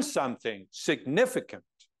done something significant.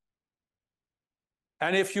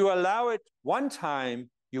 And if you allow it one time,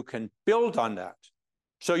 you can build on that.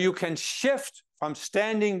 So you can shift from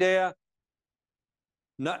standing there,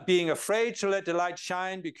 not being afraid to let the light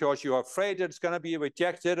shine because you're afraid that it's going to be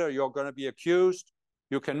rejected or you're going to be accused.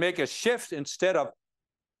 You can make a shift instead of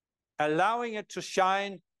allowing it to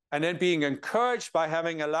shine and then being encouraged by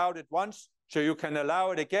having allowed it once, so you can allow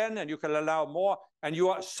it again and you can allow more, and you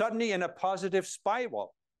are suddenly in a positive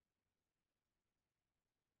spiral.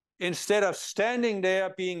 Instead of standing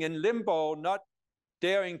there being in limbo, not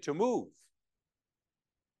daring to move.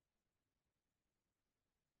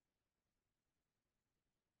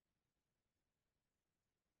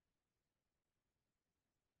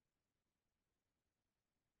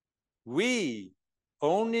 We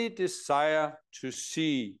only desire to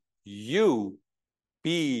see you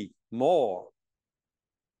be more.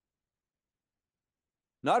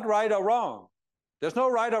 Not right or wrong. There's no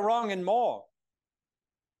right or wrong in more.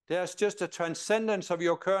 There's just a transcendence of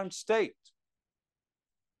your current state.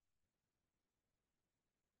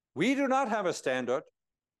 We do not have a standard.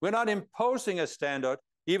 We're not imposing a standard.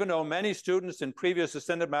 even though many students in previous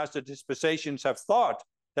Ascended Master dispensations have thought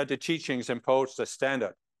that the teachings imposed a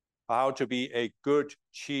standard for how to be a good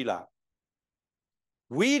Chela.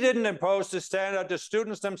 We didn't impose the standard, the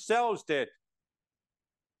students themselves did.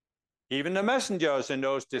 Even the messengers in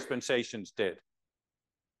those dispensations did.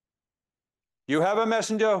 You have a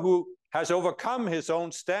messenger who has overcome his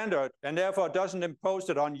own standard and therefore doesn't impose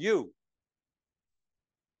it on you.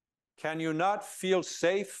 Can you not feel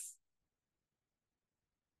safe?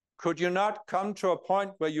 Could you not come to a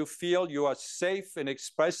point where you feel you are safe in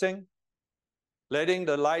expressing, letting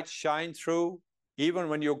the light shine through, even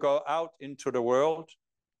when you go out into the world?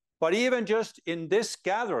 But even just in this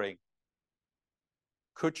gathering,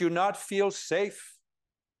 could you not feel safe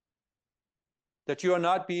that you are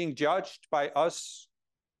not being judged by us?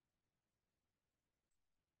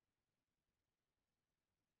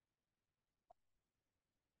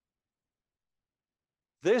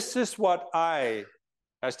 This is what I,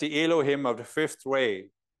 as the Elohim of the fifth ray,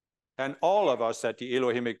 and all of us at the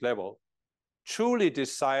Elohimic level, truly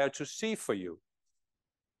desire to see for you.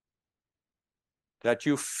 That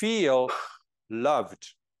you feel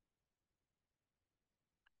loved.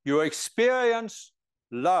 You experience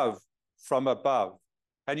love from above.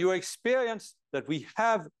 And you experience that we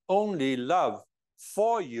have only love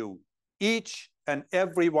for you, each and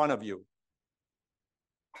every one of you.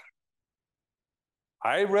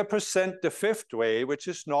 I represent the fifth way, which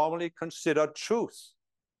is normally considered truth.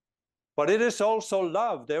 But it is also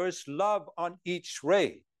love. There is love on each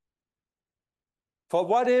ray. For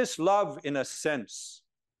what is love in a sense?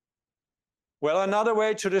 Well, another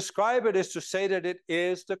way to describe it is to say that it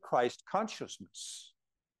is the Christ consciousness.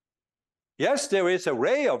 Yes, there is a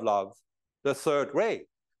ray of love, the third ray,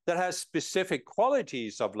 that has specific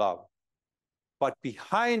qualities of love. But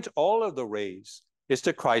behind all of the rays is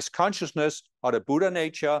the Christ consciousness, or the Buddha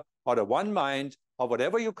nature, or the one mind, or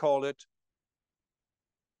whatever you call it.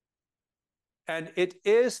 And it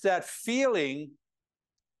is that feeling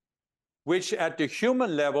which at the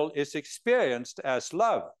human level is experienced as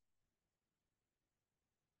love.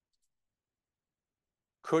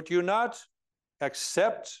 Could you not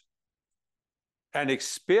accept and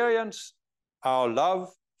experience our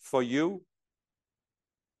love for you?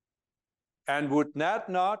 And would that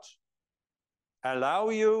not allow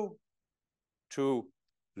you to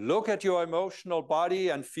look at your emotional body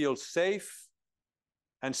and feel safe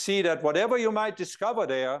and see that whatever you might discover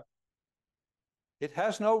there, it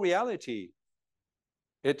has no reality.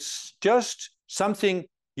 It's just something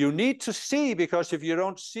you need to see, because if you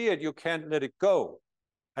don't see it, you can't let it go.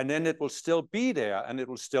 And then it will still be there and it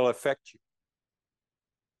will still affect you.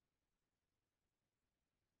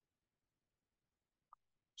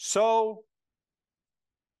 So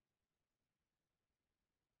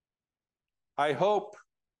I hope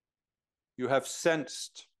you have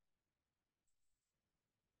sensed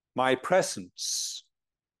my presence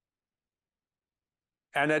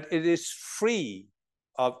and that it is free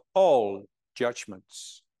of all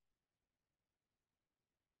judgments.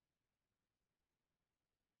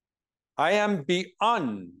 I am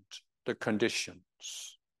beyond the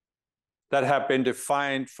conditions that have been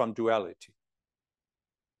defined from duality.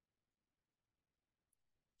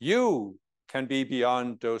 You can be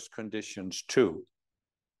beyond those conditions too.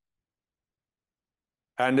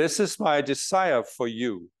 And this is my desire for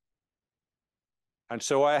you. And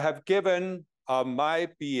so I have given my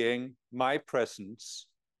being, my presence,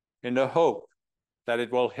 in the hope that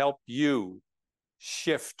it will help you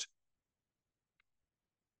shift.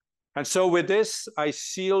 And so with this, I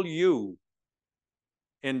seal you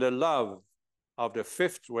in the love of the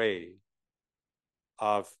fifth ray,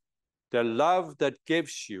 of the love that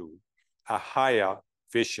gives you a higher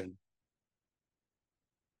vision.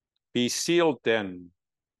 Be sealed then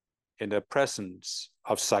in the presence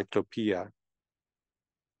of Cyclopea.